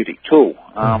therapeutic tool.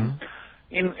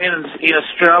 In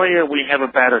Australia, we have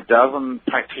about a dozen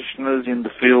practitioners in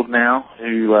the field now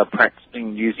who are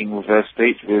practicing using reverse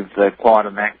speech with quite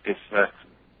an active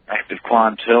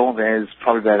clientele. There's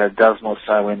probably about a dozen or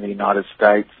so in the United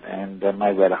States and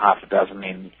maybe about a half a dozen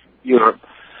in Europe.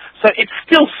 So it's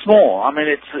still small. I mean,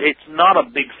 it's not a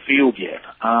big field yet.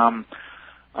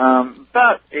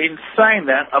 But in saying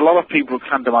that, a lot of people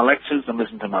come to my lectures and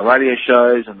listen to my radio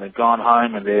shows, and they've gone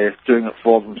home and they're doing it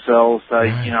for themselves. So,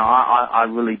 I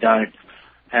really don't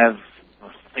have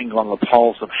finger on the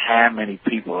pulse of how many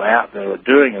people out there are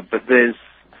doing it, but there's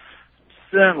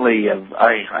certainly a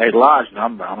large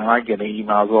number. I mean, I get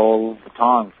emails all the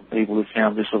time from people who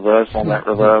found this reversal and that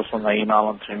reversal, and they email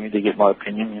them to me to get my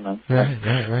opinion, you know.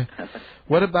 Right.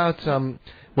 What about,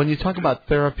 when you talk about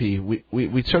therapy,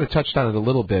 we sort of touched on it a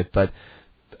little bit, but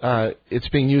it's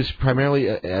being used primarily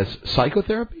as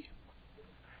psychotherapy?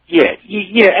 Yeah,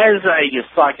 as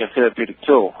a psychotherapeutic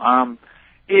tool.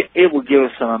 It will give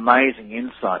us some amazing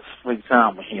insights. For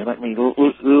example, here, let me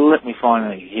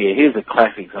find it here. Here's a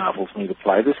classic example for me to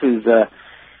play. This is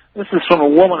from a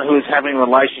woman who is having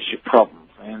relationship problems,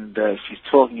 and she's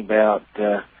talking about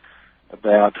her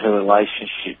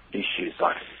relationship issues.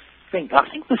 I think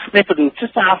the snippet is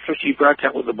just after she broke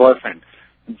up with the boyfriend.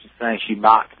 And she's saying she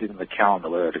marked it in the calendar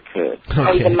where it occurred.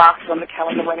 I even marked it on the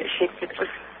calendar when it shifted. It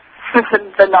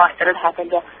was the night that it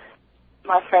happened.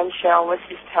 My friend Cheryl was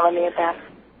just telling me about,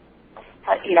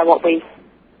 what we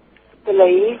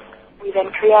believe, we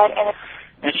then create.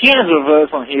 And she has a verse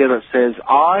on here that says,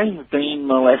 I've been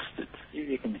molested. See if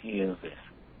you can hear this.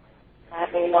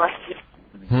 I've been molested.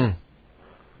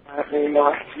 I've been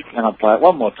molested. Can I play it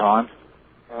one more time?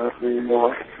 I've been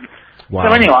molested. Wow.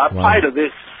 So anyway, I played her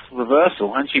this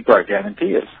reversal, and she broke down in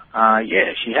tears.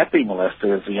 She had been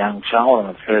molested as a young child on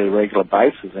a very regular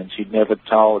basis, and she'd never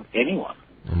told anyone.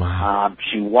 Wow.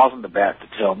 She wasn't about to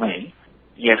tell me,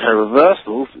 yet her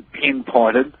reversals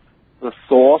pinpointed the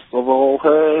source of all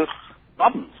her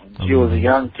problems. When she was a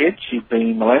young kid, she'd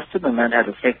been molested, and that had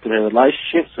affected her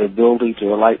relationships, her ability to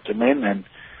relate to men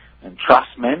and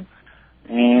trust men.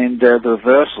 And the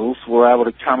reversals were able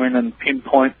to come in and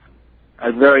pinpoint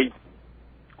a very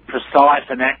precise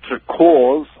and accurate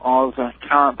cause of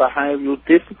current behavioural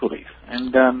difficulties.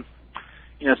 And,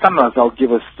 sometimes they'll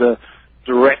give us the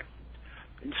direct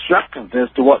instructions as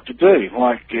to what to do.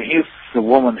 Like, here's a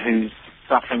woman who's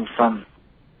suffering from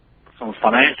some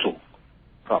financial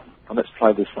problem. Let's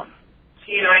play this one.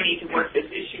 She and I need to work this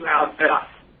issue out, but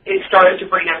it started to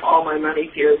bring up all my money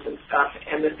fears and stuff.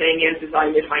 And the thing is if I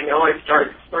know I start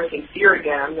experiencing fear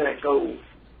again, I'm going to go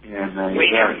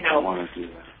way downhill.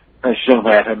 She's talking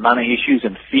about her money issues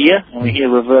and fear, and we hear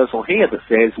a reversal here that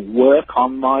says, work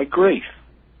on my grief.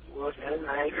 Work on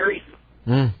my grief.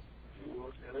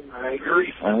 Work on my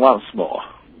grief. And once more.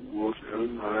 Work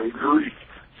on my grief.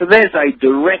 So there's a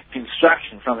direct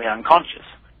instruction from the unconscious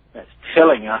that's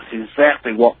telling us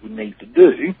exactly what we need to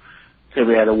do to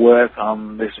be able to work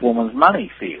on this woman's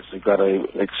money fears. We've got to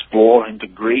explore into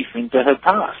grief, into her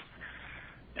past.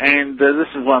 And this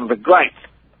is one of the great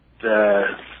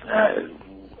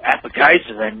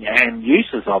applications and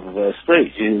uses of reverse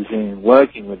speech is in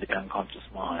working with the unconscious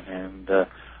mind and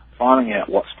finding out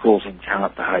what's causing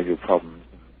current behavioural problems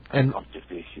and unconscious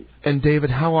issues. And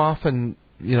David, how often,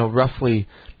 roughly,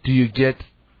 do you get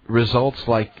results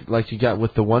like you got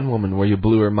with the one woman where you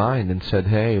blew her mind and said,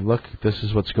 "Hey, look, this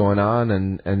is what's going on,"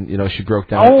 and she broke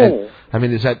down? Oh. And,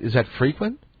 is that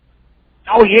frequent?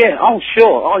 Oh yeah. Oh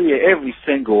sure. Oh yeah. Every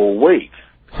single week.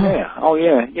 Yeah. Oh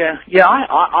yeah. Yeah.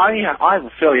 I have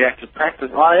a fairly active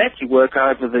practice. I actually work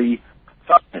over the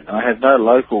phone. I have no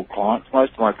local clients.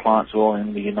 Most of my clients are all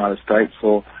in the United States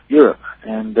or Europe.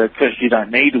 And because you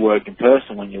don't need to work in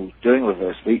person when you're doing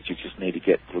reverse speech, you just need to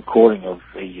get the recording of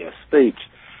the speech.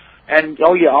 And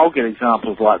I'll get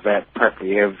examples like that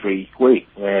practically every week,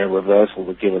 where reversal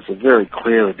will give us a very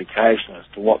clear indication as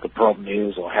to what the problem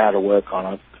is or how to work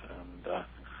on it.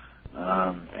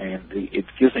 And it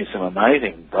gives me some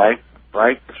amazing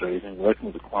breakthroughs in working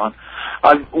with the client.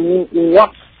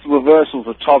 Once reversals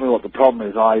have told me what the problem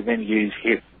is, I then use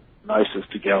hypnosis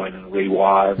to go in and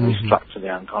rewire and restructure the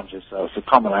unconscious. So it's a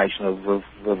combination of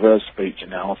reverse speech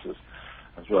analysis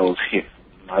as well as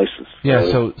hypnosis.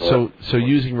 Yeah, so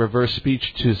using reverse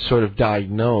speech to sort of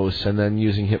diagnose and then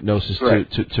using hypnosis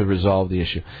to resolve the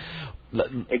issue.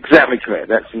 Exactly correct.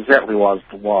 That's exactly what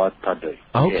I do.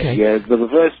 Okay. Yeah, the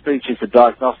reverse speech is a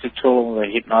diagnostic tool, and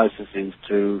the hypnosis is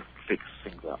to fix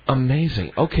things up.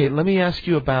 Amazing. Okay, let me ask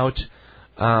you about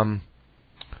on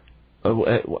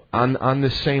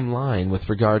the same line with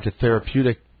regard to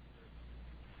therapeutic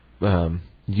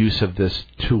use of this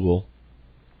tool.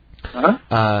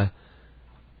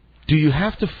 Do you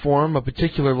have to form a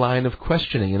particular line of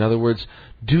questioning? In other words,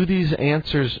 do these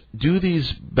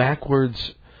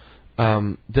backwards,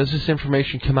 does this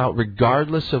information come out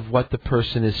regardless of what the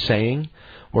person is saying,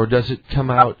 or does it come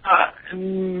out?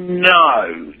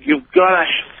 No, you've got to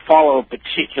follow a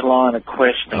particular line of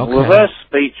questioning. Okay. Reverse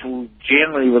speech will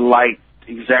generally relate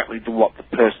exactly to what the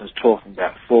person is talking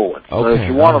about forward. So if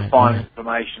you want to find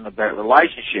information about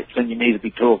relationships, then you need to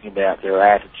be talking about their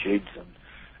attitudes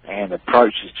and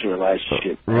approaches to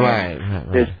relationships. Right.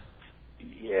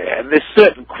 Yeah, and there's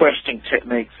certain questioning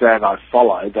techniques that I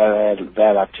follow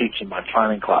that I teach in my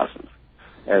training classes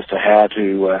as to how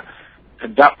to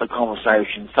conduct the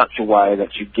conversation in such a way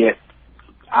that you get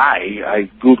a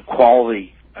good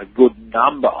quality, a good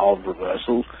number of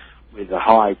reversals with a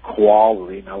high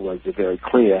quality, in other words, they're very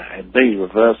clear, and B,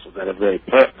 reversals that are very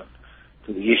pertinent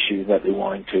to the issue that they're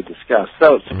wanting to discuss.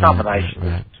 So it's a combination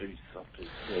of two.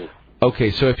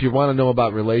 Okay, so if you want to know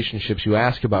about relationships, you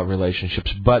ask about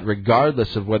relationships, but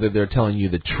regardless of whether they're telling you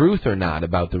the truth or not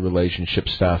about the relationship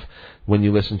stuff, when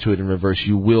you listen to it in reverse,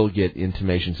 you will get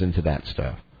intimations into that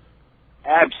stuff.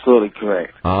 Absolutely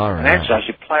correct. All right. And actually, I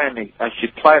should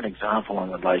play an example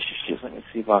on relationships. Let me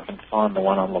see if I can find the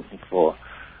one I'm looking for.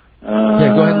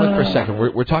 Yeah, go ahead and look for a second.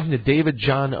 We're talking to David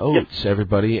John Oates,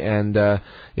 everybody, and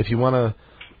if you want to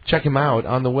check him out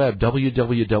on the web,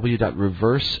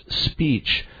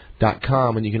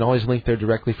 www.reversespeech.com, and you can always link there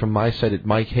directly from my site at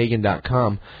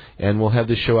mikehagan.com, and we'll have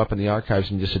this show up in the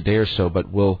archives in just a day or so, but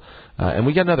we'll, and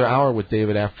we got another hour with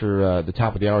David after the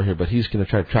top of the hour here, but he's going to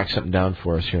try to track something down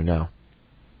for us here now.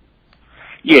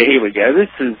 Yeah, here we go. This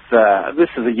is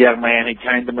a young man who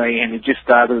came to me and he just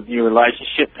started a new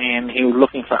relationship and he was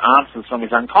looking for answers from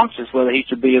his unconscious whether he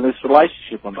should be in this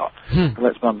relationship or not. So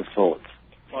let's run the thoughts.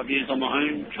 5 years on my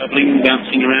own, travelling,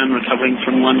 bouncing around, recovering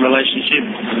from one relationship,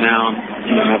 and now I'm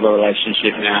in another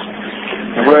relationship now.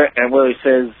 And where he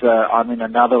says, I'm in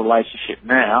another relationship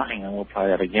now, hang on, we'll play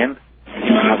that again.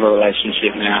 In another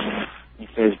relationship now. He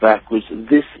says backwards,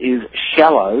 this is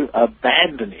shallow,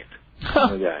 abandon it.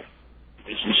 There we go.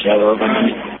 This is shallow,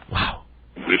 abandon it. Wow.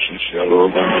 This is shallow,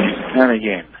 abandon it. And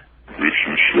again. This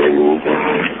is shallow,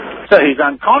 abandon it. So his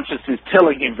unconscious is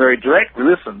telling him very directly,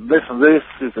 listen, this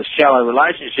is a shallow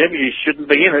relationship, you shouldn't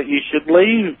be in it, you should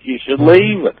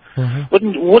leave it.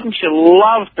 Wouldn't you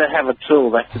love to have a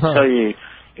tool that could tell you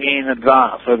in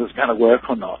advance whether it's going to work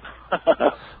or not?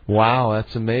 Wow,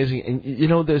 that's amazing. And, you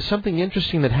know, there's something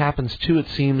interesting that happens, too, it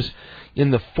seems, in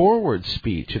the forward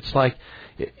speech. It's like,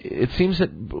 it seems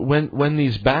that when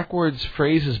these backwards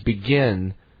phrases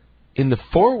begin, in the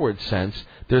forward sense,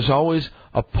 there's always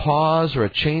a pause or a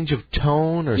change of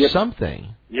tone or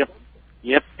something. Yep,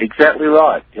 exactly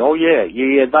right. Oh, yeah.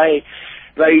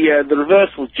 The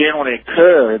reversals generally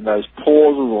occur in those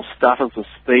pauses or stutters of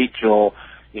speech, or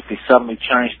if we suddenly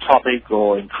change topic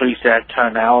or increase our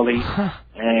tonality.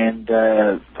 And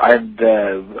I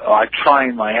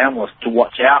train my analysts to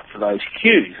watch out for those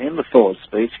cues in the forward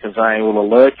speech because they will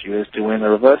alert you as to when the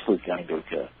reversal is going to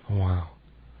occur. Wow.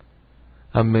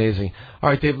 Amazing. All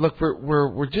right, Dave. Look,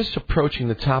 we're just approaching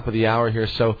the top of the hour here,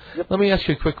 so let me ask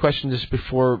you a quick question just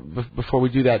before we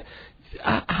do that.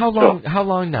 How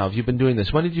long now have you been doing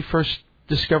this? When did you first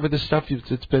discover this stuff?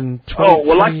 It's been 20 Oh,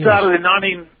 well, I years. started in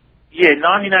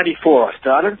 1984. I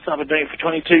started, so I've been doing it for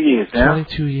 22 years now.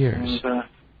 22 years. And,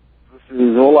 this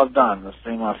is all I've done. It's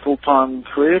been my full-time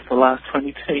career for the last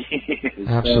 22 years.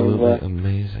 Absolutely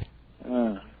amazing.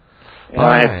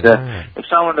 If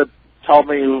someone had told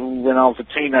me when I was a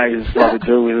teenager what to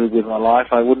do with my life,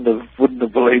 I wouldn't have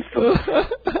believed them.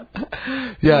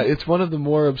 Yeah, it's one of the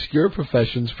more obscure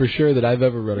professions for sure that I've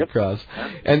ever run across,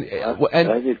 and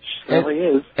it certainly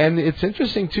is. And it's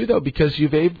interesting too, though, because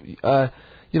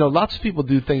lots of people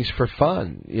do things for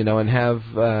fun, and have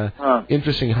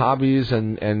interesting hobbies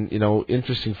and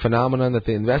interesting phenomena that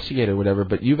they investigate or whatever.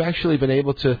 But you've actually been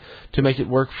able to make it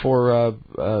work for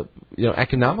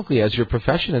economically as your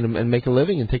profession and make a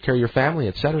living and take care of your family,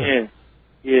 etc.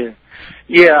 Yeah.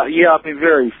 I've been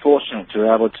very fortunate to be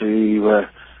able to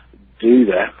do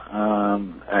that.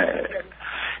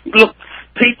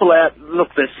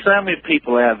 There's so many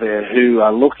people out there who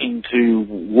are looking to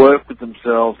work with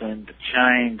themselves and to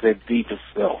change their deeper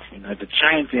self, to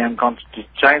change the unconscious, to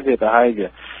change their behaviour.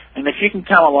 And if you can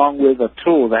come along with a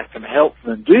tool that can help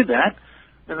them do that,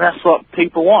 then that's what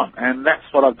people want. And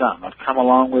that's what I've done. I've come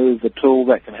along with a tool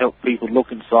that can help people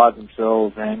look inside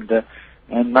themselves and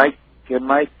make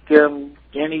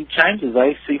any changes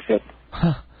they see fit.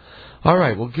 All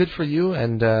right. Well, good for you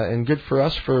and good for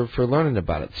us for learning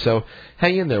about it. So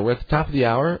hang in there. We're at the top of the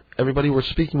hour. Everybody, we're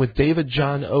speaking with David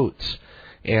John Oates,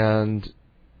 and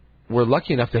we're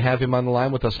lucky enough to have him on the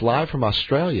line with us live from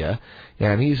Australia,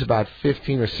 and he's about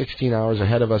 15 or 16 hours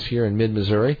ahead of us here in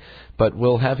mid-Missouri, but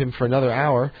we'll have him for another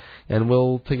hour, and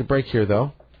we'll take a break here,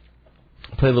 though,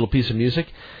 play a little piece of music,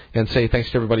 and say thanks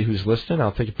to everybody who's listening.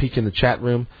 I'll take a peek in the chat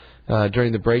room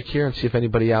during the break here and see if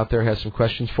anybody out there has some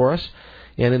questions for us.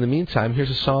 And in the meantime, here's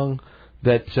a song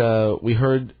that we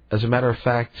heard, as a matter of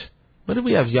fact, when did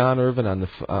we have Jan Irvin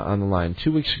on the line?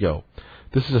 2 weeks ago.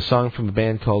 This is a song from a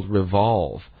band called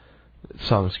Revolve. The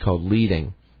song is called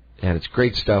Leading, and it's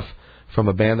great stuff from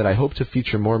a band that I hope to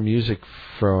feature more music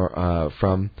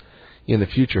from in the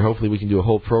future. Hopefully we can do a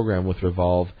whole program with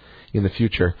Revolve in the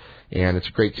future. And it's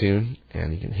a great tune,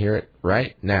 and you can hear it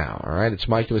right now. All right, it's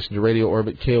Mike. You listen to Radio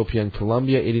Orbit, KOPN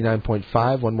Columbia,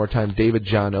 89.5. One more time, David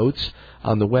John Oates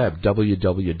on the web,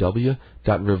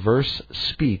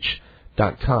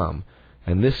 www.reversespeech.com.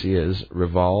 And this is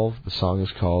Revolve. The song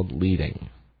is called Leading.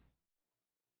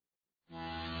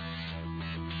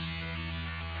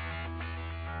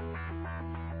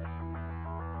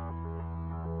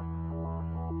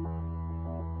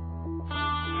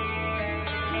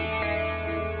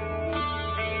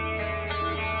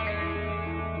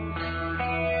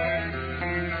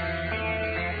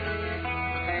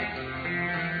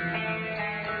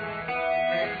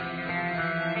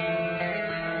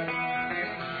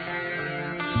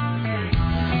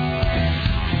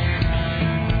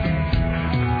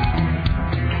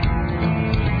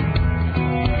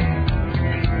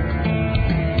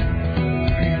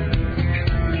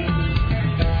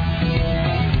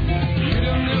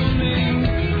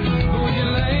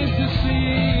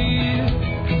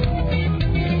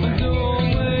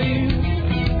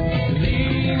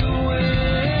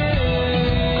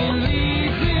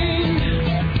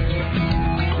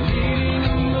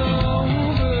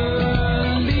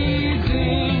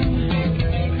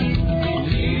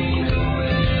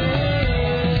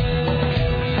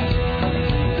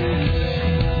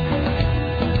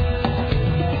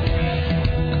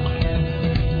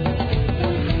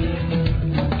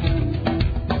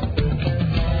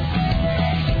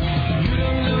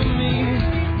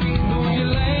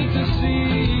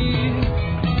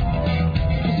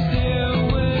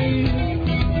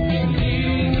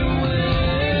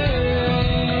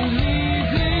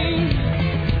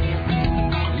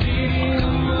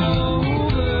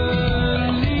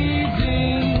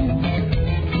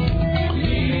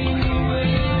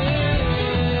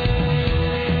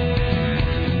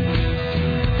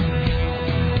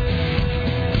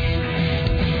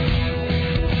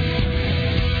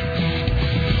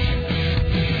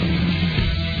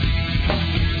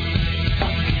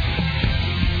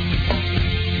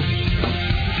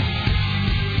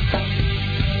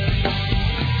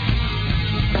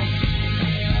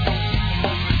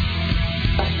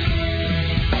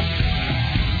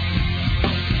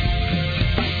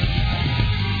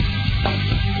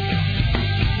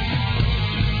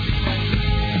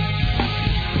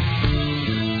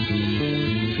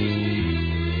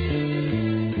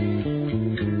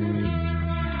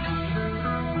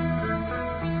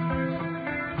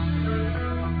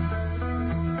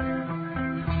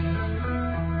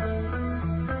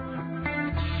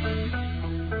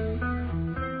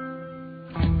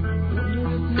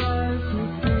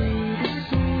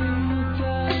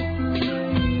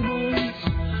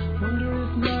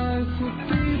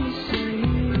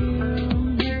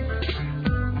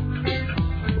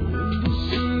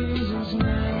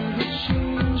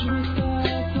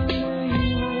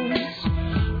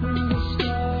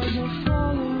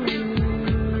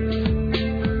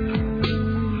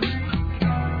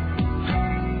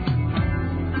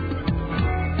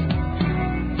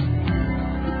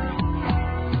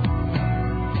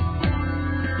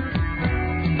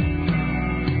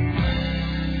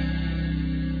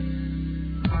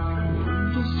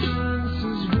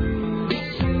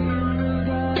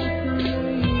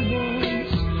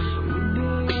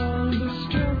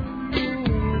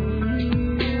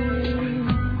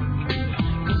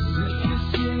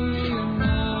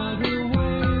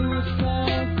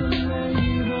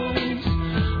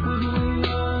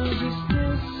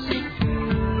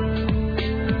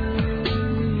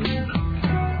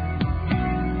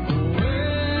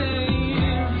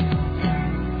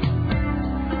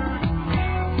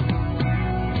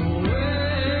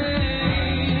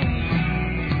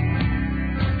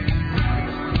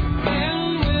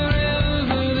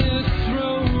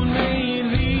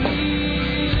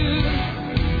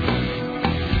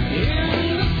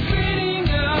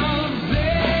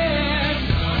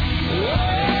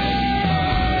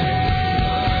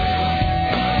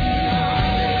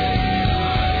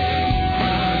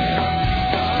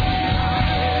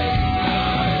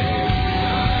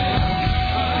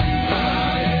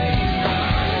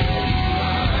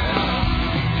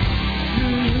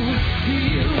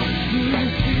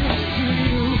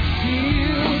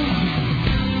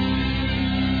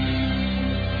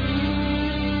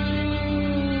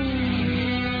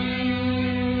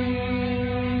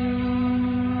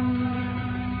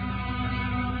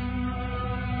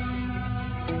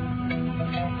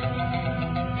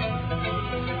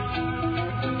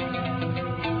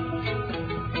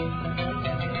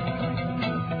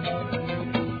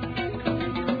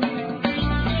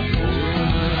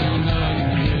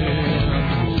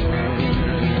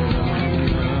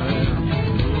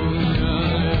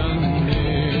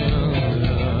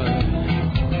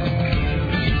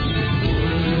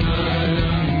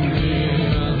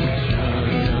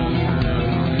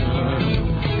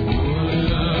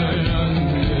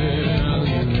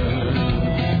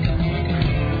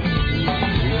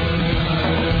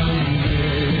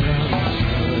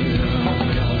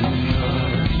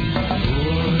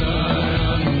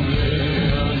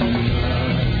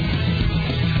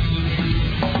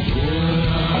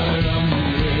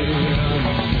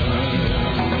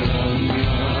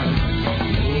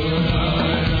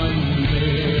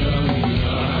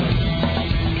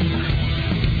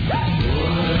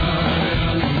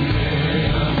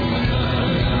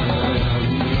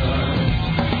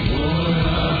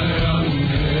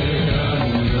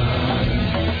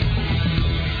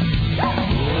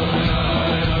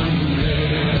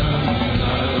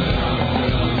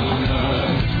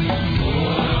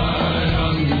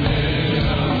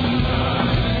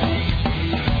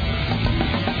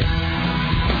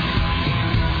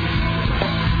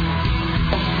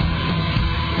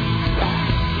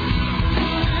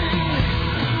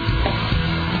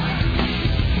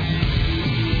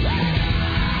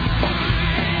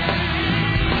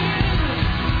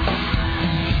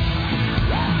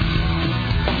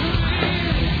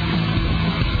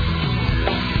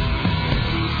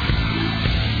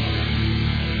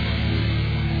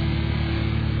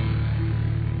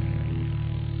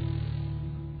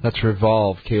 That's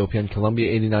Revolve, KOPN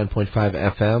Columbia, 89.5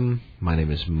 FM. My name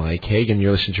is Mike Hagan.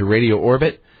 You're listening to Radio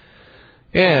Orbit.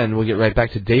 And we'll get right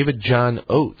back to David John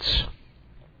Oates.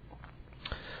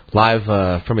 Live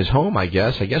from his home, I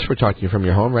guess. I guess we're talking to you from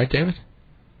your home, right, David?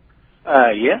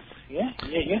 Yes.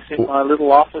 Yes, in my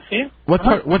little office here. What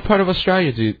part of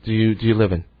Australia do you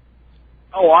live in?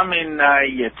 Oh, I'm in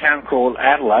a town called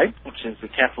Adelaide, which is the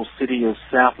capital city of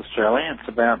South Australia. It's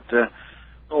about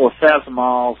 1,000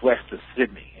 miles west of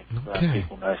Sydney.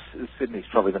 People know Sydney's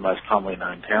probably the most commonly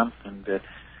known town, and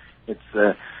it's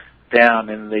down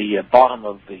in the bottom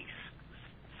of the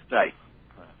state.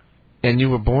 And you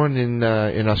were born in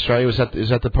Australia? Is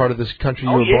that the part of this country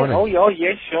you were born in? Oh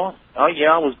yeah, sure. Oh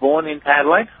yeah, I was born in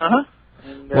Adelaide.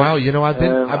 And, wow,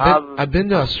 I've been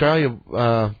to Australia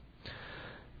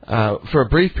for a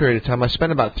brief period of time. I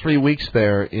spent about 3 weeks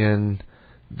there in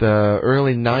the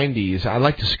early '90s. I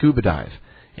like to scuba dive.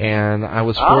 And I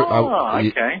was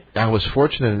I was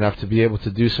fortunate enough to be able to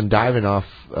do some diving off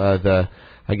the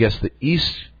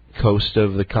east coast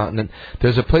of the continent.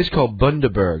 There's a place called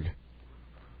Bundaberg.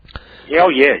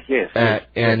 Yes,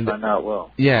 and I know it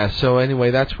well. Yeah, so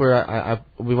anyway, that's where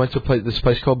we went to this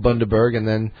place called Bundaberg, and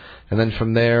then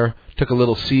from there took a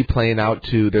little seaplane out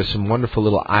to. There's some wonderful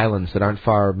little islands that aren't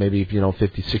far, maybe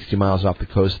 50, 60 miles off the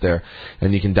coast there,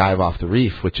 and you can dive off the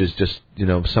reef, which is just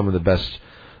some of the best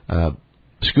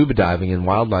scuba diving and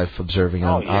wildlife observing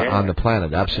on the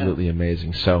planet. Absolutely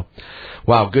amazing. So,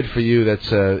 wow, good for you. That's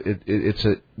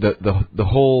the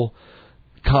whole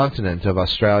continent of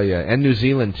Australia and New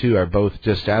Zealand too are both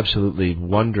just absolutely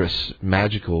wondrous,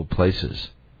 magical places.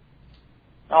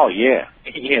 Oh yeah,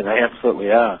 they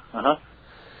absolutely are.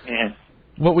 Yeah.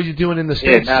 What were you doing in the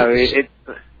States?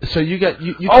 So you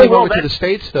came over to the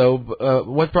States, though.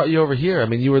 What brought you over here? I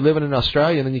mean, you were living in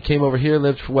Australia, and then you came over here,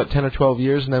 lived for, 10 or 12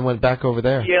 years, and then went back over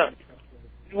there? Yeah.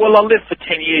 Well, I lived for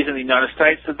 10 years in the United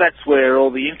States, so that's where all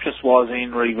the interest was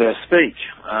in reverse speech.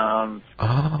 I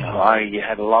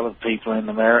had a lot of people in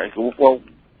America. Well,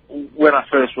 when I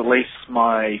first released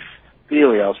my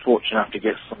theory, I was fortunate enough to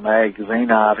get some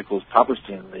magazine articles published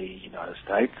in the United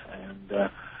States,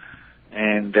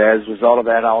 and as a result of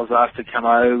that, I was asked to come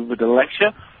over to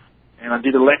lecture. And I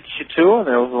did a lecture tour.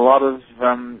 There was a lot of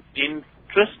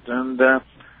interest, and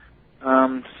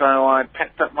so I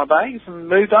packed up my bags and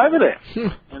moved over there.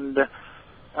 And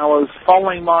I was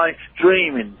following my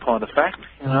dream, in point of fact.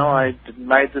 I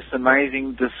made this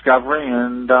amazing discovery,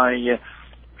 and I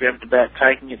dreamt about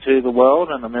taking it to the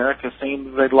world, and America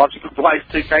seemed the logical place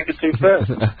to take it to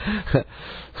first.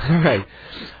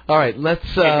 All right.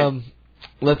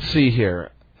 Let's see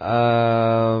here.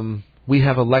 We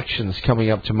have elections coming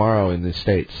up tomorrow in the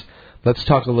States. Let's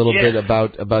talk a little bit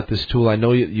about this tool. I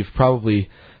know you've probably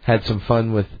had some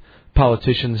fun with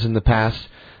politicians in the past.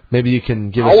 Maybe you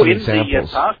can give us some examples. In the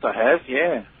past I have,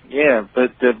 yeah.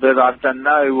 But I've done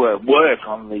no work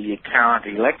on the current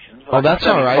elections. Oh, that's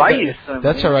all right.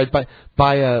 That's all right.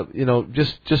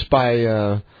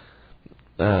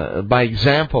 By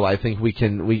example, I think we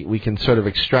can sort of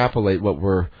extrapolate what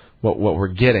we're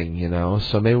getting,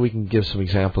 So maybe we can give some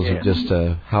examples of just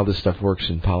how this stuff works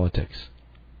in politics.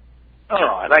 All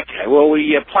right, okay. Well,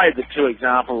 we played the two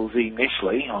examples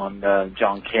initially on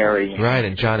John Kerry.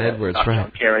 And John Edwards,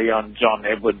 John Kerry on John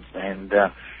Edwards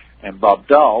and Bob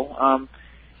Dole.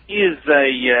 Here's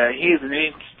an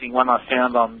interesting one I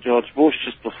found on George Bush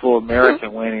just before America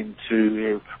went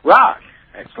into Iraq,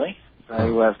 actually. So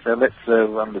let's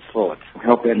run this forward.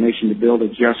 Help that nation to build a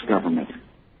just government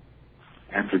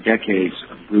after decades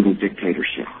of brutal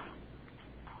dictatorship.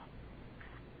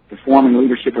 The form and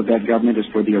leadership of that government is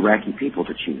for the Iraqi people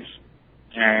to choose.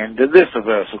 And this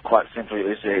reversal, quite simply,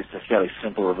 it's a fairly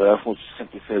simple reversal. It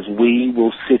simply says, we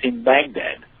will sit in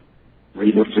Baghdad.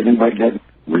 We will sit in Baghdad.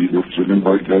 We will sit in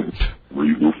Baghdad.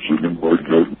 We will sit in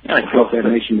Baghdad. And of course, that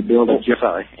nation to build a just...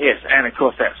 Yes, and of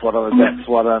course that's what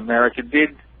America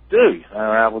did do. They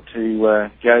were able to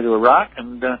go to Iraq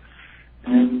and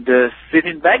sit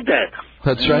in Baghdad.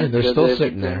 That's right. They're still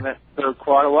sitting there. They've been doing that for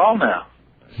quite a while now.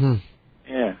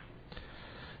 Yeah.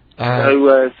 So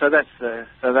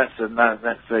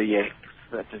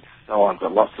I've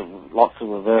got lots of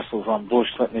reversals on Bush.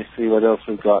 Let me see what else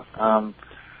we've got.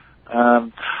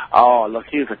 Look,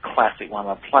 here's a classic one.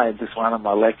 I played this one in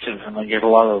my lectures, and I get a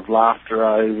lot of laughter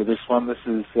over this one. This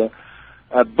is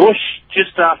Bush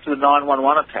just after the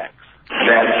 9/11 attacks.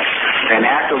 That an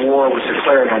act of war was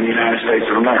declared on the United States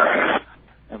of America.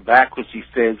 And backwards he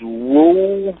says,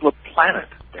 rule the planet,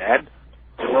 Dad.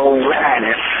 Rule the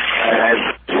planet.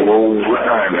 Rule the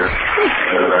planet.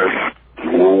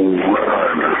 Rule the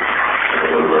planet.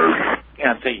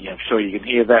 I'm sure you can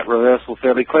hear that reversal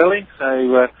fairly clearly.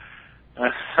 So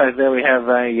So there we have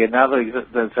another.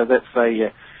 So that's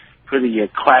a pretty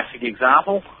classic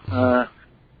example of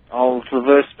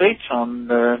reverse speech on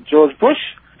George Bush.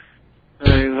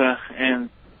 So, and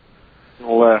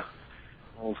we'll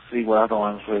see what other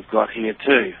ones we've got here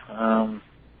too. I'm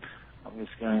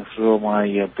just going through all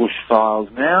my Bush files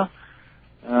now.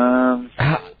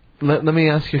 Let me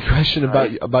ask you a question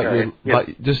about your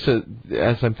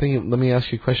as I'm thinking. Let me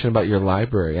ask you a question about your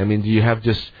library. I mean, do you have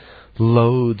just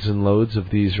loads and loads of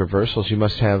these reversals? You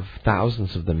must have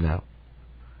thousands of them now.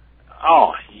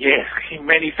 Oh, yeah,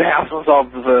 many thousands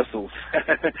of reversals.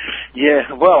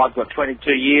 Yeah, well, I've got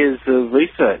 22 years of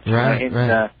research. Right,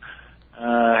 right.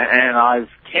 And I've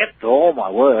kept all my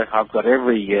work. I've got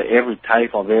every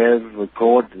tape I've ever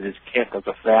recorded is kept. I've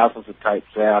got thousands of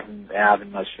tapes out in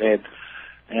my shed.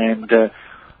 And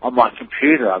on my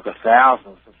computer, I've got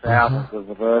thousands and thousands of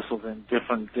reversals in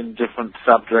different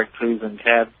subdirectories and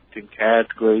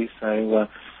categories. So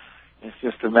it's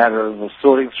just a matter of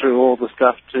sorting through all the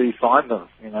stuff to find them.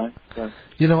 So,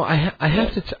 I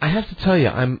have to tell you,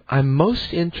 I'm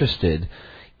most interested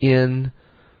in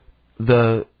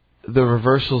the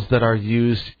reversals that are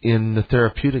used in the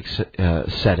therapeutic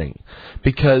setting,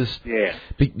 because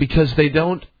they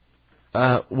don't.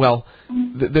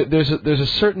 There's a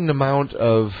certain amount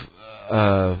of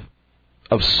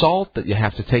salt that you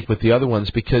have to take with the other ones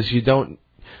because you don't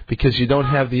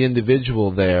have the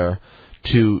individual there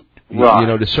to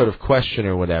to sort of question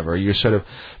or whatever. You're sort of,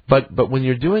 but when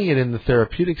you're doing it in the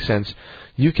therapeutic sense,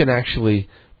 you can actually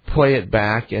play it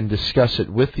back and discuss it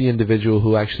with the individual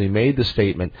who actually made the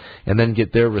statement, and then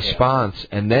get their response.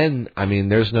 And then, I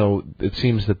mean, it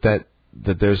seems that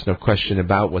there's no question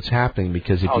about what's happening,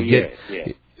 because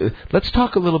if let's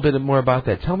talk a little bit more about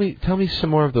that. Tell me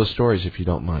some more of those stories, if you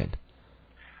don't mind.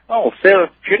 Oh,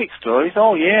 therapeutic stories.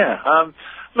 Oh, yeah.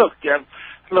 Look,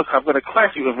 I've got a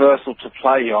classic reversal to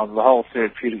play on the whole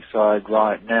therapeutic side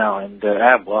right now, and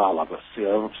I've got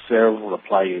several to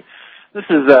play you. This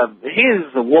is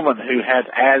here's a woman who had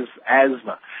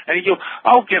asthma, and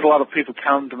I'll get a lot of people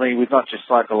come to me with not just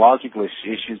psychological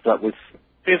issues, but with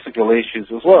physical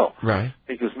issues as well. Right.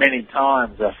 Because many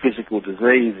times our physical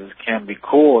diseases can be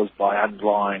caused by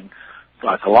underlying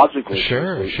psychological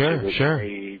issues. Sure.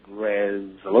 Need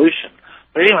resolution.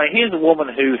 But anyway, here's a woman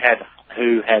who had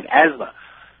asthma,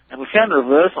 and we found a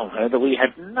reverse on her that we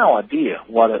had no idea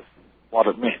what it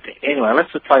meant. Anyway,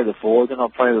 let's just play the forward, then I'll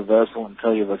play the reversal and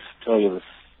tell you the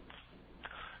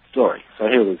story. So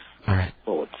here it is. All right.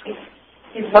 Forward.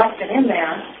 He's locked it in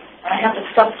there. I have to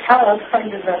stuff towels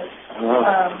under the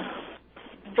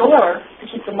door to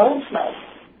keep the mold smell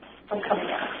from coming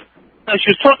out. No,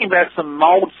 she was talking about some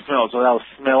mold smells that I was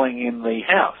smelling in the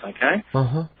house, okay?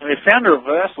 Uh-huh. And we found a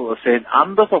reversal that said,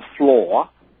 under the floor,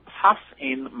 puff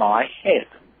in my head.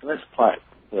 Let's play it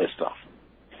first off.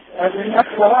 Under the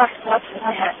floor, puff in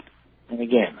my head. And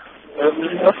again.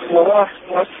 Under the floor,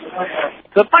 puff in my head.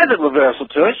 So I played the reversal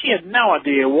to her. She had no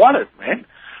idea what it meant.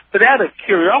 But out of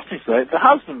curiosity, the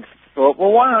husband thought,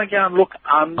 well, why don't I go and look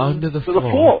under the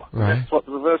floor? Right. That's what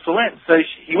the reversal meant. So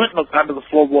he went and looked under the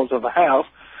floorboards of the house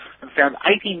and found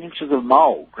 18 inches of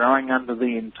mold growing under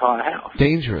the entire house.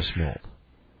 Dangerous mold.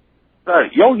 So,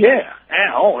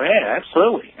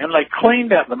 absolutely. And they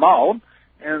cleaned out the mold,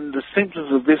 and the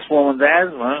symptoms of this woman's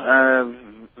asthma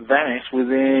vanished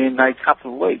within a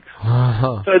couple of weeks.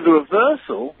 Uh-huh. So the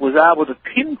reversal was able to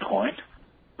pinpoint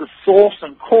the source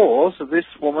and cause of this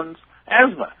woman's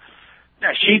asthma.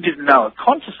 Now, she didn't know it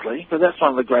consciously, but that's one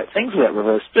of the great things about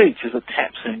reverse speech, is it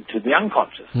taps into the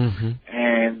unconscious. Mm-hmm.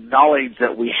 And knowledge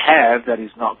that we have that is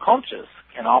not conscious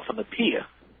can often appear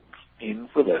in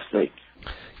reverse speech.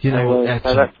 That's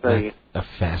a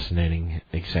fascinating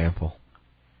example.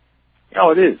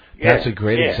 Oh, it is. Yeah. That's a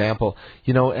great example.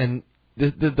 And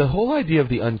the whole idea of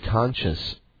the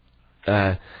unconscious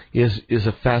is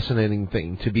a fascinating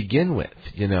thing to begin with.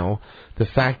 The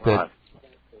fact that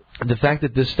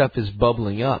this stuff is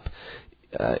bubbling up,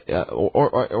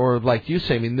 or like you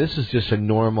say, I mean, this is just a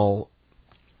normal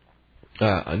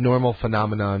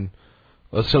phenomenon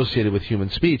associated with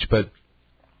human speech. But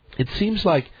it seems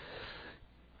like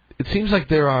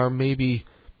there are maybe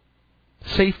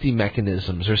safety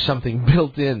mechanisms or something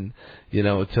built in,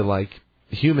 to like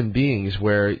human beings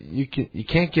where you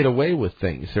can't get away with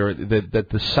things, or that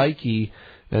the psyche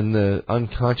and the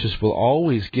unconscious will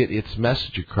always get its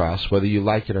message across, whether you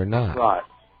like it or not.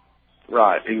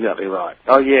 Right, exactly right.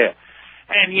 Oh, yeah.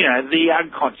 And, the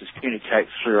unconscious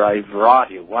communicates through a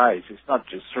variety of ways. It's not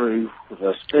just through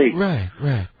reverse speech. Right.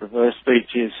 Reverse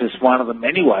speech is just one of the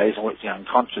many ways in which the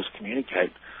unconscious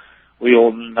communicates we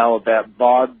all know about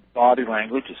body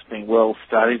language. It's been well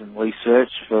studied and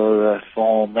researched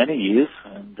for many years,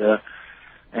 and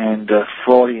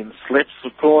Freudian slips,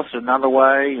 of course, another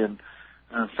way, and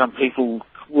some people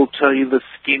will tell you the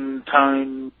skin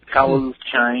tone, colours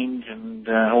change, and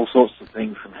all sorts of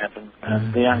things can happen.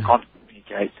 And the unconscious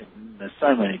communicates in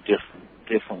so many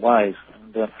different ways.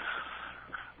 And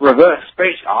reverse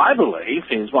speech, I believe,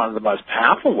 is one of the most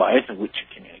powerful ways in which it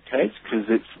communicates, because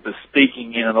it's the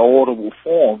speaking in an audible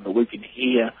form that we can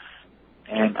hear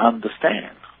and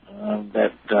understand.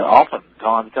 That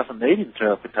oftentimes doesn't need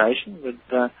interpretation,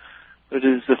 but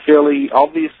is fairly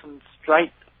obvious and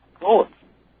straightforward.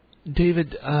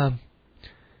 David, may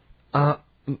I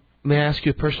ask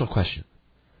you a personal question?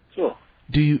 Sure.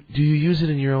 Do you use it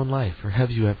in your own life, or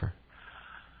have you ever?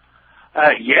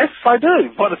 Yes, I do.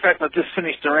 Point of fact, I've just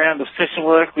finished a round of session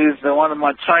work with one of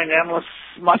my trained analysts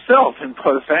myself, in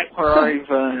point of fact, where I've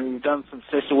done some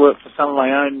session work for some of my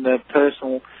own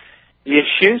personal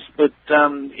issues. But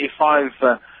if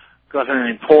I've got an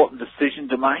important decision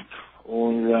to make,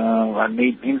 or I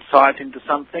need insight into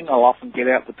something, I'll often get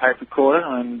out the tape recorder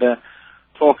and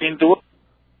talk into it,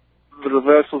 the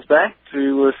reversals back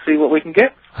to see what we can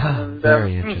get. And,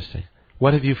 very interesting.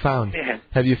 What have you found? Yeah.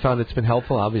 Have you found it's been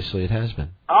helpful? Obviously, it has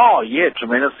been. Oh yeah,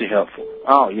 tremendously helpful.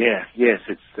 Oh yeah, yes,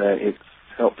 it's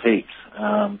helped heaps.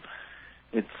 I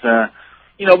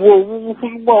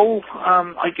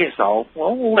guess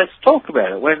let's talk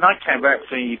about it. When I came back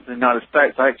from the United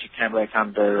States, I actually came back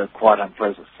under quite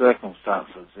unpleasant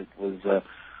circumstances. It was,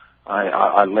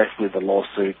 I left with a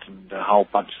lawsuit and a whole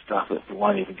bunch of stuff that we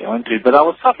won't even go into, but I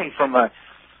was suffering from a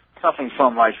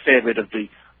fair bit of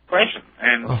depression,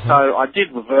 and so I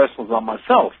did reversals on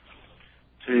myself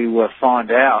to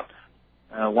find out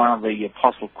one of the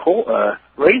possible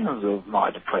reasons of my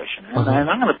depression. And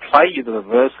I'm going to play you the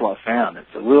reversal I found.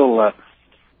 It's a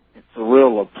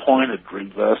real appointed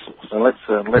reversal. So let's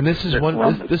and this is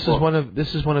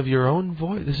one of your own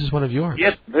voice. This is one of yours.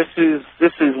 Yes, this is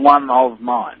one of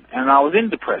mine. And I was in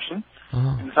depression.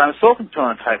 And so I was talking to her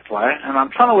on a tape player, and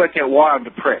I'm trying to work out why I'm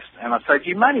depressed. And I said,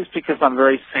 maybe it's because I'm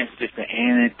very sensitive to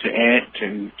energy.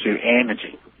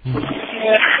 Yeah,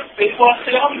 well,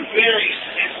 see, I'm very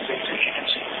sensitive to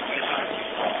energy.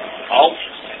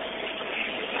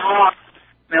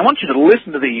 Now, I want you to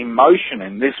listen to the emotion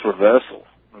in this reversal.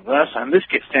 And this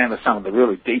gets down to some of the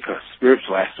really deeper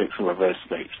spiritual aspects of reverse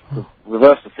speech. The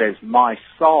reversal says, my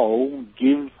soul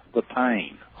gives the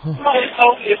pain. My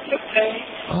soul gives the pain.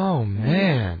 Oh,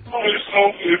 man. My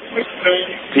soul gives the pain.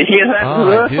 Do you hear that? I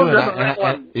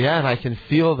do. And I can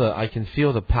feel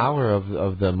the power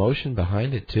of the emotion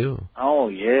behind it too. Oh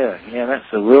yeah, that's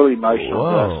a really emotional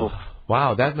reversal.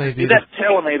 Wow, that may be. That's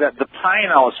telling me that the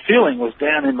pain I was feeling was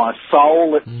down in my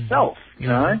soul itself, you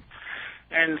know.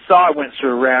 And so I went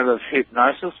through a round of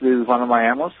hypnosis with one of my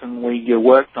analysts, and we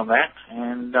worked on that,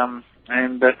 and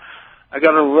I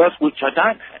got a reversal, which I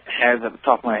don't have at the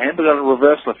top of my head, but I got a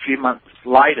reversal a few months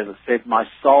later that said my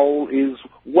soul is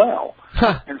well.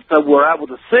 And so we're able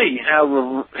to see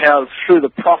how through the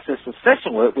process of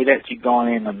session work, we'd actually gone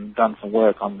in and done some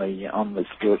work on the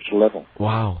spiritual level.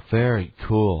 Wow, very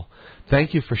cool.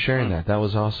 Thank you for sharing that. That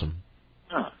was awesome.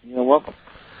 Oh, you're welcome.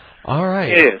 All right.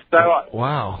 Yeah.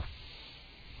 Wow.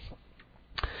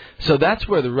 So that's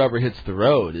where the rubber hits the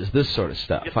road, is this sort of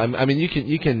stuff. I mean, you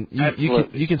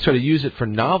can sort of use it for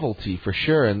novelty for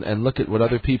sure, and look at what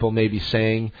other people may be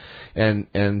saying, and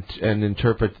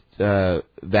interpret that,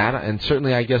 and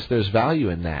certainly I guess there's value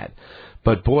in that.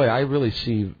 But boy, I really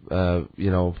see,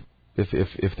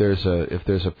 if there's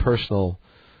a personal,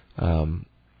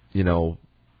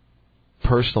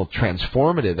 personal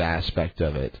transformative aspect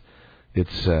of it,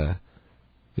 it's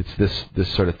this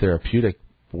sort of therapeutic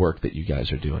work that you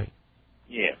guys are doing.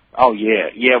 Yeah. Oh, yeah.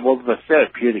 Yeah, well, the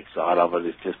therapeutic side of it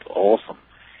is just awesome.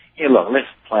 Yeah, look,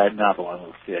 let's play another one on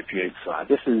the therapeutic side.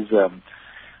 This is a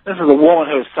woman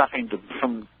who is suffering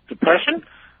from depression,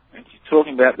 and she's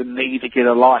talking about the need to get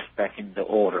her life back into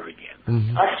order again.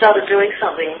 Mm-hmm. I started doing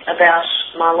something about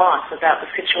my life, about the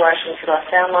situations that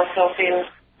I found myself in.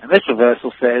 And this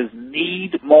reversal says,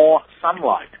 need more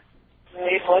sunlight.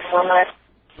 Need more sunlight.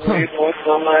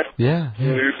 Yeah.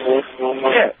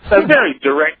 So very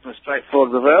direct and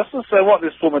straightforward reversal. So what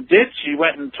this woman did, she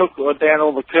went and took down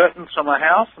all the curtains from her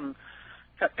house and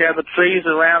cut down the trees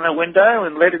around her window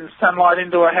and let in sunlight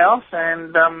into her house,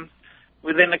 and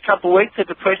within a couple of weeks her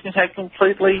depression had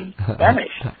completely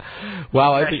vanished.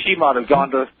 Wow, I think she might have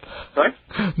gone to. Sorry?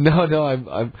 No,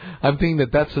 I'm thinking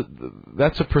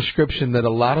that's a prescription that a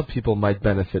lot of people might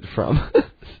benefit from.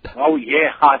 Oh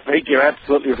yeah, I think you're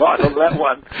absolutely right on that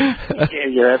one. Yeah,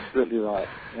 you're absolutely right.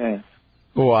 Yeah.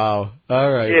 Wow.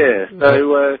 All right. Yeah.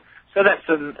 So that's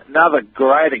another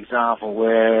great example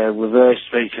where reverse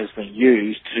speech has been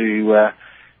used to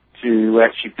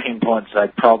actually pinpoint a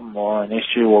problem or an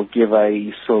issue or give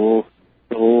a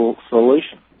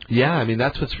solution. Yeah, I mean,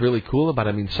 that's what's really cool about it.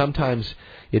 I mean, sometimes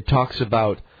it talks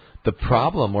about the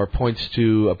problem or points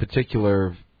to a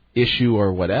particular issue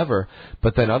or whatever,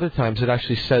 but then other times it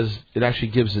actually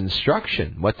gives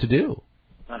instruction what to do.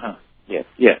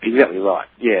 Yeah, exactly right.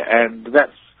 Yeah, and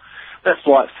that's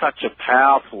why it's such a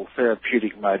powerful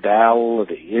therapeutic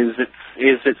modality. It's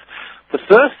the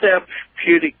first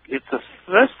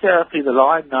therapy that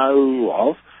I know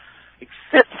of,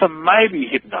 except for maybe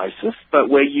hypnosis, but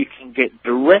where you can get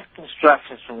direct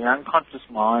instructions from the unconscious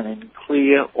mind in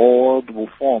clear, audible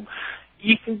form.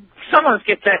 You can sometimes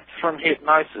get that from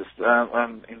hypnosis,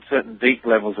 in certain deep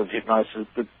levels of hypnosis,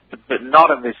 but not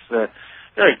in this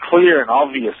very clear and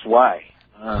obvious way,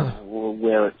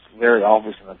 where it's very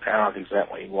obvious and apparent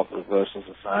exactly what the reversals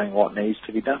are saying, what needs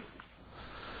to be done.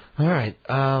 All right.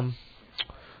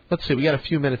 Let's see. We got a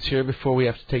few minutes here before we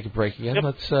have to take a break again. Yep.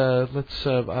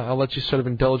 I'll let you sort of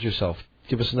indulge yourself.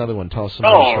 Give us another one. Tell us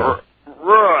about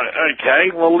Right.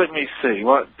 Okay. Well, let me see.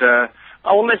 Let's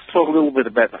talk a little bit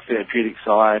about the therapeutic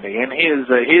side again.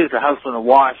 Here's a husband and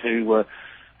wife who were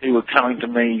coming to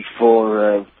me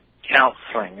for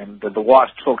counselling, and the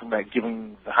wife's talking about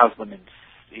giving the husband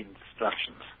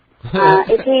instructions.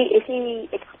 If he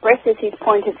expresses his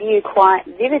point of view quite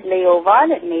vividly or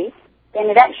violently, then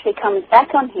it actually comes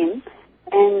back on him,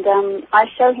 and I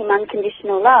show him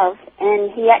unconditional love,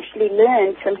 and he actually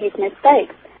learns from his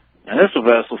mistakes. And this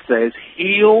reversal says,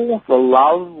 heal the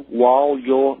love while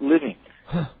you're living.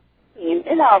 Heal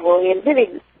the love while you're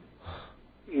living.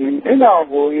 And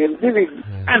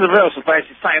the reversal is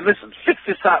basically saying, listen, fix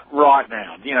this up right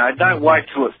now. Don't wait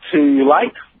till it's too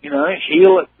late.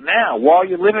 Heal it now, while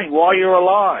you're living, while you're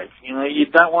alive. You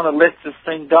don't want to let this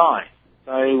thing die.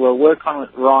 So work on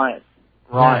it right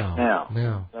now.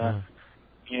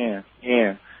 Yeah.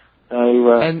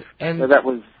 So that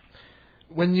was.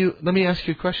 Let me ask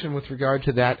you a question with regard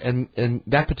to that and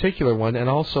that particular one, and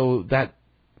also that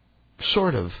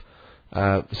sort of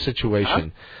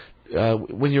situation.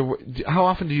 How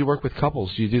often do you work with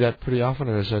couples? Do you do that pretty often,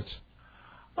 or is it?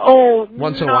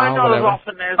 Once in a while, not whatever. as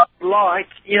often as I'd like.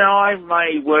 I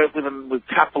may work with them with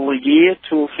a couple a year,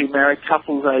 2 or 3 married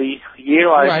couples a year.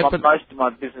 Most of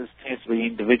my business tends to be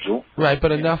individual. Right,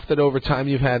 but enough that over time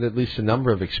you've had at least a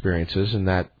number of experiences in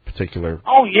that particular.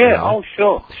 Oh yeah,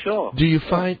 sure. Do you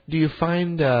find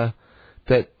that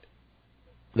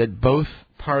both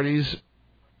parties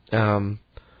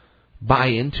buy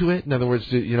into it? In other words,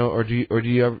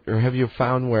 have you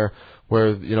found where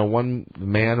one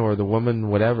man or the woman,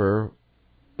 whatever,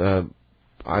 and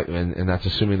that's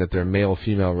assuming that they're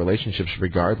male-female relationships,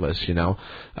 regardless, that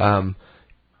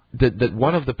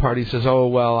one of the parties says, "Oh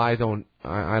well, I don't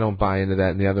buy into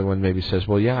that," and the other one maybe says,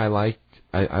 "Well, yeah, I like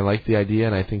the idea,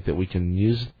 and I think that we can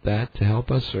use that to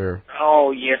help us." Or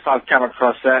oh yes, I've come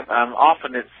across that.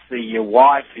 Often it's the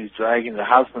wife who's dragging the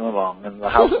husband along, and the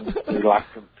husband's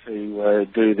reluctant to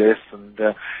do this, and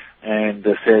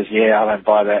says, "Yeah, I don't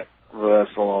buy that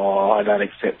reversal, or I don't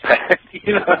accept that."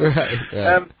 Right.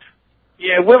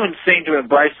 Women seem to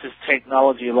embrace this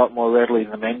technology a lot more readily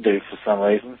than men do for some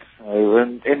reason.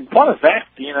 And point of fact,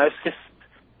 it's just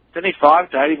 75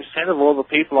 to 80% of all the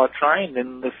people I trained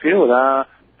in the field are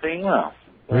female.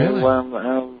 Really?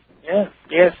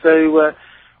 So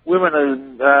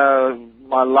women are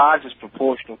my largest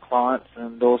proportion of clients,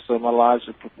 and also my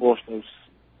largest proportion of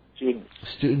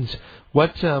students.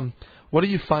 What are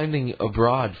you finding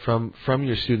abroad from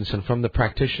your students and from the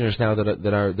practitioners now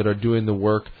that are doing the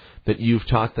work that you've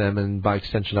taught them, and by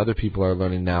extension other people are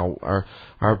learning now? Are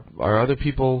other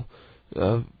people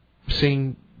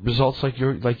seeing results like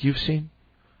you've seen?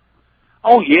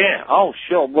 Oh yeah,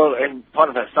 sure. Well, and part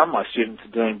of that, some of my students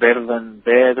are doing better than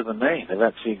me. They've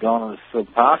actually gone and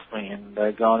surpassed me, and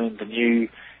they've gone into new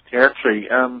territory.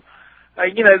 Some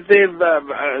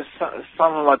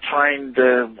of my trained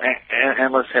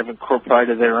analysts have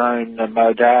incorporated their own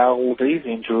modalities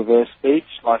into reverse speech.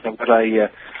 Like I've got a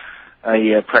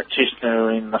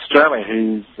practitioner in Australia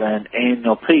who's an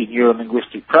NLP,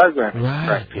 neuro-linguistic programming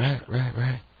practitioner.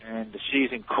 Right. And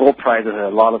she's incorporated a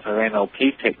lot of her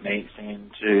NLP techniques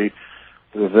into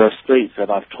the reverse speech that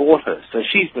I've taught her. So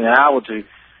she's been able to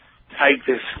take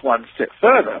this one step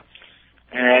further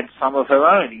and add some of her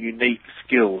own unique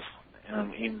skills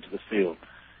into the field.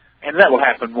 And that will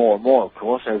happen more and more, of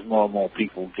course, as more and more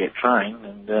people get trained,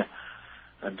 and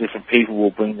different people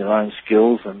will bring their own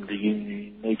skills and the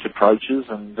unique approaches,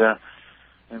 and the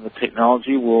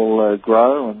technology will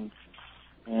grow, and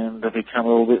and become a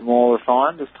little bit more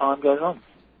refined as time goes on.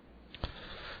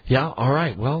 Yeah, all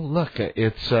right. Well, look,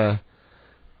 it's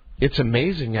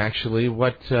amazing, actually,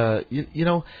 what, you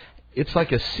know, it's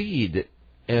like a seed,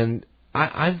 and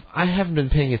I haven't been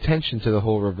paying attention to the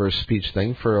whole reverse speech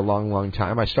thing for a long, long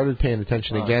time. I started paying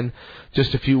attention again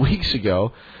just a few weeks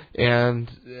ago, and,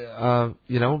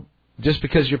 you know, just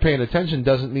because you're paying attention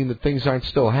doesn't mean that things aren't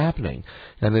still happening.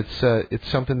 And it's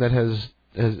something that has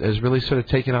really sort of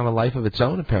taken on a life of its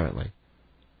own, apparently.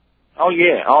 Oh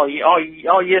yeah, oh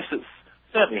yes, it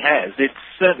certainly has. It's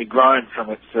certainly grown from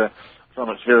its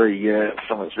very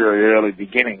early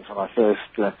beginnings when I first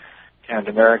came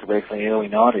to America back in the early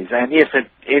 90s. And yes,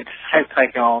 it has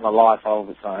taken on a life of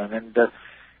its own. And a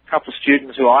couple of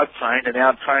students who I've trained are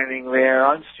now training their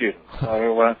own students.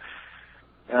 So,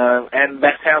 and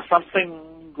that's how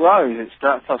something grows. It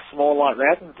starts off small like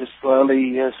that and just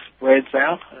slowly spreads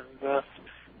out.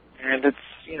 And it's,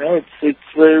 you know, it's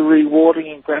very rewarding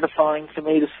and gratifying for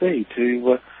me to see,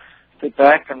 to sit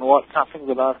back and watch something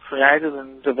that I've created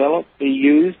and developed be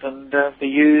used in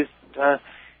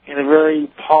a very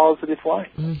positive way.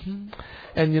 Mm-hmm.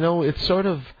 And you know, it's sort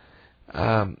of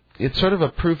a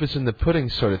proof is in the pudding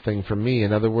sort of thing for me.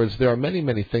 In other words, there are many,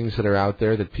 many things that are out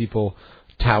there that people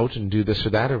tout and do this or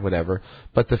that or whatever.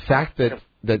 But the fact that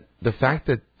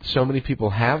so many people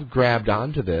have grabbed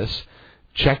onto this,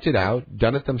 checked it out,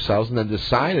 done it themselves, and then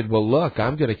decided, well, look,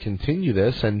 I'm going to continue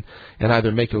this and either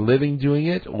make a living doing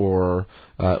it or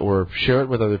share it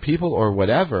with other people or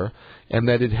whatever, and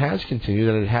that it has continued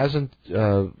and it hasn't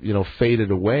faded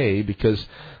away, because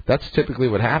that's typically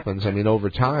what happens. I mean, over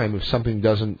time, if something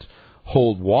doesn't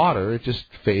hold water, it just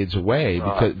fades away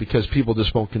because people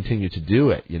just won't continue to do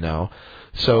it, you know.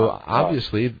 So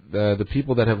obviously, the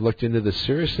people that have looked into this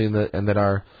seriously and that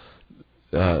are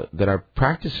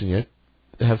practicing it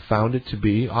have found it to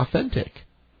be authentic.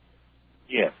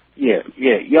 Yes,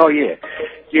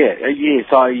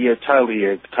 I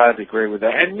totally agree with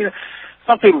that. And you know,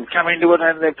 some people come into it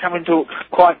and they've come into it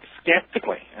quite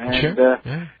skeptically, and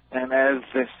and as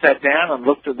they've sat down and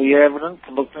looked at the evidence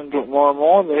and looked into it more and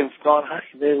more, they've gone, hey,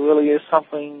 there really is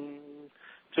something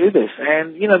to this.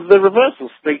 And you know, the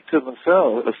reversals speak for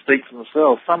themselves.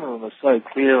 Some of them are so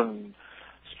clear and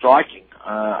striking.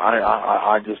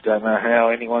 I just don't know how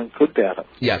anyone could doubt it.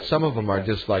 Yeah, some of them are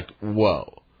just like,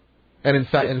 whoa. And in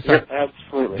fact,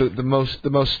 absolutely. The most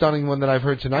stunning one that I've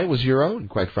heard tonight was your own,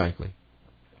 quite frankly.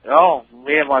 Oh,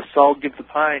 yeah, my soul gives the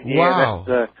pain. Yeah,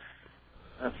 wow.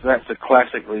 That's a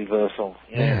classic reversal.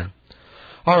 Yeah.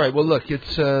 All right. Well, look,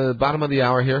 it's bottom of the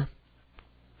hour here.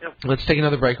 Yep. Let's take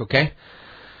another break, okay?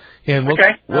 And all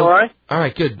right. All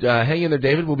right, good. Hang in there,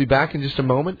 David. We'll be back in just a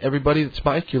moment. Everybody, it's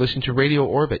Mike. You're listening to Radio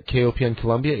Orbit, KOPN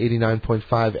Columbia,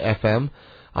 89.5 FM,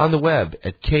 on the web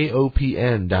at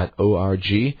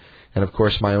kopn.org, and, of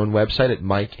course, my own website at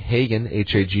MikeHagan,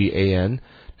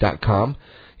 HAGAN.com.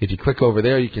 If you click over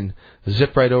there, you can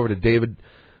zip right over to David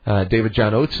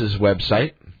John Oates'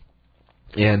 website,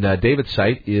 and David's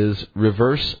site is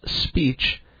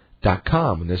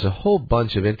reversespeech.com, and there's a whole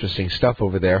bunch of interesting stuff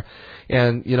over there.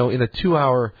 And, you know, in a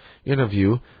 2-hour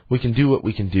interview, we can do what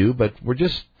we can do, but we're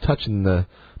just touching the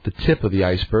tip of the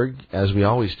iceberg, as we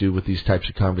always do with these types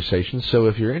of conversations. So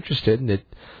if you're interested and it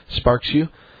sparks you,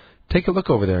 take a look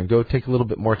over there and go take a little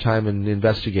bit more time and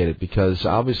investigate it, because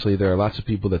obviously there are lots of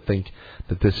people that think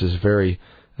that this is very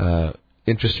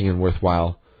interesting and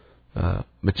worthwhile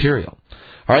material.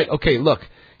 All right, okay, look,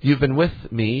 you've been with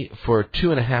me for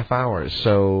 2.5 hours,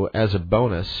 so as a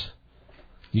bonus,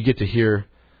 you get to hear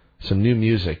some new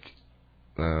music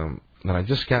that I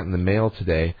just got in the mail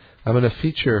today. I'm going to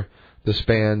feature this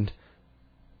band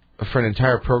for an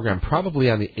entire program, probably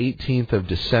on the 18th of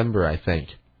December, I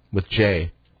think, with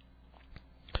Jay.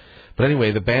 But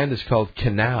anyway, the band is called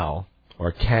Canal,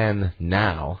 or Can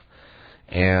Now,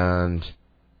 and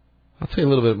I'll tell you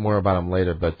a little bit more about them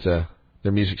later, but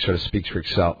their music sort of speaks for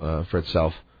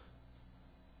itself.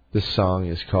 This song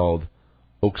is called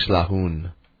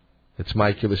Oxlahun. It's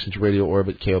Mike. You're listening to Radio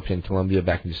Orbit, KOPN Columbia.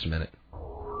 Back in just a minute.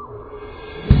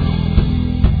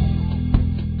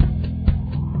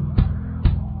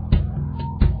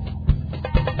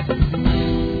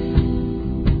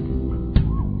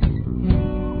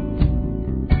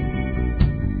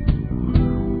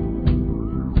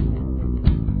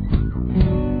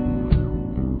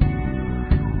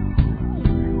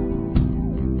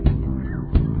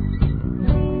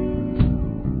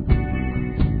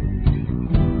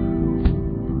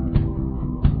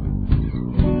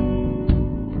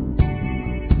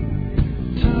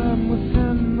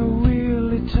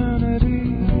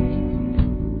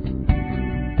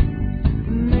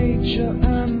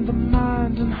 And the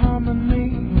mind in harmony.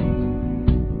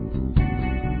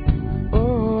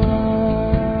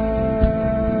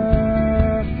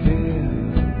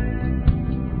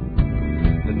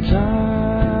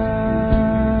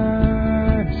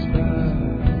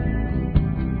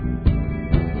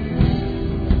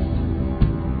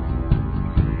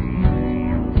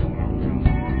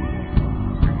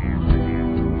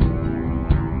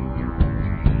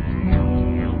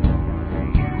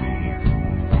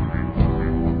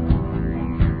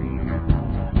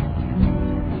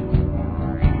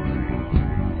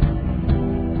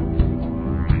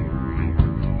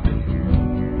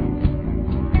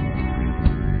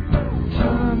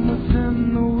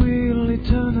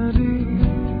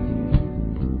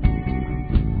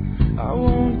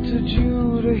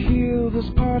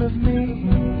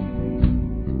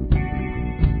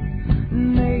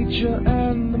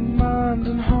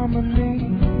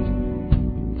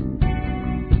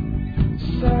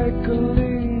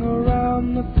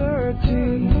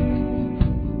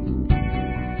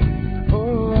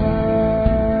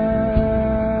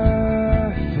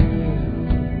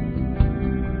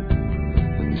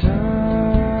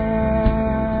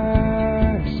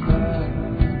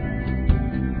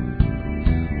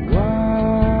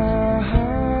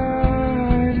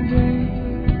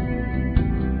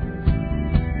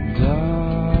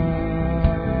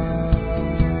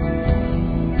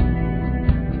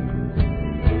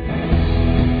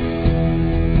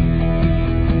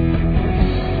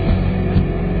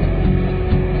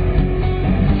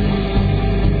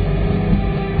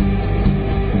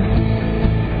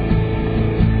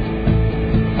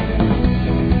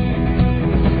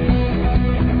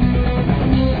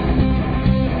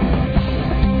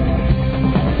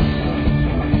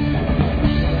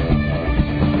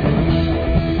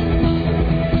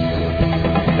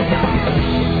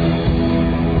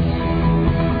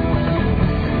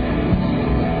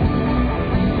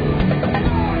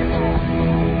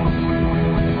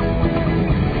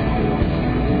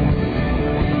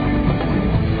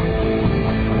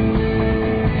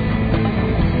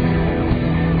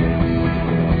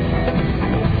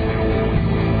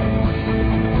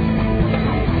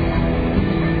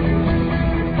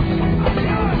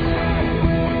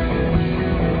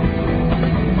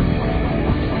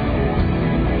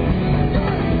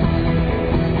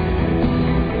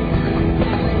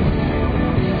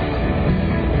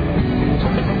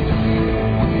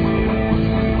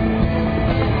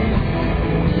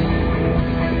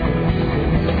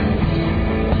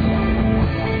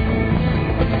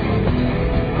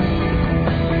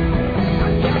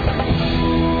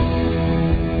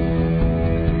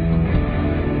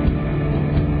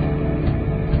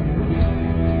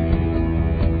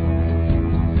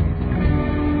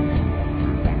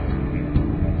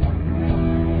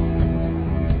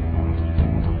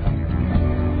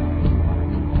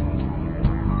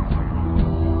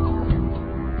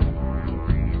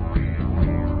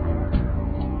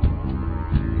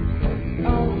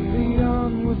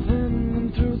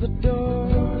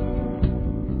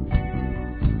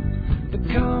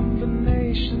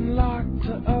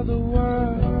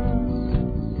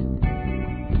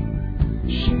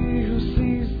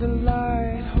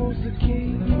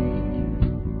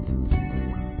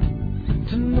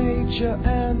 nature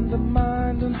and the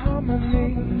mind in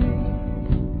harmony.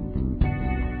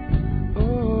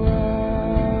 Oh, I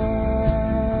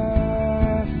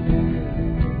feel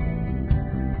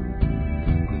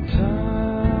the time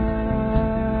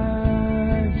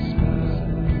spent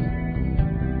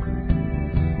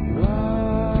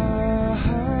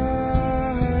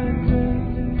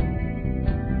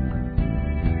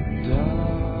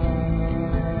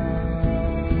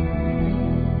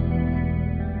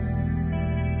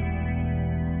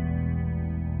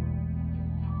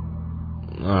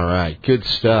All right, good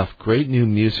stuff. Great new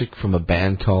music from a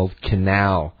band called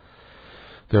Canal.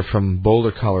 They're from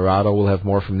Boulder, Colorado. We'll have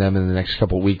more from them in the next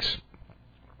couple of weeks.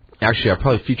 Actually, I'll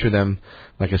probably feature them,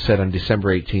 like I said, on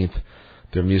December 18th.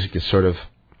 Their music is sort of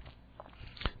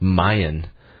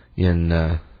Mayan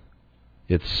in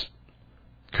its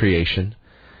creation.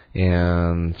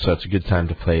 And so it's a good time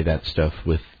to play that stuff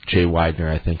with Jay Widener,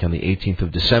 I think, on the 18th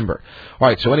of December. All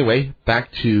right, so anyway,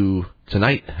 back to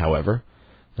tonight, however.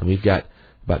 And we've got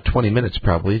about 20 minutes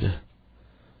probably to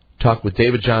talk with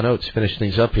David John Oates, finish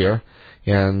things up here.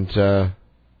 And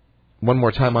one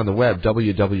more time on the web,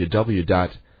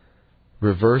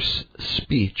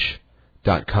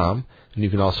 www.reversespeech.com. And you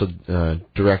can also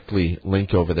directly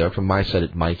link over there from my site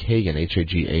at Mike Hagan,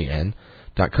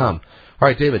 HAGAN.com. All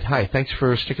right, David, hi. Thanks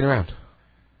for sticking around.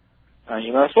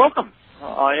 You're most welcome.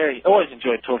 I always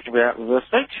enjoy talking about reverse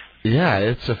speech. Yeah,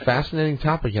 it's a fascinating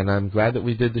topic, and I'm glad that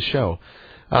we did the show.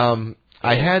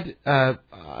 I had,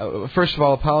 first of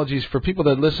all, apologies for people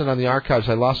that listen on the archives.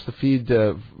 I lost the feed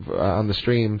on the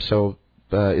stream, so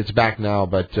it's back now,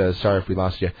 but sorry if we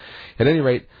lost you. At any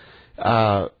rate,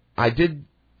 I did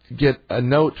get a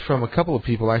note from a couple of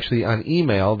people, actually, on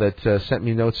email that sent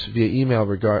me notes via email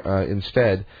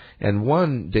instead. And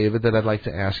one, David, that I'd like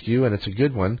to ask you, and it's a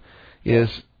good one,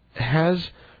 is,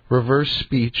 has reverse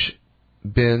speech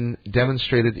been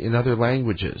demonstrated in other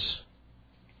languages?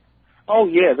 Oh,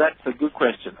 yeah, that's a good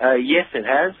question. Yes, it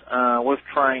has. We've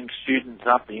trained students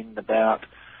up in about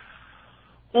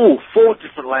 4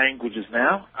 different languages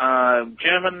now.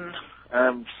 German,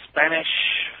 Spanish,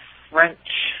 French,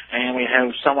 and we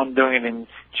have someone doing it in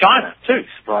China too,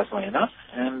 surprisingly enough.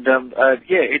 And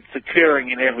yeah, it's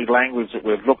occurring in every language that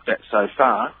we've looked at so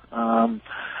far.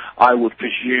 I would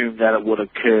presume that it would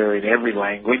occur in every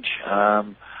language.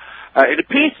 It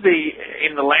appears to be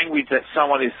in the language that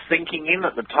someone is thinking in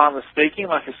at the time of speaking,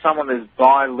 like if someone is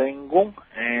bilingual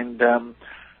and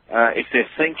if they're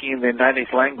thinking in their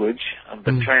native language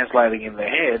but translating in their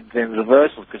head, then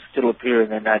reversals could still appear in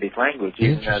their native language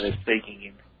even though they're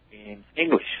speaking in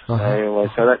English. So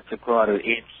that's quite an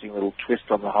interesting little twist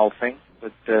on the whole thing.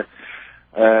 But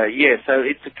yeah, so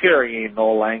it's occurring in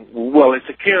all languages. Well, it's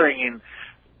occurring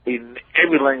in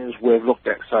every language we've looked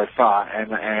at so far,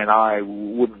 and I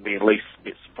wouldn't be at least a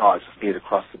bit surprised to see it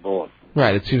across the board.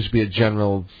 Right, it seems to be a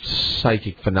general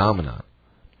psychic phenomenon.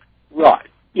 Right,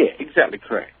 yeah, exactly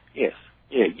correct, yes.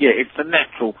 Yeah, it's a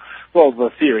natural, well,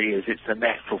 the theory is it's a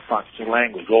natural functioning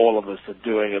language. All of us are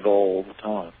doing it all the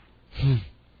time.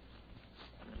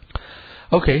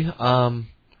 Okay,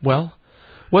 well,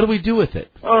 what do we do with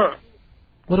it?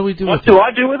 What do we do with it? What do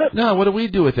I do with it? No, what do we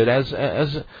do with it as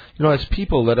you know, as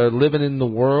people that are living in the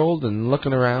world and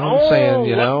looking around, saying,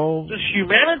 you know, what does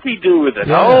humanity do with it?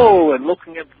 Yeah. Oh, and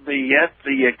looking at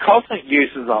the cosmic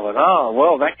uses of it. Oh,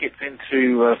 well, that gets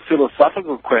into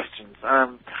philosophical questions.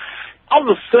 On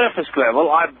the surface level,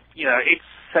 it's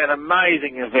an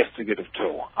amazing investigative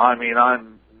tool. I mean,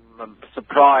 I'm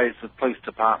surprised the police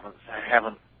departments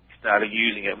haven't started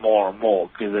using it more and more,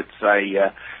 because it's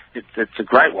a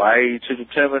great way to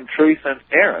determine truth and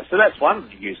error. So that's one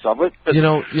use of it. But you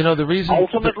know the reason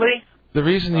ultimately the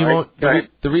reason you won't the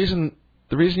reason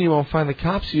you won't find the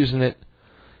cops using it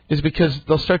is because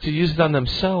they'll start to use it on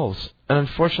themselves, and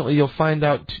unfortunately you'll find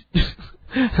out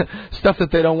stuff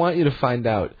that they don't want you to find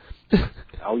out.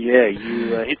 Oh yeah,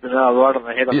 you hit the nail right on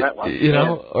the head on that one. You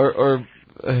know, or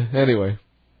anyway.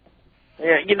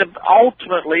 Yeah,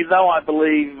 ultimately though, I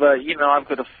believe I've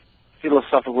got a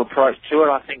philosophical approach to it.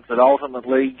 I think that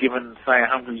ultimately, given, say,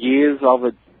 100 years of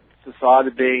a society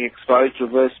being exposed to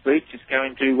reverse speech, is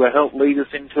going to help lead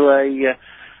us into a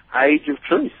age of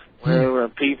truth, where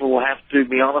people will have to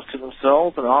be honest to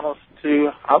themselves and honest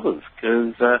to others,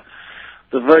 because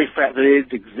the very fact that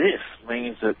it exists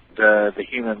means that the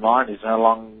human mind is no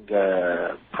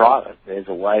longer private. There's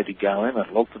a way to go in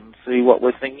and look and see what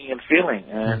we're thinking and feeling,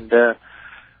 and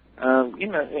I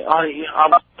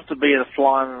want to be a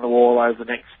fly on the wall over the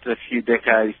next few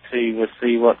decades to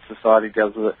see what society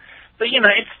does with it. But,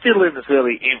 it's still in its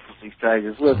early infancy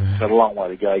stages. We've got a long way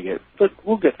to go yet. But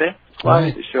we'll get there.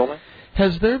 Slowly but surely.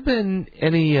 Has there been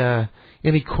any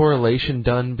any correlation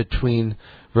done between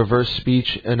reverse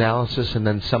speech analysis and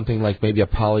then something like maybe a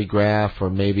polygraph or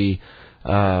maybe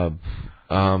what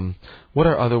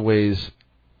are other ways?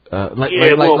 Like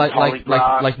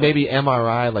maybe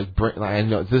MRI, I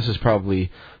know this is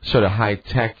probably sort of high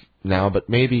tech now, but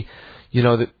maybe,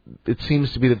 that it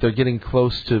seems to be that they're getting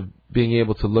close to being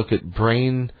able to look at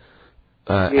brain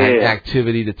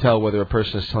activity to tell whether a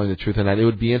person is telling the truth or not. It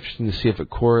would be interesting to see if it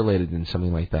correlated in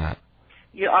something like that.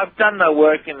 Yeah, I've done no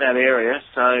work in that area,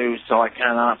 so I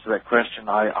can't answer that question.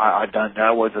 I don't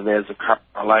know whether there's a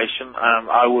correlation.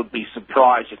 I would be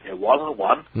surprised if there wasn't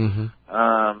one. Mm-hmm.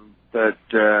 But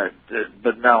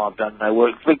no, I've done no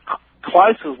work. The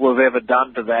closest we've ever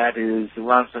done to that is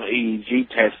run some EEG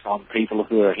tests on people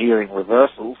who are hearing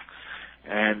reversals,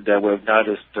 and we've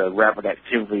noticed rapid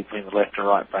activity between the left and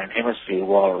right brain hemisphere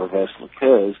while a reversal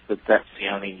occurs. But that's the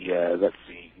only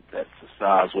that's the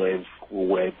stars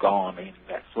we've gone in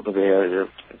that sort of area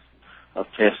of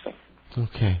testing.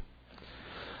 Okay.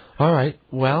 All right.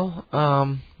 Well,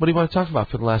 what do you want to talk about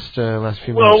for the last few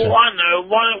minutes? Well, I know.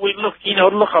 Why don't we look?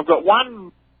 Look, I've got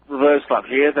one reversal up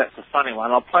here. That's a funny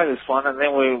one. I'll play this one, and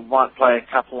then we might play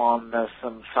a couple on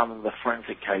some of the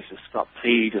forensic cases. Scott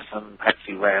Peterson,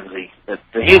 Patsy Ramsey. But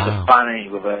here's a funny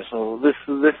reversal. This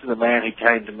is a man who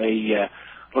came to me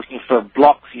looking for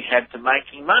blocks he had to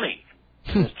making money.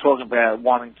 He was talking about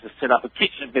wanting to set up a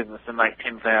kitchen business and make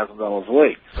 $10,000 a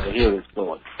week. So here is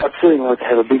Gordon. I'd certainly like to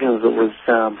have a business that was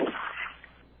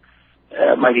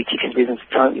maybe a kitchen business,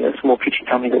 a small kitchen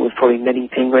company that was probably netting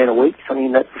 $10,000 a week, something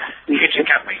in that. Kitchen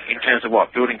company in terms of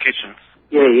what? Building kitchens?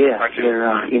 Yeah. Okay.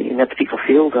 In that particular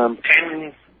field.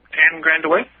 $10,000 a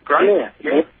week? Great.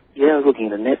 Yeah. I was looking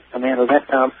at the net amount of that.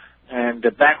 And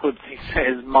backwards he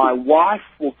says, "My wife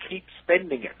will keep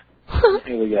spending it."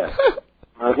 Here we go.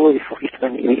 My wife will keep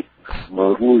spending it. My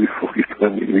wife will keep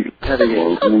spending it. My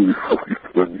wife will keep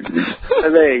spending it. So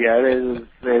there you go.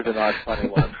 There's a nice funny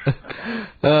one.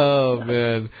 Oh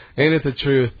man, ain't it the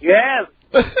truth? Yeah,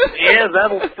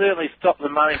 that'll certainly stop the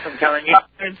money from coming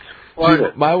in.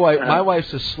 Dude, my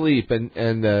wife's asleep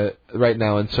and right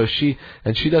now, and so she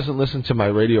doesn't listen to my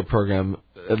radio program,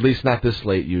 at least not this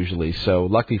late usually. So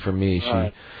lucky for me,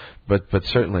 but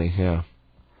certainly, yeah.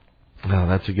 No,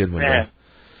 that's a good one. Yeah.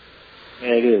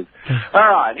 Yeah, it is. All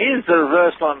right, here's the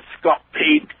reversal on Scott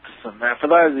Peterson. Now, for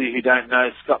those of you who don't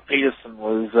know, Scott Peterson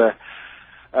was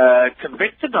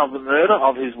convicted of the murder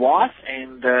of his wife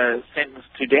and sentenced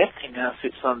to death. He now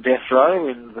sits on death row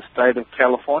in the state of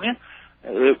California.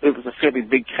 It was a fairly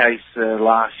big case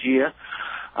last year.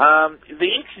 The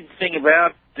interesting thing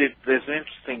about it, there's an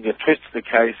interesting twist to the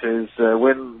case, is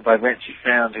when they eventually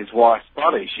found his wife's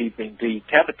body, she'd been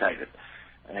decapitated.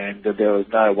 And there was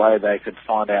no way they could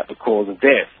find out the cause of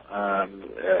death.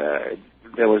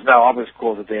 There was no obvious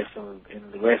cause of death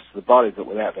in the rest of the body, but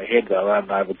without the head, they were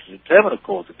unable to determine the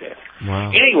cause of death. Wow.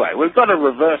 Anyway, we've got a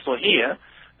reversal here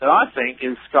that I think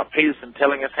is Scott Peterson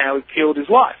telling us how he killed his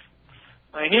wife.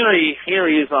 Now, here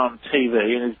he is on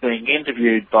TV and is being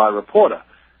interviewed by a reporter.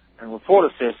 And the reporter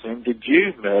says to him, "Did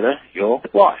you murder your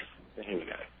wife?" So here we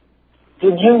go.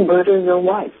 Did you murder your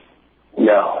wife?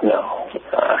 No,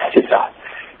 I did not.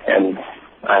 And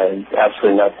I had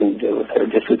absolutely nothing to do with her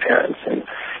disappearance. And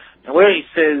where he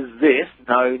says this,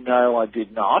 no, I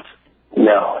did not.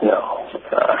 No,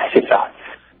 I did not.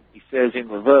 He says in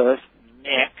reverse,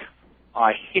 neck,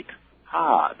 I hit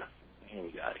hard. Here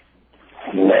we go.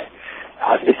 Neck,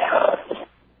 I hit hard.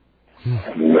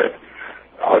 Neck,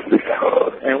 I hit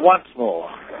hard. And once more.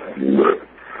 Neck,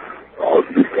 I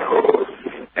hit hard.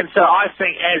 And so I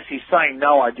think as he's saying,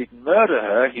 no, I didn't murder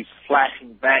her, he's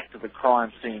flashing back to the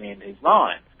crime scene in his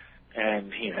mind.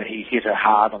 And, he hit her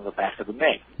hard on the back of the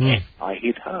neck. Yes, I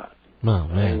hit hard. Oh,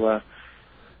 man.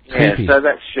 So, so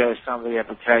that shows some of the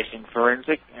application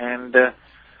forensic. And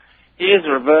here's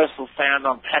a reversal found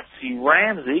on Patsy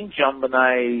Ramsey, John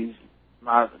Bonet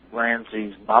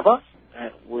Ramsey's mother,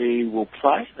 that we will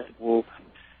play, that will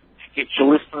get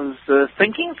your listeners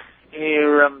thinking.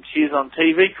 Here, she's on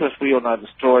TV because we all know the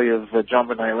story of John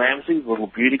Bonet Ramsey, the little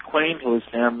beauty queen who was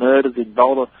now murdered in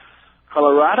Boulder,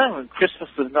 Colorado, in Christmas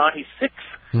of '96.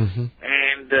 Mm-hmm.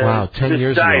 And wow, 10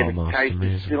 years ago almost. The case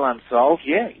Amazing. is still unsolved.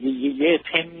 Yeah, 10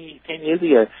 years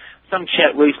ago. Some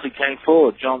chap recently came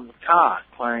forward, John Carr,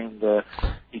 claimed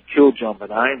he killed John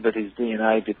Bonet, but his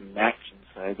DNA didn't match, and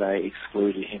so they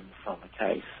excluded him from the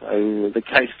case. So the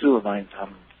case still remains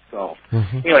unsolved.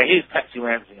 Mm-hmm. Anyway, here's Patsy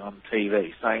Ramsey on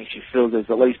TV saying she feels there's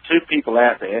at least 2 people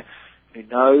out there who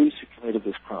knows who committed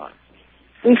this crime.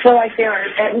 We feel like there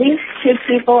are at least 2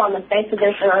 people on the face of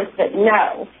this earth that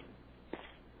know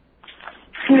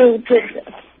who did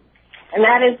this. And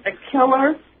that is the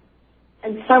killer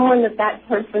and someone that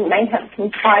person may have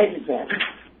confided in.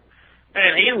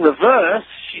 And in reverse,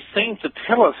 she seems to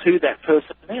tell us who that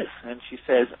person is, and she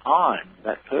says, I'm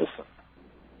that person.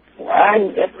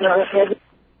 I'm that person.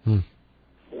 I'm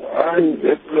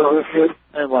that person.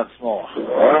 And once more.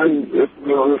 I'm that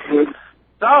person.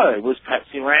 So, was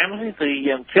Patsy Ramsey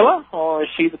the killer, or is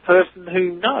she the person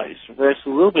who knows? Reverse is a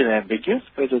little bit ambiguous,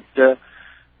 but it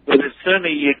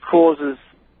certainly causes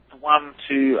one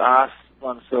to ask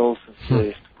oneself some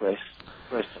serious questions.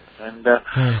 And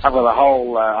I've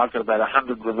got about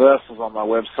 100 reversals on my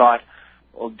website,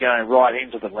 or going right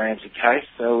into the Ramsey case.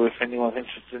 So if anyone's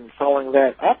interested in following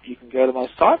that up, you can go to my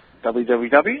site,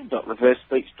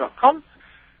 www.reversespeech.com.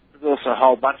 There's also a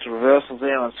whole bunch of reversals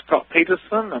there on Scott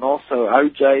Peterson and also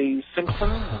O.J.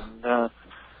 Simpson. And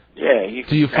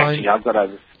Do you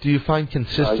find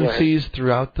consistencies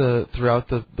throughout the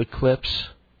clips?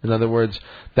 In other words,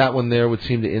 that one there would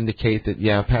seem to indicate that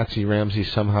Patsy Ramsey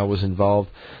somehow was involved.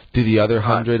 Do the other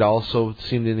 100 also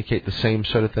seem to indicate the same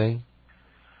sort of thing?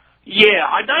 Yeah,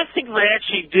 I don't think they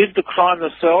actually did the crime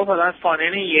themselves. I don't find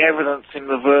any evidence in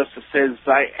reverse that says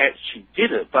they actually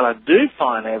did it, but I do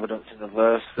find evidence in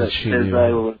reverse that says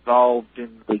they were involved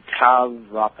in the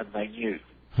cover-up and they knew.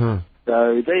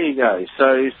 So there you go.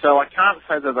 So I can't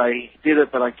say that they did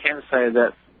it, but I can say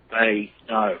that they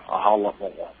know a whole lot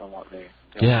more than what they.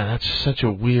 Yeah, that's such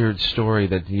a weird story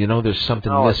that, there's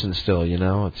something missing still,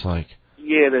 it's like.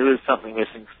 Yeah, there is something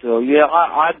missing still. Yeah,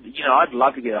 I'd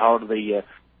love to get a hold of the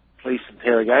police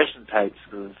interrogation tapes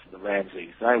of the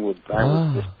Ramseys. They would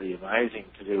just be amazing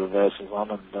to do reversals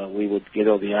on, and we would get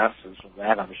all the answers from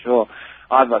that, I'm sure.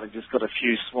 I've only just got a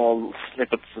few small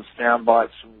snippets of sound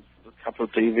bites from a couple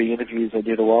of TV interviews I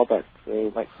did a while back, so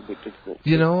it makes it a bit difficult.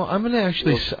 I'm going to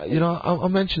actually, I'll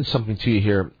mention something to you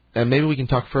here, and maybe we can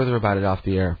talk further about it off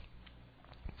the air.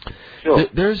 Sure.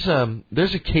 There's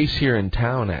a case here in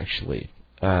town, actually,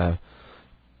 a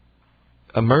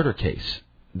murder case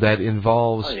that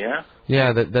involves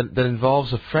that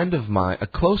involves a friend of mine, a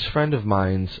close friend of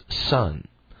mine's son,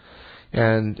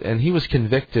 and he was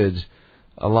convicted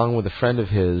along with a friend of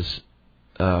his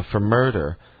for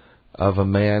murder of a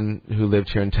man who lived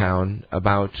here in town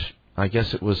about, I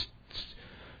guess it was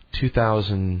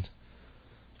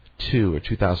 2002 or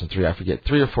 2003, I forget,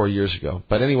 3 or 4 years ago.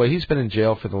 But anyway, he's been in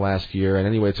jail for the last year, and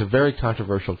anyway, it's a very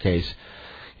controversial case.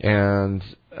 And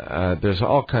there's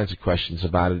all kinds of questions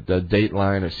about it.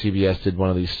 Dateline or CBS did one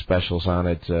of these specials on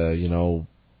it.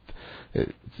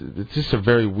 It's just a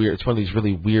very weird. It's one of these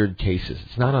really weird cases.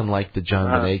 It's not unlike the John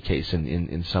Bonet case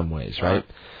in some ways, right?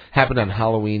 Happened on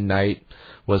Halloween night.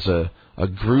 Was a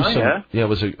gruesome. It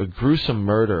was a gruesome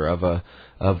murder of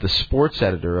the sports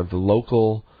editor of the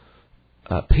local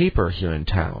paper here in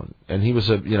town, and he was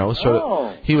a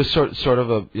sort of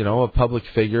a public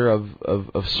figure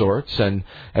of sorts, and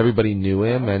everybody knew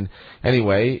him. And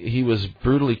anyway, he was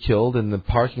brutally killed in the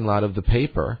parking lot of the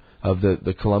paper of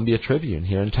the Columbia Tribune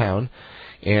here in town,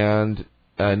 and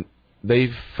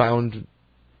they've found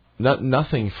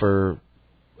nothing for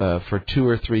 2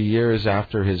 or 3 years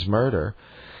after his murder.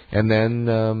 And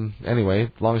then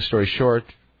anyway, long story short,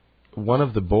 one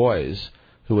of the boys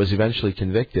who was eventually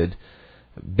convicted,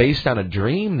 based on a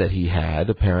dream that he had,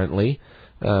 apparently,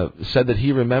 said that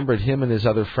he remembered him and his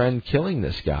other friend killing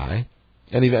this guy.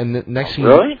 And next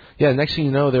thing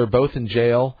you know, they were both in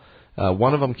jail.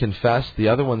 One of them confessed. The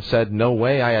other one said, "No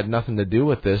way, I had nothing to do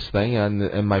with this thing,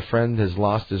 and my friend has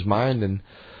lost his mind."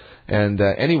 And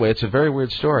anyway, it's a very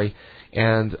weird story,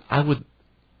 and I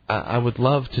would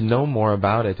love to know more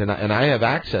about it, and I have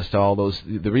access to all those.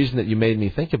 The reason that you made me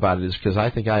think about it is because I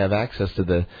think I have access to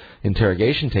the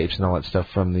interrogation tapes and all that stuff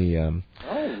from the.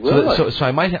 Really? So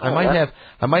I might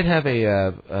have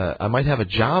a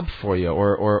job for you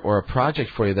or a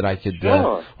project for you that I could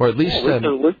or at least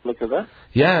look at that.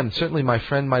 Yeah, and certainly my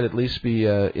friend might at least be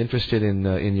interested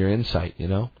in your insight.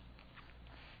 Yeah,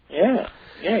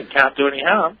 it can't do any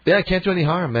harm. Yeah, it can't do any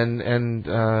harm, and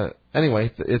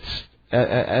anyway, it's.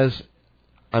 As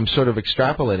I'm sort of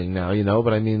extrapolating now,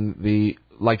 but I mean,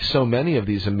 like so many of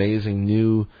these amazing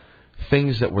new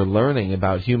things that we're learning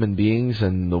about human beings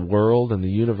and the world and the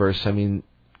universe, I mean,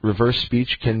 reverse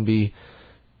speech can be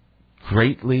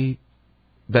greatly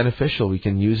beneficial. We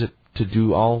can use it to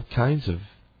do all kinds of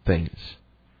things.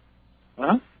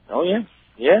 Oh, yeah.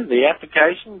 Yeah, the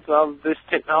applications of this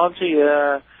technology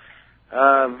are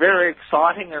very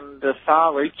exciting and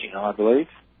far-reaching, I believe.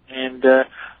 And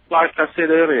like I said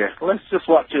earlier, let's just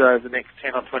watch it over the next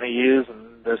 10 or 20 years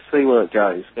and see where it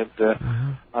goes. But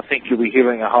I think you'll be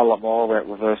hearing a whole lot more about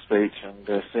reverse speech and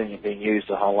seeing it being used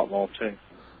a whole lot more too.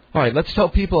 All right, let's tell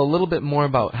people a little bit more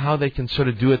about how they can sort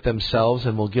of do it themselves,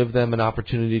 and we'll give them an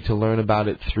opportunity to learn about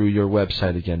it through your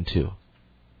website again, too.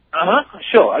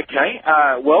 Sure, okay.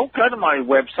 Well, go to my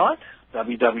website,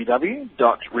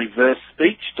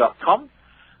 www.reversespeech.com.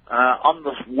 On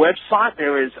the website,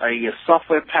 there is a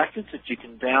software package that you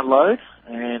can download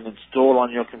and install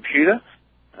on your computer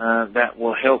that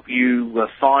will help you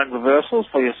find reversals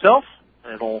for yourself.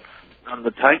 It'll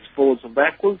undertake forwards and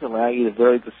backwards, allow you to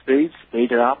vary the speed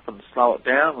it up and slow it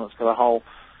down. And it's got a whole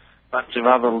bunch of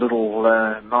other little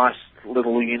nice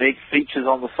little unique features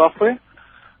on the software.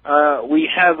 We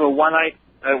have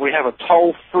a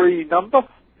toll-free number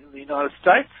in the United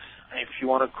States. If you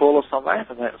want to call us on that,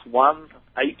 and that's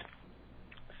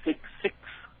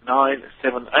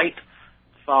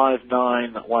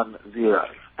 1-866-978-5910.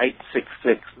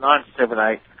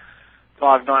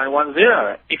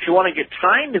 866-978-5910. If you want to get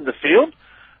trained in the field,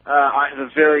 I have a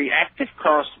very active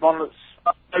correspondence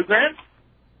program.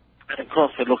 And of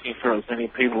course, we're looking for as many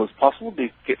people as possible to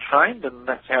get trained, and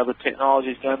that's how the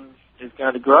technology is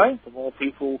going to grow. The more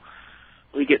people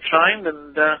we get trained,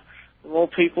 and the more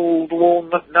people will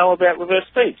know about reverse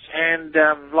speech. And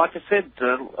like I said,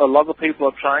 a lot of people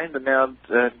are trained and now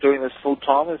doing this full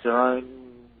time as their own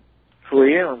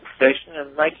career and profession,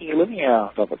 and making a living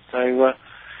out of it. So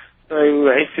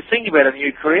if you think about a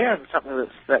new career and something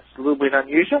that's a little bit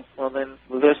unusual, well then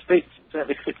reverse speech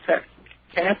certainly fits that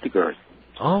category.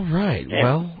 All right.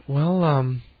 Yeah. Well.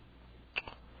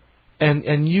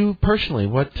 And you personally,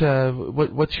 what's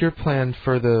your plan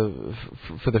for the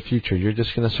future? You're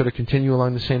just going to sort of continue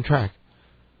along the same track.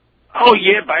 Oh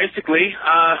yeah, basically,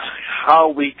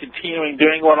 I'll be continuing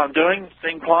doing what I'm doing,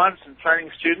 seeing clients and training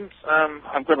students.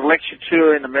 I've got a lecture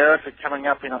tour in America coming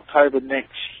up in October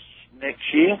next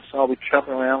year, so I'll be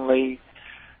traveling around the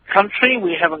country.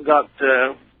 We haven't got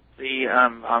I'm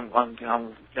going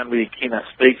to be a keynote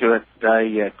speaker at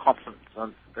a conference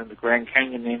in the Grand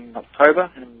Canyon in October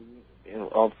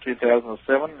of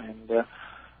 2007, and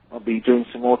I'll be doing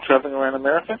some more traveling around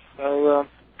America. So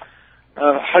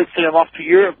hopefully I'm off to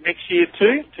Europe next year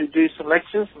too to do some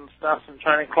lectures and start some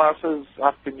training classes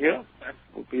up in Europe. That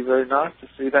would be very nice to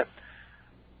see that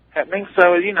happening.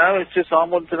 So, it's just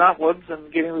onwards and upwards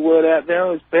and getting the word out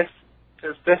there as best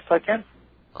I can.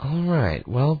 All right.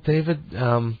 Well, David,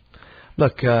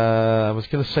 look, I was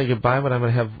going to say goodbye, but I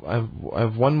have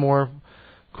one more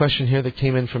question here that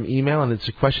came in from email, and it's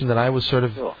a question that I was sort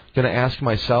of going to ask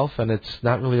myself, and it's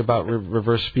not really about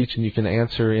reverse speech, and you can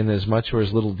answer in as much or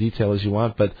as little detail as you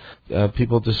want, but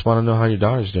people just want to know how your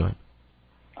daughter's doing.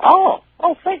 Oh,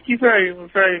 thank you very,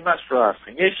 very much for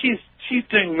asking. Yeah, she's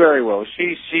doing very well.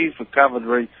 She's recovered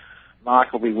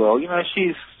remarkably well.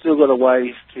 She's still got a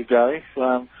ways to go.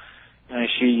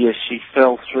 She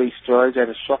fell 3 stories at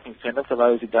a shopping centre, for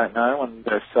those who don't know, and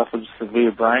suffered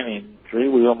severe brain injury.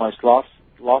 We almost lost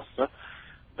her,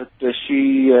 but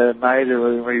she made a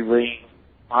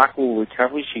remarkable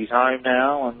recovery. She's home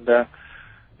now and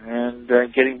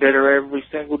getting better every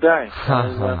single day.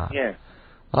 So, yeah.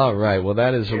 All right. Well,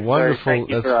 that is a wonderful. Thank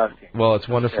you for asking. Well, it's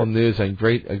wonderful news and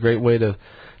a great way to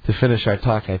finish our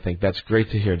talk. I think that's great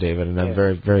to hear, David, and I'm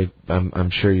very I'm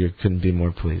sure you couldn't be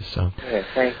more pleased. So. Yeah,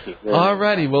 thank you. All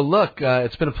righty. Well, look,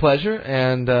 it's been a pleasure,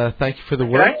 and thank you for the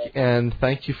work, and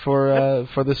thank you for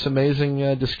this amazing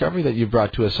discovery that you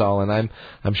brought to us all. And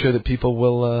I'm sure that people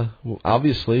will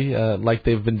obviously, like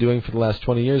they've been doing for the last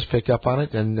 20 years, pick up on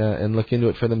it and look into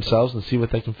it for themselves and see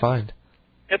what they can find.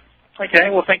 Yep. Okay.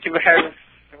 Well, thank you for having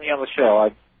me on the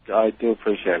show. I do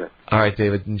appreciate it. All right,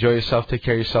 David. Enjoy yourself. Take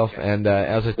care of yourself. And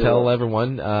as I tell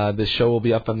everyone, this show will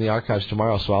be up on the archives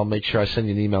tomorrow, so I'll make sure I send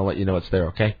you an email and let you know it's there,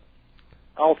 okay?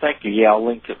 Oh, thank you. Yeah, I'll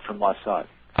link it from my site.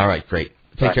 All right, great.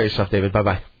 Take care of yourself, David.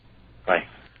 Bye-bye. Bye.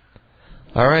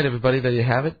 All right, everybody, there you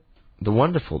have it. The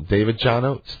wonderful David John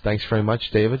Oates. Thanks very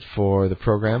much, David, for the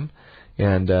program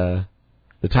and the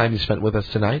time you spent with us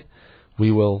tonight.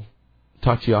 We will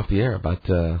talk to you off the air about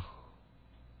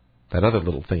that other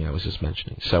little thing I was just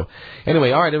mentioning. So,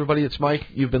 anyway, all right, everybody, it's Mike.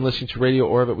 You've been listening to Radio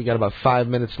Orbit. We got about 5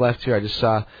 minutes left here. I just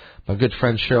saw my good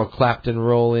friend Cheryl Clapton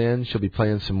roll in. She'll be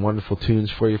playing some wonderful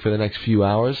tunes for you for the next few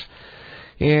hours.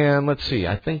 And let's see,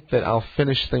 I think that I'll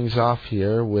finish things off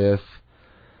here with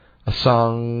a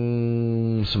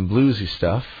song, some bluesy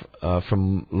stuff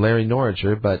from Larry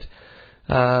Norringer. But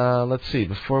let's see,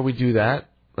 before we do that,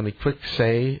 let me quick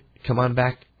say, come on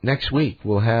back next week.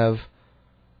 We'll have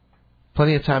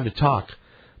plenty of time to talk.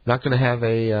 Not going to have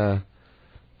an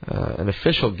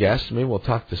official guest. Maybe we'll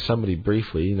talk to somebody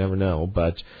briefly. You never know.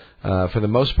 But for the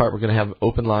most part, we're going to have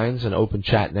open lines and open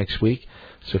chat next week.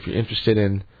 So if you're interested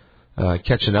in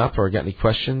catching up or got any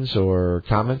questions or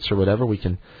comments or whatever, we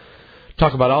can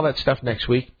talk about all that stuff next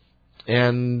week.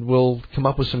 and we'll come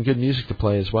up with some good music to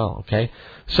play as well, okay?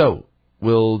 So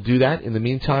we'll do that. In the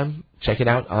meantime, check it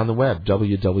out on the web,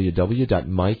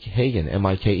 www.mikehagan,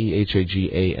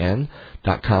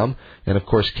 MikeHagan.com. And, of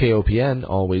course, KOPN,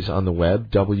 always on the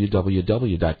web,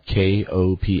 www.kopn.org.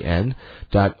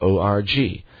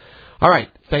 All right,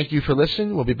 thank you for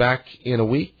listening. We'll be back in a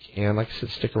week. And like I said,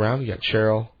 stick around. You got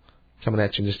Cheryl coming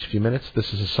at you in just a few minutes.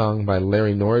 This is a song by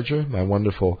Larry Norriger, my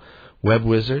wonderful web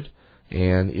wizard,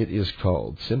 and it is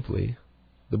called simply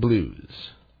The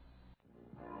Blues.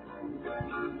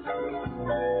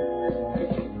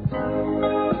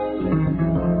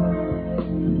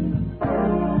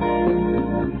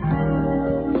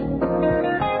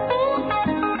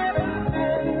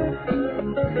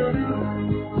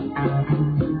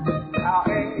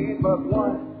 But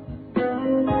one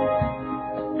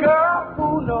girl who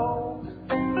knows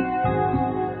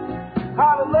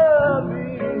how to love me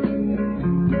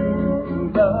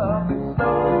so.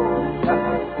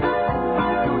 To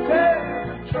tell you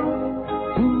the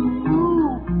truth,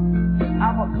 ooh,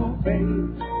 I'm a cool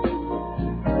babe.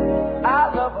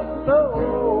 I love her so.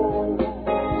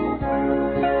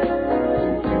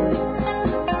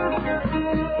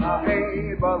 I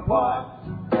ain't but one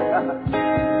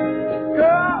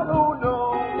girl who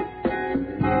knows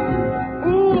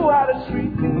how to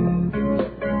treat me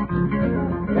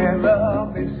and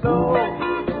love me so.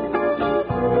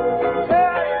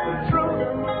 Tell you the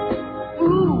truth,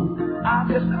 ooh, I'm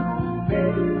just a fool,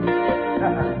 baby.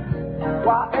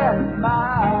 Why am I?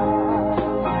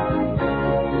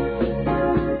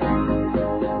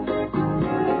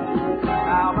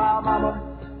 Now my mama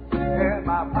and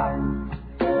my papa,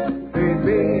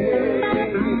 baby,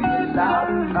 stop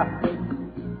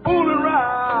fooling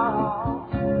around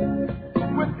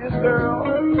with this girl.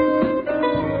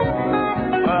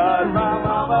 But my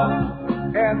mama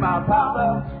and my papa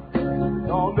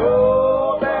don't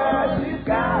know that she's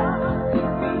got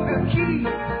the key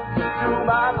to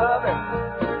my loving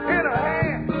in her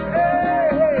hand.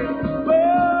 Hey,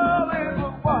 love is the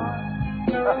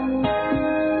one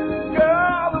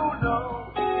girl who knows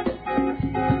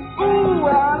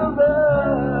how to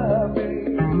love me.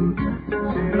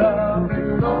 She loves me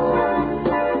so.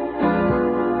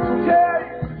 Tell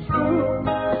you the truth,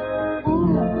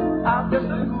 ooh, I'm just a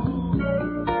fool.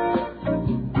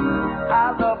 I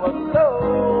love her so.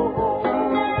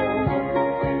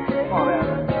 Come on,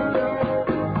 Adam.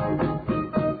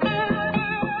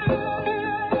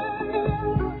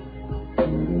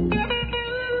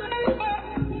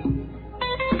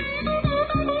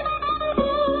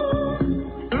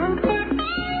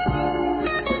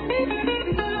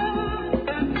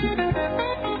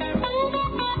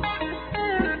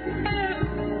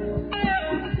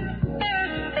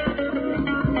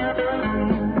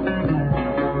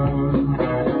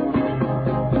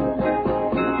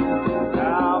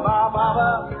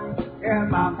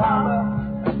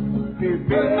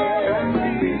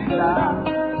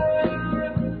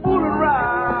 Fool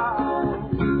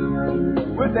around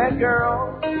with that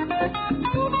girl,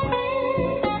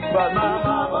 but my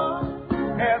mama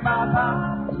and my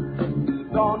papa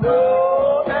don't know.